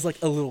them has like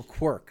a little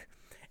quirk,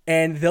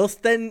 and they'll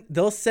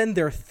send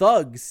their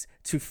thugs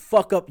to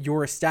fuck up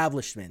your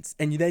establishments,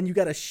 and then you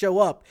got to show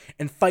up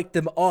and fight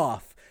them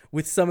off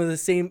with some of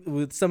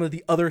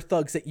the other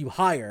thugs that you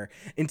hire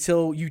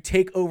until you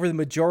take over the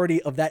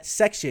majority of that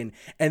section,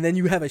 and then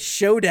you have a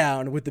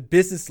showdown with the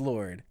business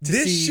lord to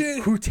see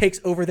who takes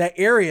over that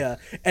area,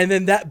 and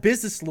then that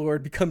business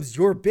lord becomes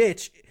your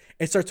bitch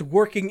and starts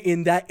working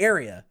in that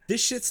area.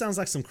 This shit sounds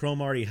like some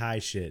Cromartie High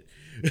shit.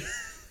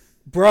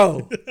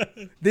 Bro,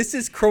 this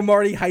is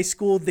Cromartie High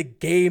School, the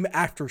game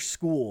after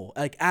school.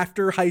 Like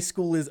after high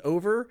school is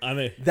over,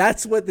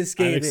 that's what this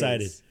game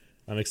is.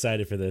 I'm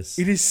excited for this.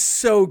 It is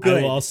so good.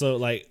 I will also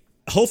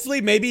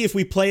hopefully maybe if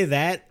we play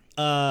that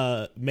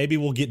maybe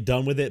we'll get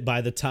done with it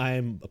by the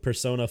time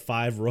Persona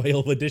 5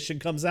 Royal Edition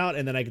comes out,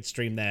 and then I could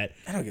stream that.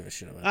 I don't give a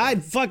shit about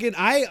that.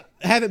 I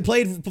haven't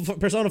played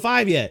Persona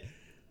 5 yet.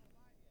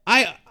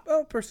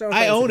 Persona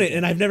 5 I own it,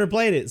 and I've never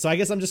played it, so I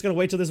guess I'm just going to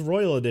wait till this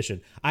Royal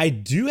Edition. I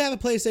do have a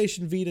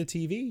PlayStation Vita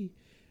TV,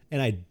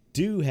 and I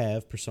do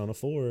have Persona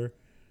 4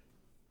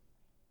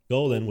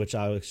 Golden, which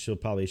I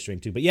should probably stream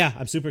too. But yeah,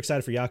 I'm super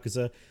excited for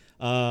Yakuza.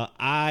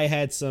 I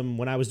had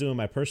when I was doing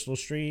my personal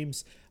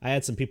streams, I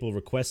had some people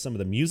request some of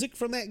the music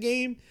from that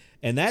game,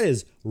 and that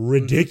is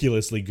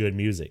ridiculously good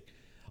music.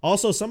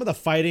 Also, some of the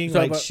fighting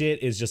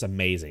shit is just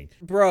amazing.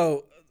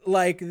 Bro,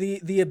 like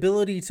the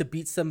ability to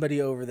beat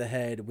somebody over the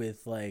head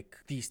with like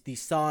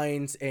these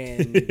signs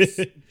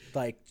and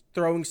like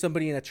throwing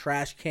somebody in a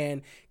trash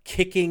can,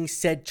 kicking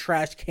said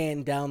trash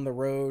can down the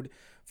road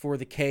for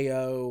the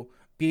KO,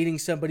 beating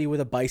somebody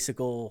with a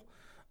bicycle.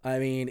 I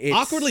mean, it's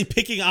awkwardly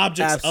picking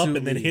objects up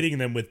and then hitting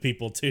them with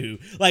people too.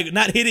 Like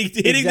not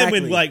hitting them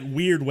in like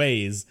weird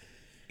ways.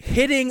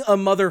 Hitting a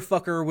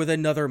motherfucker with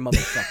another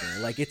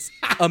motherfucker. Like it's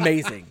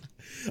amazing.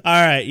 All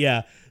right,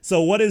 yeah.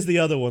 So what is the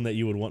other one that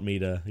you would want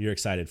you're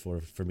excited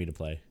for me to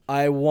play?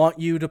 I want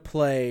you to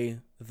play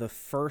the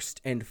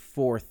 1st and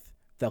 4th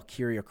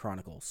Valkyria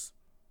Chronicles.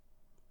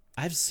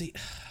 I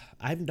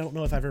don't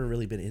know if I've ever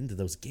really been into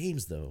those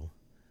games though.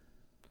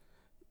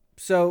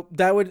 So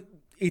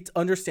it's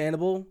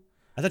understandable.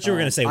 I thought you were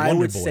going to say Wonder Boy. I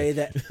would say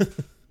that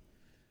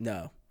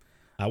no.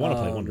 I want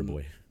to play Wonder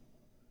Boy.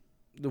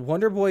 The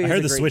Wonder Boy. I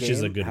heard the Switch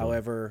is a good one.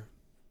 However,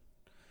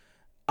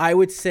 I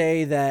would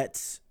say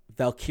that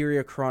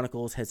Valkyria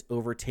Chronicles has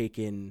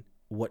overtaken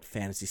what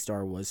Phantasy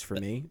Star was for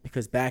me,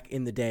 because back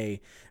in the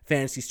day,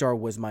 Phantasy Star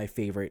was my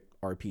favorite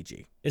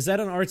RPG. Is that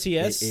an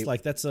RTS?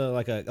 Like that's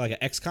like a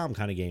XCOM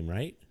kind of game,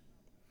 right?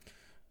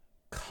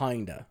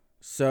 Kinda.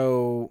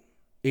 So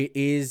it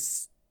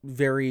is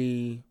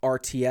very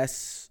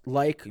RTS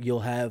like.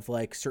 You'll have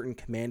like certain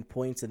command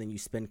points, and then you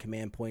spend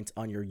command points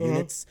on your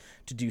units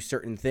to do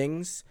certain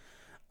things.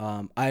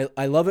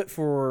 I love it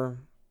for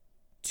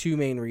two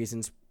main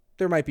reasons.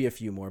 There might be a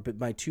few more, but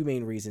my two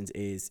main reasons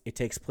is it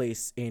takes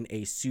place in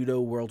a pseudo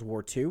World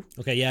War II.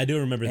 Okay, yeah, I do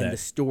remember that.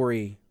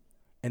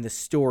 The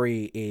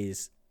story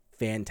is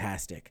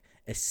fantastic,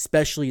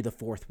 especially the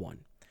 4th one,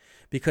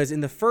 because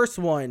in the first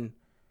one,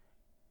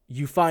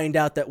 you find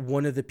out that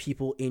one of the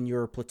people in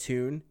your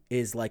platoon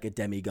is like a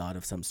demigod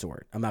of some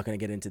sort. I'm not going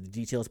to get into the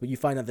details, but you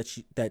find out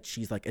that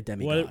she's like a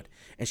demigod,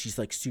 and she's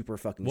like super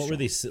fucking strong.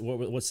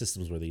 What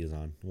systems were these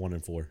on? 1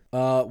 and 4.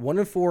 1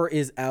 and 4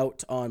 is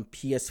out on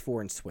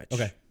PS4 and Switch.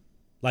 Okay,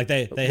 like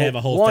they have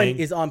a whole one thing.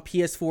 1 is on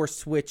PS4,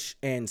 Switch,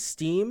 and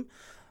Steam.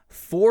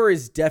 4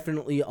 is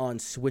definitely on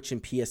Switch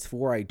and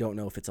PS4. I don't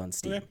know if it's on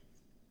Steam. Okay.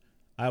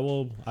 I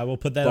will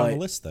put that on the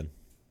list then.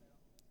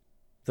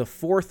 The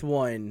 4th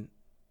one,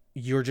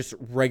 you're just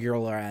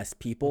regular ass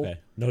people. Okay.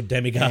 No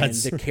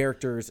demigods. And the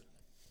characters,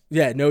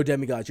 no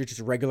demigods. You're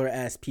just regular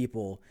ass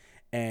people,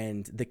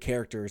 and the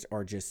characters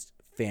are just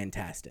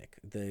fantastic.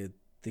 The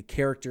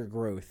character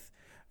growth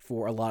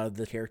for a lot of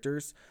the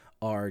characters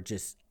are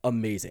just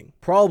amazing.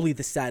 Probably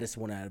the saddest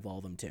one out of all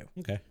of them too.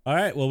 Okay. All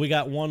right. Well, we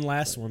got one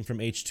last one from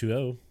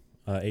H2O.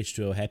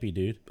 H2O Happy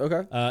Dude.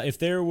 Okay.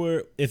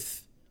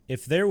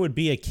 If there would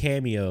be a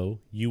cameo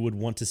you would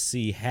want to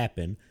see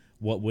happen,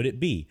 what would it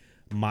be?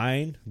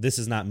 Mine, this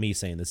is not me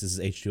saying this is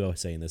H2O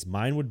saying this.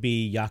 Mine would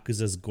be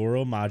Yakuza's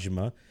Goro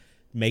Majima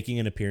making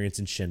an appearance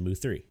in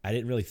Shenmue 3. I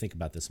didn't really think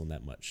about this one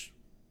that much.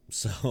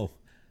 So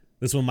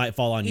this one might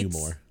fall on you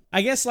more.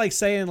 I guess like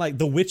saying like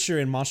The Witcher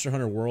in Monster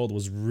Hunter World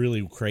was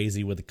really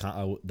crazy with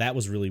that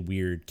was really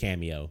weird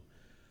cameo.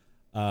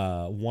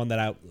 One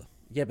that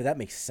Yeah, but that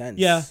makes sense.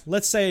 Yeah,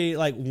 let's say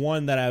like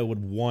one that I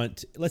would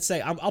want. Let's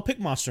say I'll pick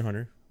Monster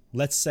Hunter.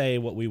 Let's say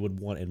what we would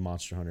want in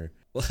Monster Hunter.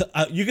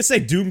 You could say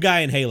Doom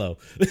Guy in Halo.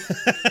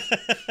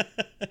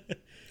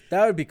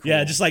 That would be cool.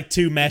 Yeah, just like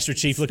two Master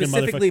Chief looking motherfuckers.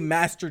 Specifically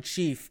Master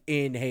Chief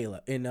in Halo.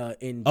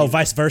 In oh,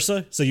 vice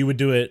versa? So you would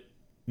do it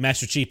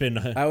Master Chief in...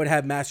 I would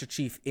have Master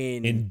Chief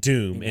in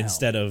Doom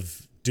instead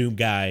of Doom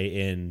Guy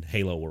in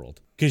Halo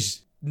World.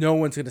 Because no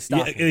one's going to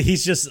stop him.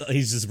 He's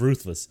just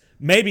ruthless.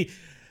 Maybe...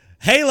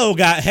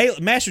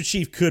 Master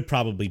Chief could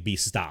probably be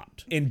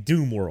stopped in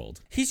Doom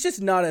World. He's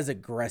just not as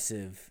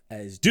aggressive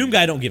as Doom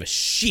Guy. Don't give a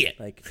shit.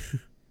 Like,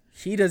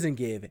 he doesn't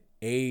give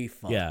a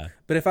fuck. Yeah.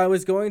 But if I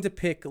was going to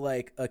pick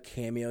like a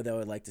cameo that I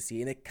would like to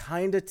see, and it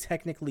kind of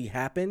technically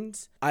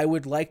happened, I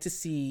would like to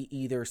see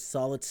either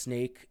Solid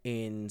Snake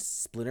in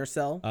Splinter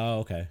Cell. Oh,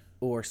 okay.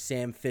 Or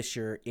Sam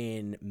Fisher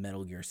in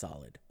Metal Gear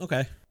Solid.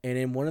 Okay. And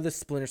in one of the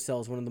Splinter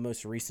Cells, one of the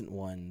most recent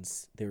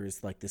ones, there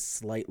is like this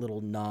slight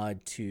little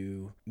nod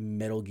to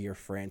Metal Gear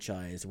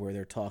franchise where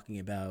they're talking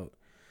about,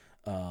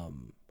 I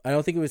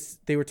don't think it was,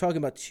 they were talking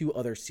about two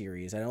other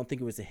series. I don't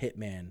think it was a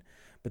Hitman,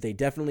 but they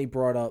definitely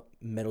brought up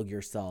Metal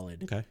Gear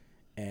Solid. Okay.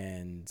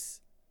 And,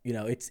 you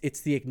know,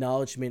 it's the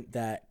acknowledgement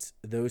that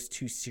those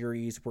two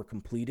series were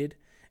completed,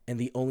 and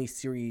the only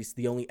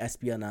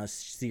espionage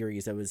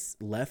series that was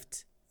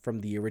left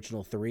from the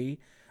original three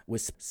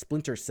was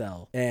Splinter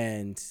Cell.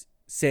 And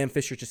Sam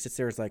Fisher just sits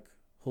there and is like,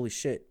 holy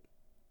shit,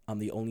 I'm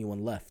the only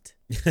one left.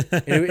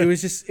 And it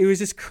was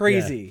just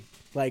crazy.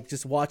 Like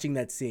just watching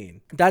that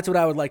scene. That's what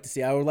I would like to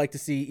see. I would like to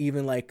see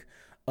even like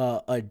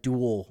a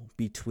duel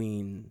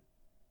between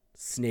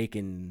Snake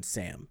and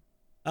Sam.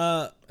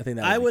 I think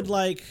that would cool.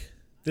 Like.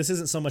 This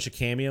isn't so much a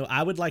cameo.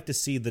 I would like to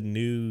see the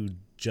new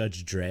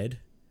Judge Dredd,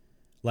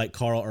 like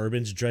Carl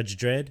Urban's Judge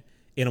Dredd,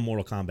 in a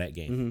Mortal Kombat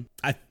game.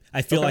 Mm-hmm.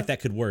 I feel like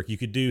that could work. You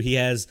could do. He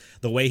has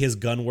the way his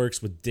gun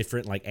works with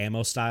different like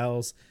ammo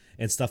styles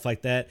and stuff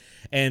like that.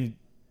 And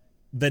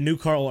the new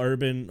Carl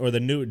Urban or the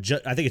new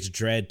I think it's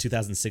Dredd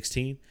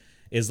 2016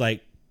 is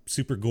like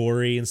super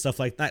gory and stuff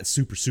like that. Not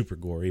super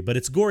gory, but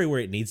it's gory where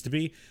it needs to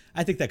be.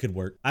 I think that could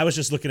work. I was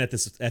just looking at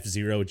this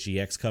F-Zero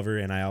GX cover,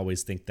 and I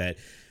always think that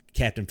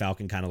Captain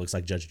Falcon kind of looks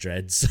like Judge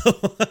Dredd,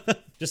 so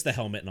just the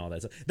helmet and all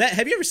that.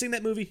 Have you ever seen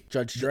that movie?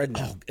 Judge Dredd?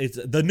 No. It's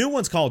the new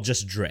one's called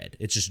just Dredd.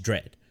 It's just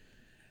Dredd,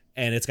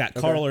 and it's got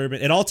Carl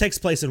Urban. It all takes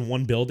place in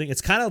one building.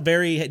 It's kind of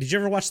very. Did you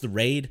ever watch The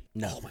Raid?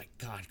 No. Oh my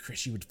God,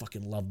 Chris, you would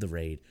fucking love The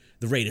Raid.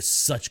 The Raid is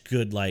such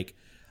good. Like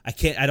I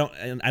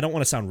don't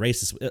want to sound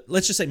racist.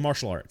 Let's just say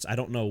martial arts. I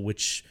don't know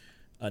which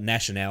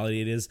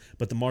nationality it is,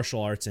 but the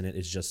martial arts in it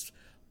is just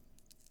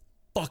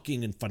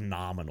fucking and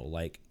phenomenal.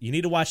 Like you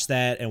need to watch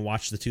that and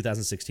watch the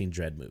 2016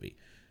 Dredd movie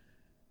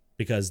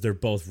because they're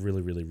both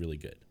really, really, really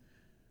good.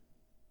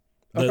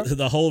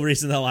 The whole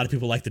reason that a lot of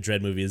people like the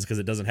Dredd movie is because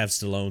it doesn't have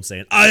Stallone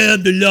saying, "I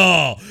am the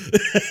law."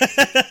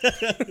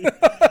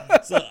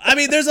 So, I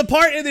mean, there's a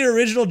part in the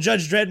original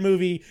Judge Dredd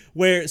movie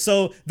where,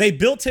 so they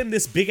built him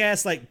this big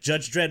ass like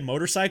Judge Dredd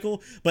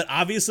motorcycle, but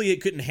obviously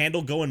it couldn't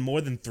handle going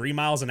more than 3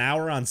 miles an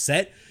hour on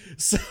set.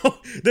 So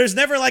there's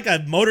never like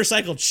a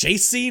motorcycle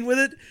chase scene with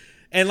it.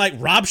 And like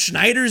Rob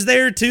Schneider's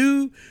there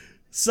too.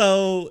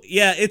 So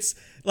yeah, it's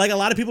like a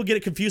lot of people get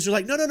it confused. They're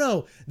like,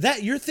 no,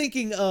 that you're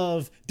thinking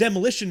of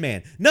Demolition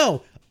Man.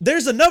 No,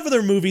 there's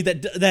another movie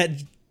that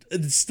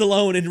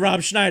Stallone and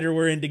Rob Schneider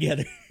were in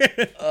together.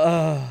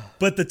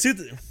 But the two,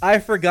 I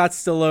forgot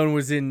Stallone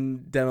was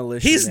in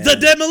Demolition. He's the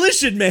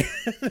Demolition Man.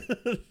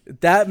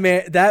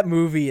 That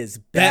movie is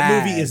bad.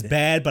 That movie is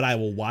bad, but I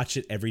will watch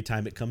it every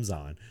time it comes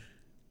on.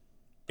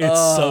 It's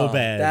so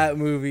bad. That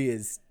movie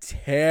is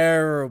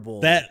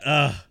terrible.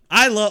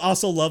 I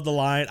also love the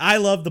line. I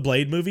love the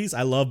Blade movies.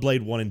 I love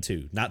Blade 1 and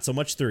 2. Not so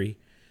much 3.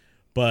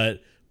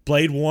 But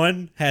Blade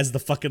 1 has the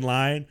fucking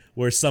line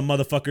where some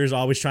motherfucker is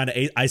always trying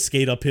to ice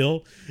skate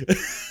uphill.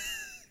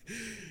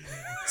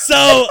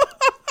 So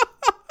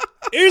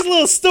here's a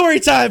little story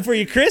time for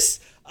you,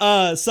 Chris.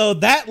 So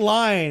that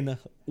line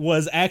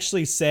was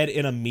actually said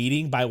in a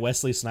meeting by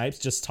Wesley Snipes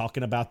just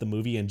talking about the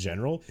movie in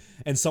general.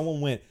 And someone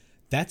went,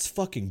 "That's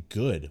fucking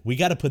good. We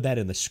got to put that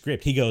in the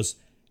script." He goes,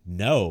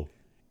 "No,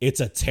 it's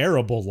a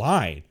terrible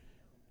line."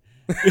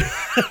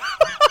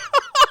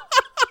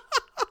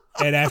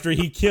 And after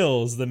he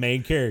kills the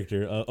main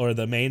character or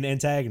the main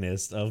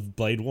antagonist of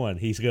Blade 1,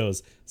 he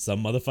goes,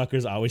 "Some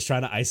motherfuckers always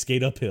trying to ice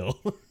skate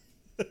uphill."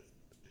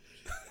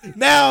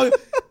 Now,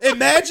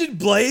 imagine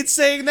Blade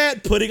saying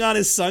that, putting on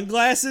his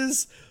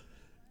sunglasses.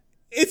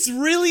 It's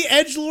really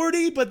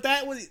edgelordy, but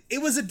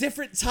it was a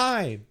different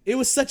time. It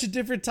was such a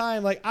different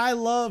time. Like, I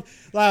love...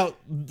 Now,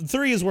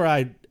 3 is where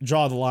I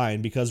draw the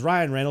line because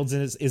Ryan Reynolds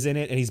is in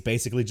it, and he's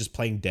basically just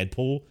playing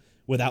Deadpool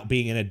without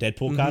being in a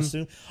Deadpool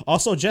costume.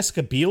 Also,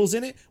 Jessica Biel's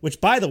in it, which,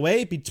 by the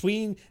way,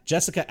 between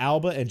Jessica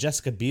Alba and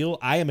Jessica Biel,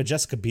 I am a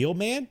Jessica Biel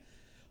man.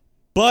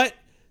 But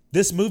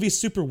this movie's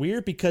super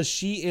weird because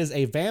she is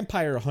a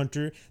vampire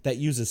hunter that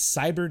uses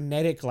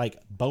cybernetic, like,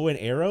 bow and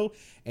arrow,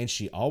 and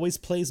she always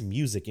plays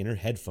music in her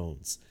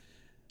headphones.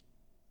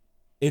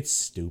 It's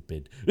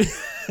stupid.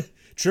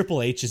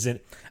 Triple H is in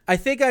it. I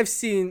think I've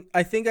seen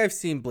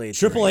Blade.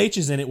 Triple H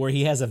is in it where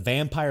he has a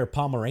vampire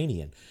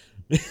Pomeranian.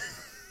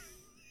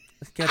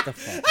 Get the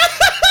fuck.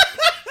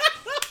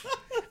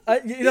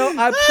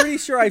 I'm pretty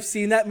sure I've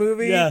seen that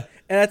movie. Yeah.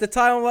 And at the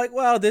time, I'm like,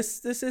 wow,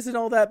 this isn't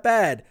all that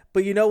bad.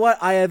 But you know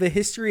what? I have a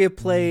history of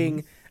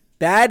playing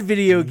bad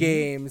video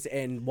games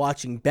and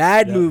watching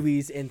bad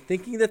movies and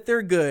thinking that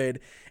they're good.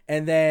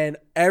 And then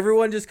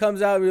everyone just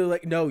comes out and be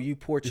like, "No, you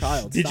poor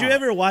child." Did you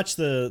ever watch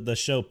the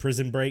show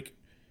Prison Break?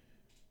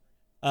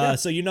 Yeah.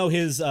 So you know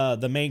his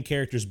the main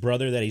character's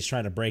brother that he's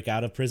trying to break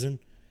out of prison?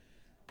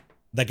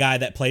 The guy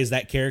that plays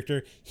that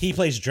character, he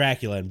plays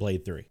Dracula in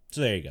Blade 3.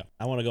 So there you go.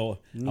 I want to go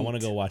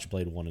watch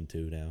Blade 1 and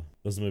 2 now.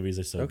 Those movies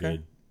are so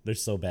good. They're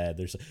so bad.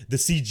 The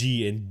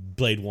CG in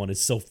Blade 1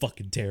 is so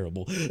fucking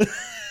terrible.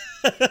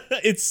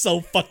 It's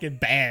so fucking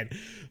bad.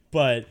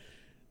 But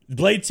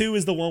Blade 2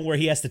 is the one where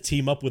he has to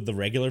team up with the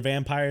regular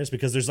vampires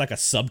because there's like a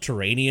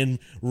subterranean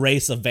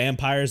race of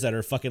vampires that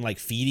are fucking like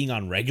feeding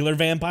on regular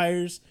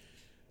vampires.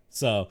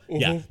 So,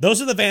 yeah,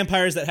 those are the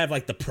vampires that have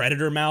like the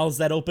predator mouths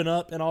that open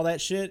up and all that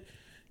shit.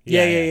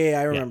 Yeah.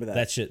 I remember that.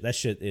 That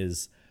shit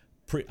is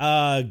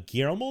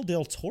Guillermo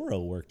del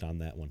Toro worked on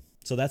that one.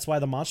 So that's why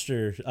the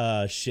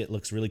monster shit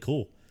looks really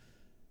cool.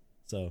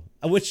 So,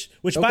 which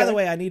by the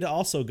way, I need to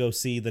also go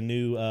see the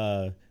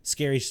new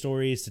Scary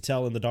Stories to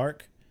Tell in the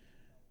Dark.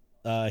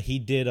 He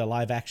did a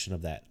live action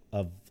of that,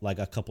 of like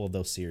a couple of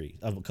those stories.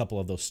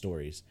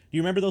 Do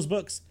you remember those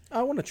books?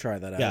 I want to try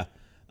that out. Yeah.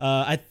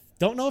 I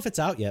don't know if it's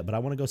out yet, but I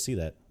want to go see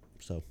that.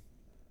 So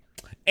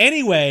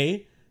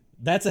anyway,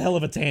 that's a hell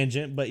of a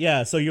tangent. But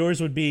yeah, so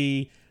yours would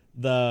be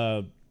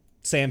the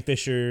Sam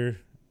Fisher,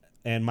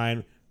 and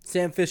mine.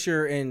 Sam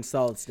Fisher in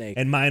Solid Snake.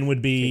 And mine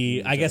would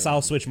be, I guess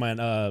I'll switch mine,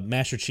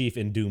 Master Chief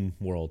in Doom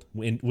World,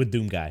 with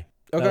Doom Guy.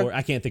 Okay.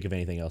 I can't think of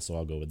anything else, so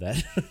I'll go with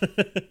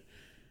that.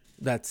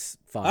 That's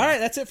fine. All right,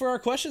 that's it for our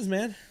questions,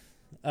 man.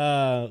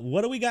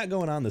 What do we got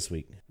going on this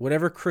week?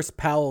 Whatever Chris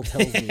Powell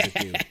tells me to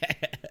do.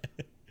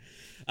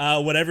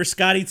 Whatever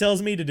Scotty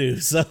tells me to do,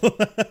 so.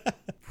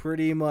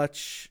 Pretty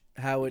much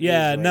how it is.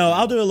 Yeah, right no, now.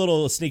 I'll do a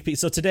little sneak peek.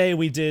 So today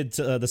we did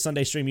the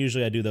Sunday stream.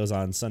 Usually I do those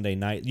on Sunday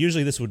night.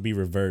 Usually this would be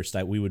reversed.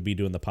 We would be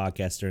doing the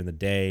podcast during the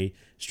day,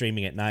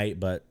 streaming at night,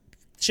 but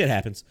shit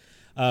happens.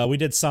 We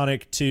did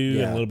Sonic 2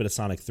 and a little bit of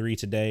Sonic 3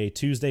 today.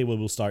 Tuesday we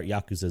will start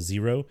Yakuza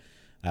 0.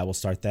 We'll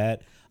start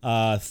that.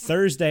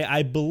 Thursday,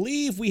 I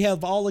believe we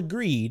have all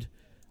agreed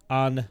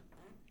on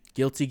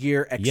Guilty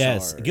Gear Xrd.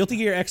 Yes, Guilty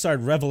Gear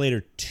Xrd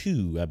Revelator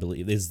 2, I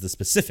believe, is the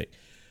specific.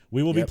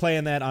 We will be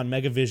playing that on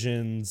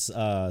Megavision's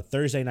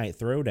Thursday night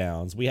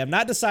throwdowns. We have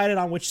not decided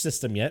on which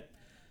system yet.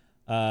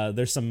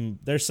 There's some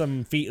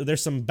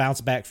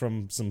bounce back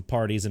from some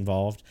parties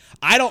involved.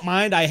 I don't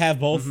mind. I have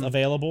both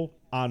available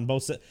on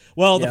both.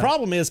 The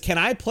problem is, can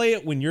I play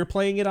it when you're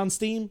playing it on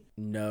Steam?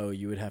 No,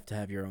 you would have to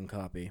have your own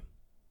copy.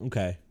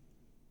 Okay.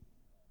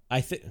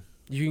 I think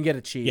you can get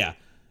it cheap. Yeah,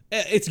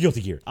 it's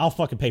Guilty Gear. I'll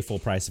fucking pay full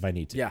price if I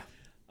need to. Yeah.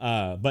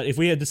 But if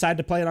we had decided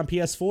to play it on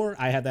PS4,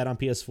 I had that on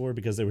PS4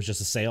 because there was just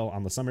a sale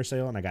on the summer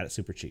sale, and I got it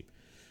super cheap.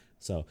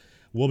 So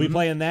we'll be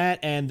playing that,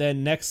 and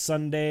then next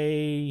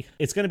Sunday,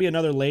 it's going to be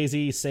another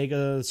Lazy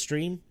Sega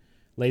stream,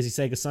 Lazy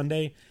Sega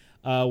Sunday.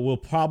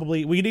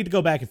 We need to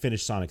go back and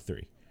finish Sonic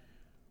 3.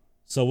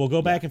 So we'll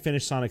go back and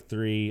finish Sonic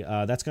 3.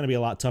 That's going to be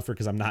a lot tougher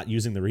because I'm not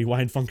using the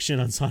rewind function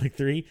on Sonic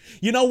 3.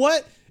 You know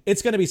what?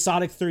 It's going to be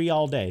Sonic 3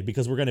 all day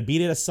because we're going to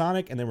beat it as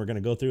Sonic, and then we're going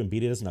to go through and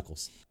beat it as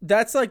Knuckles.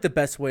 That's like the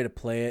best way to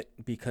play it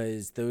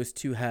because those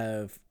two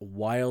have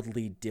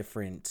wildly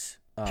different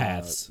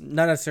paths.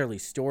 Not necessarily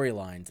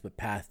storylines, but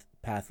path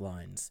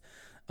lines.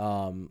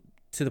 To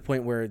the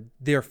point where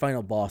their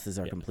final bosses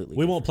are completely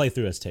We won't play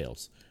through as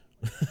Tails.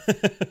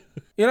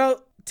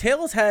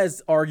 Tails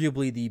has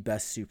arguably the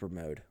best super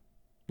mode.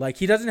 Like,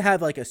 he doesn't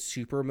have like a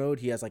super mode.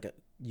 He has like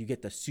you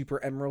get the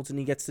super emeralds and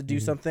he gets to do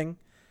something.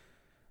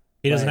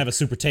 He doesn't have a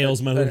Super Tails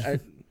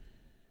mode.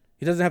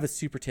 He doesn't have a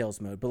Super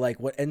Tails mode, but like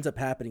what ends up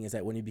happening is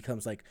that when he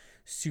becomes like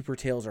Super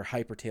Tails or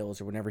Hyper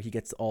Tails or whenever he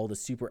gets all the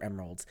super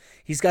emeralds,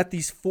 he's got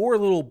these 4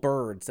 little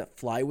birds that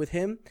fly with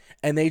him,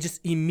 and they just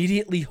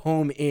immediately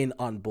home in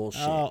on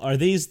bullshit. Oh, are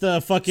these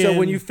the fucking? So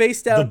when you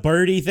face down the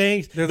birdie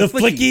things, the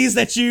flickies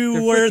that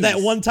you were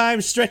that one time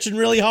stretching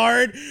really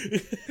hard.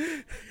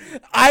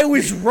 I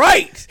was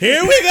right.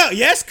 Here we go.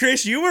 Yes,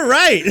 Chris, you were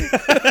right.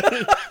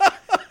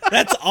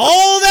 That's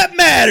all that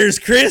matters,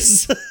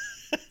 Chris.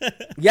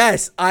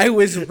 Yes, I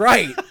was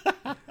right.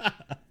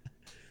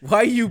 Why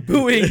are you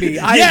booing me?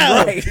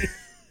 I'm right.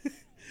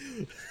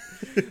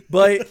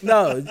 But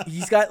no,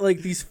 he's got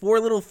like these 4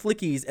 little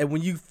flickies, and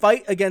when you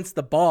fight against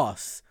the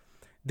boss,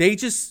 they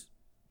just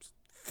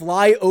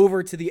fly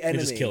over to the enemy.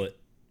 They just kill it.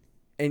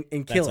 And kill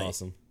it. That's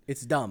awesome.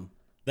 It's dumb.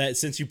 That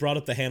since you brought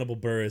up the Hannibal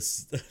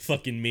Buress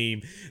fucking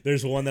meme,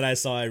 there's one that I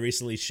saw I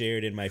recently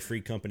shared in my free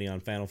company on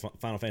Final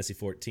Fantasy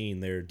 14,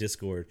 their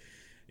Discord.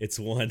 It's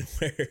one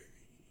where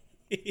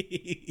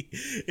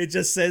it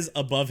just says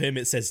above him,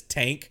 it says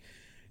tank,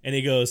 and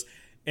he goes,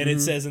 and it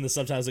says in the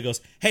subtitles, it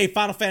goes, "Hey,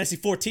 Final Fantasy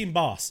 14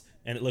 boss,"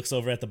 and it looks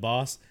over at the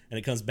boss, and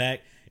it comes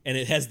back, and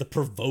it has the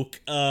provoke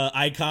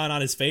icon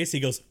on his face. He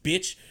goes,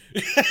 "Bitch."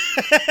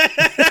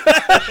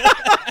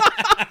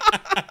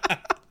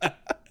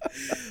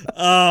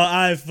 Oh,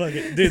 I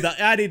fucking dude!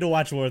 I need to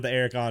watch more of the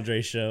Eric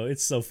Andre show.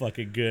 It's so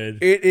fucking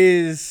good. It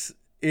is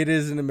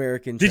an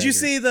American. Did you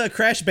see the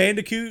Crash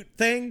Bandicoot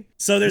thing?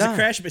 So there's a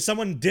Crash.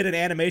 Someone did an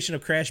animation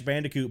of Crash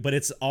Bandicoot, but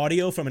it's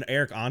audio from an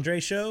Eric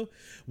Andre show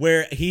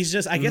where he's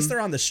just. I guess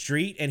they're on the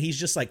street and he's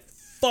just like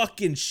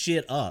fucking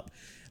shit up,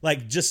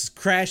 like just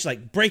crash,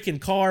 like breaking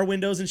car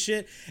windows and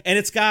shit. And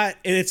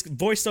it's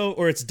voiced over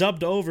or it's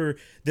dubbed over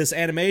this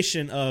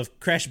animation of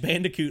Crash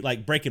Bandicoot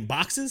like breaking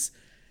boxes.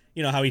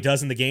 You know how he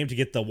does in the game to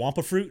get the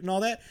Wampa fruit and all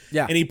that?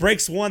 Yeah. And he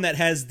breaks one that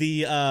has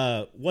the,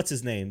 what's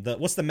his name?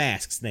 What's the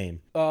mask's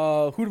name?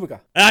 Hoodabuga.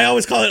 I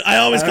always call it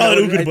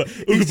Oogabuga.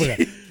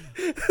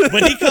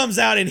 But he comes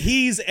out and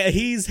he's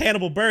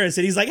Hannibal Buress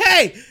and he's like,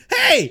 hey,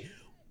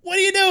 what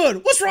are you doing?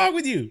 What's wrong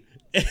with you?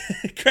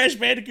 Crash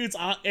Bandicoot's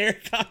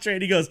Eric Andre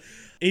and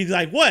he's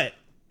like, what?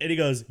 And he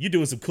goes, "You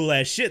doing some cool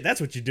ass shit. That's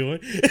what you're doing."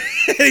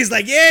 And he's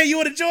like, "Yeah, you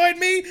want to join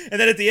me?" And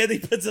then at the end, he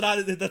puts it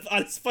on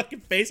his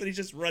fucking face, and he's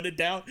just running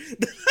down.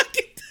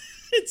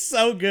 It's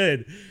so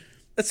good.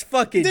 That's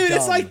fucking dude. Dumb.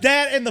 It's like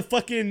that, and the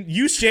fucking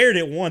you shared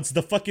it once.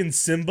 The fucking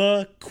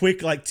Simba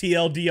quick like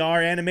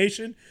TLDR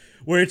animation,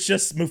 where it's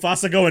just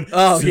Mufasa going,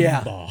 "Oh Simba."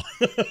 Yeah.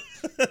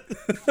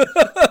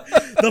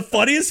 The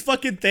funniest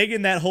fucking thing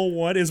in that whole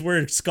one is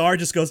where Scar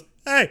just goes,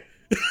 "Hey."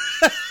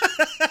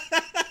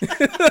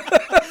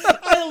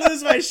 I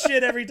lose my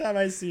shit every time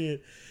I see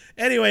it.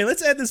 Anyway,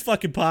 let's end this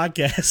fucking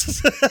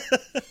podcast.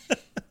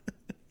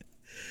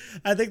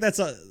 I think that's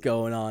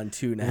going on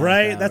 2.5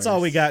 right. hours. That's all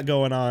we got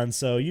going on.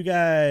 So you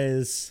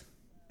guys,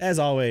 as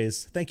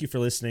always, thank you for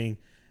listening,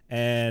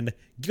 and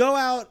go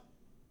out.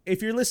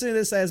 If you're listening to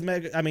this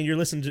you're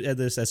listening to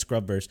this as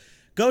Scrubverse,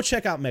 go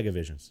check out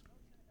Megavisions.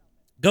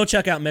 Go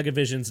check out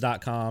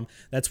megavisions.com.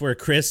 That's where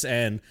Chris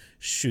and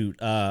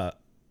Anti-Chris,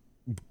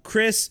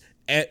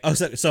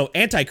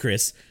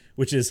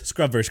 which is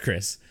Scrubverse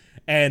Chris,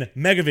 and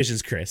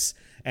Megavisions Chris,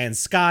 and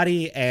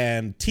Scotty,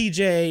 and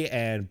TJ,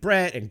 and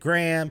Brett, and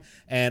Graham,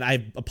 and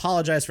I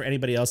apologize for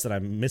anybody else that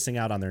I'm missing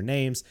out on their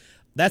names.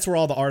 That's where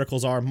all the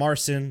articles are.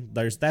 Marcin,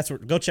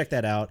 go check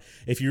that out.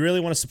 If you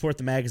really want to support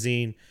the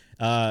magazine,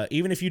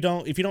 even if you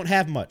don't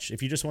have much,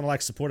 if you just want to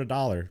like support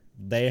 $1,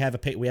 we have a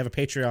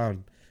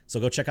Patreon. So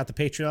go check out the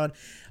Patreon.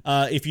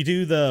 If you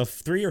do the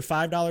 $3 or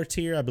 $5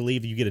 tier, I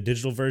believe you get a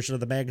digital version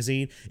of the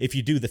magazine. If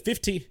you do the $3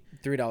 tier,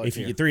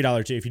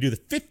 if you do the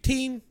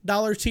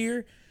 $15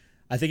 tier,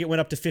 I think it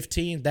went up to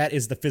 15. That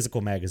is the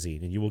physical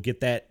magazine, and you will get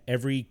that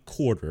every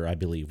quarter. I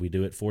believe we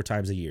do it 4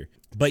 times a year.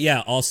 But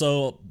yeah,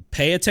 also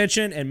pay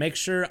attention and make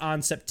sure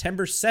on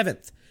September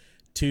 7th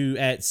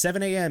at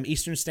 7 a.m.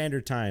 Eastern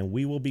Standard Time,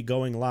 we will be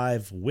going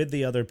live with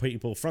the other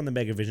people from the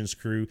Megavisions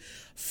crew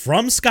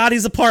from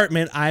Scotty's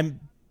apartment.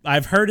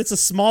 I've heard it's a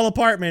small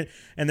apartment,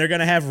 and they're going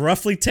to have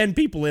roughly 10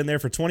 people in there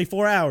for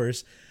 24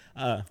 hours.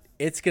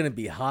 It's going to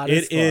be hot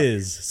as fuck. It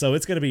is. So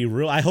it's going to be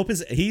real. I hope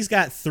he's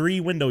got 3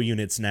 window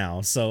units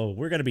now, so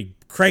we're going to be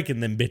cranking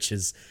them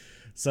bitches.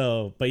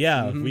 So, but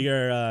yeah, we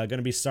are going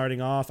to be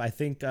starting off. I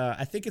think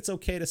it's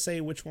okay to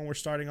say which one we're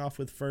starting off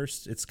with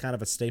first. It's kind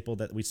of a staple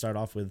that we start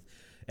off with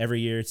every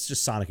year. It's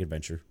just Sonic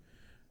Adventure.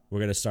 We're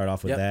going to start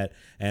off with that,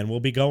 and we'll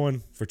be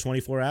going for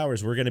 24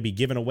 hours. We're going to be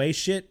giving away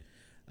shit.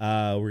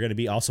 We're going to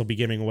be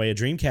giving away a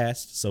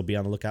Dreamcast, so be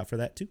on the lookout for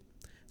that too.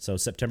 So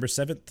September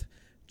 7th,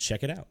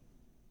 check it out.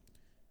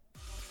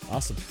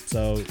 Awesome.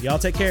 So y'all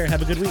take care.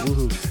 Have a good week.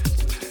 Woohoo.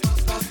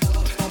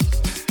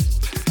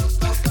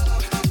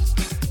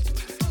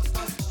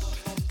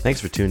 Thanks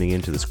for tuning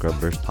in to the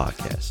Scrubverse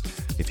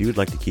Podcast. If you would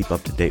like to keep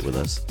up to date with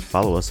us,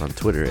 follow us on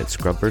Twitter at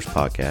Scrubverse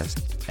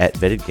Podcast, at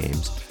Vetted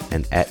Games,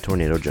 and at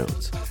Tornado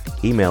Jones.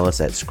 Email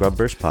us at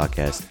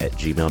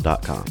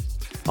scrubversepodcast@gmail.com.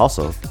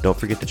 Also, don't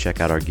forget to check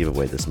out our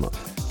giveaway this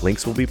month.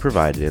 Links will be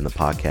provided in the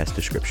podcast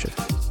description.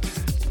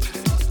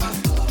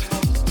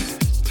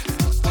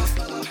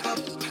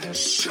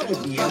 Show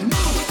me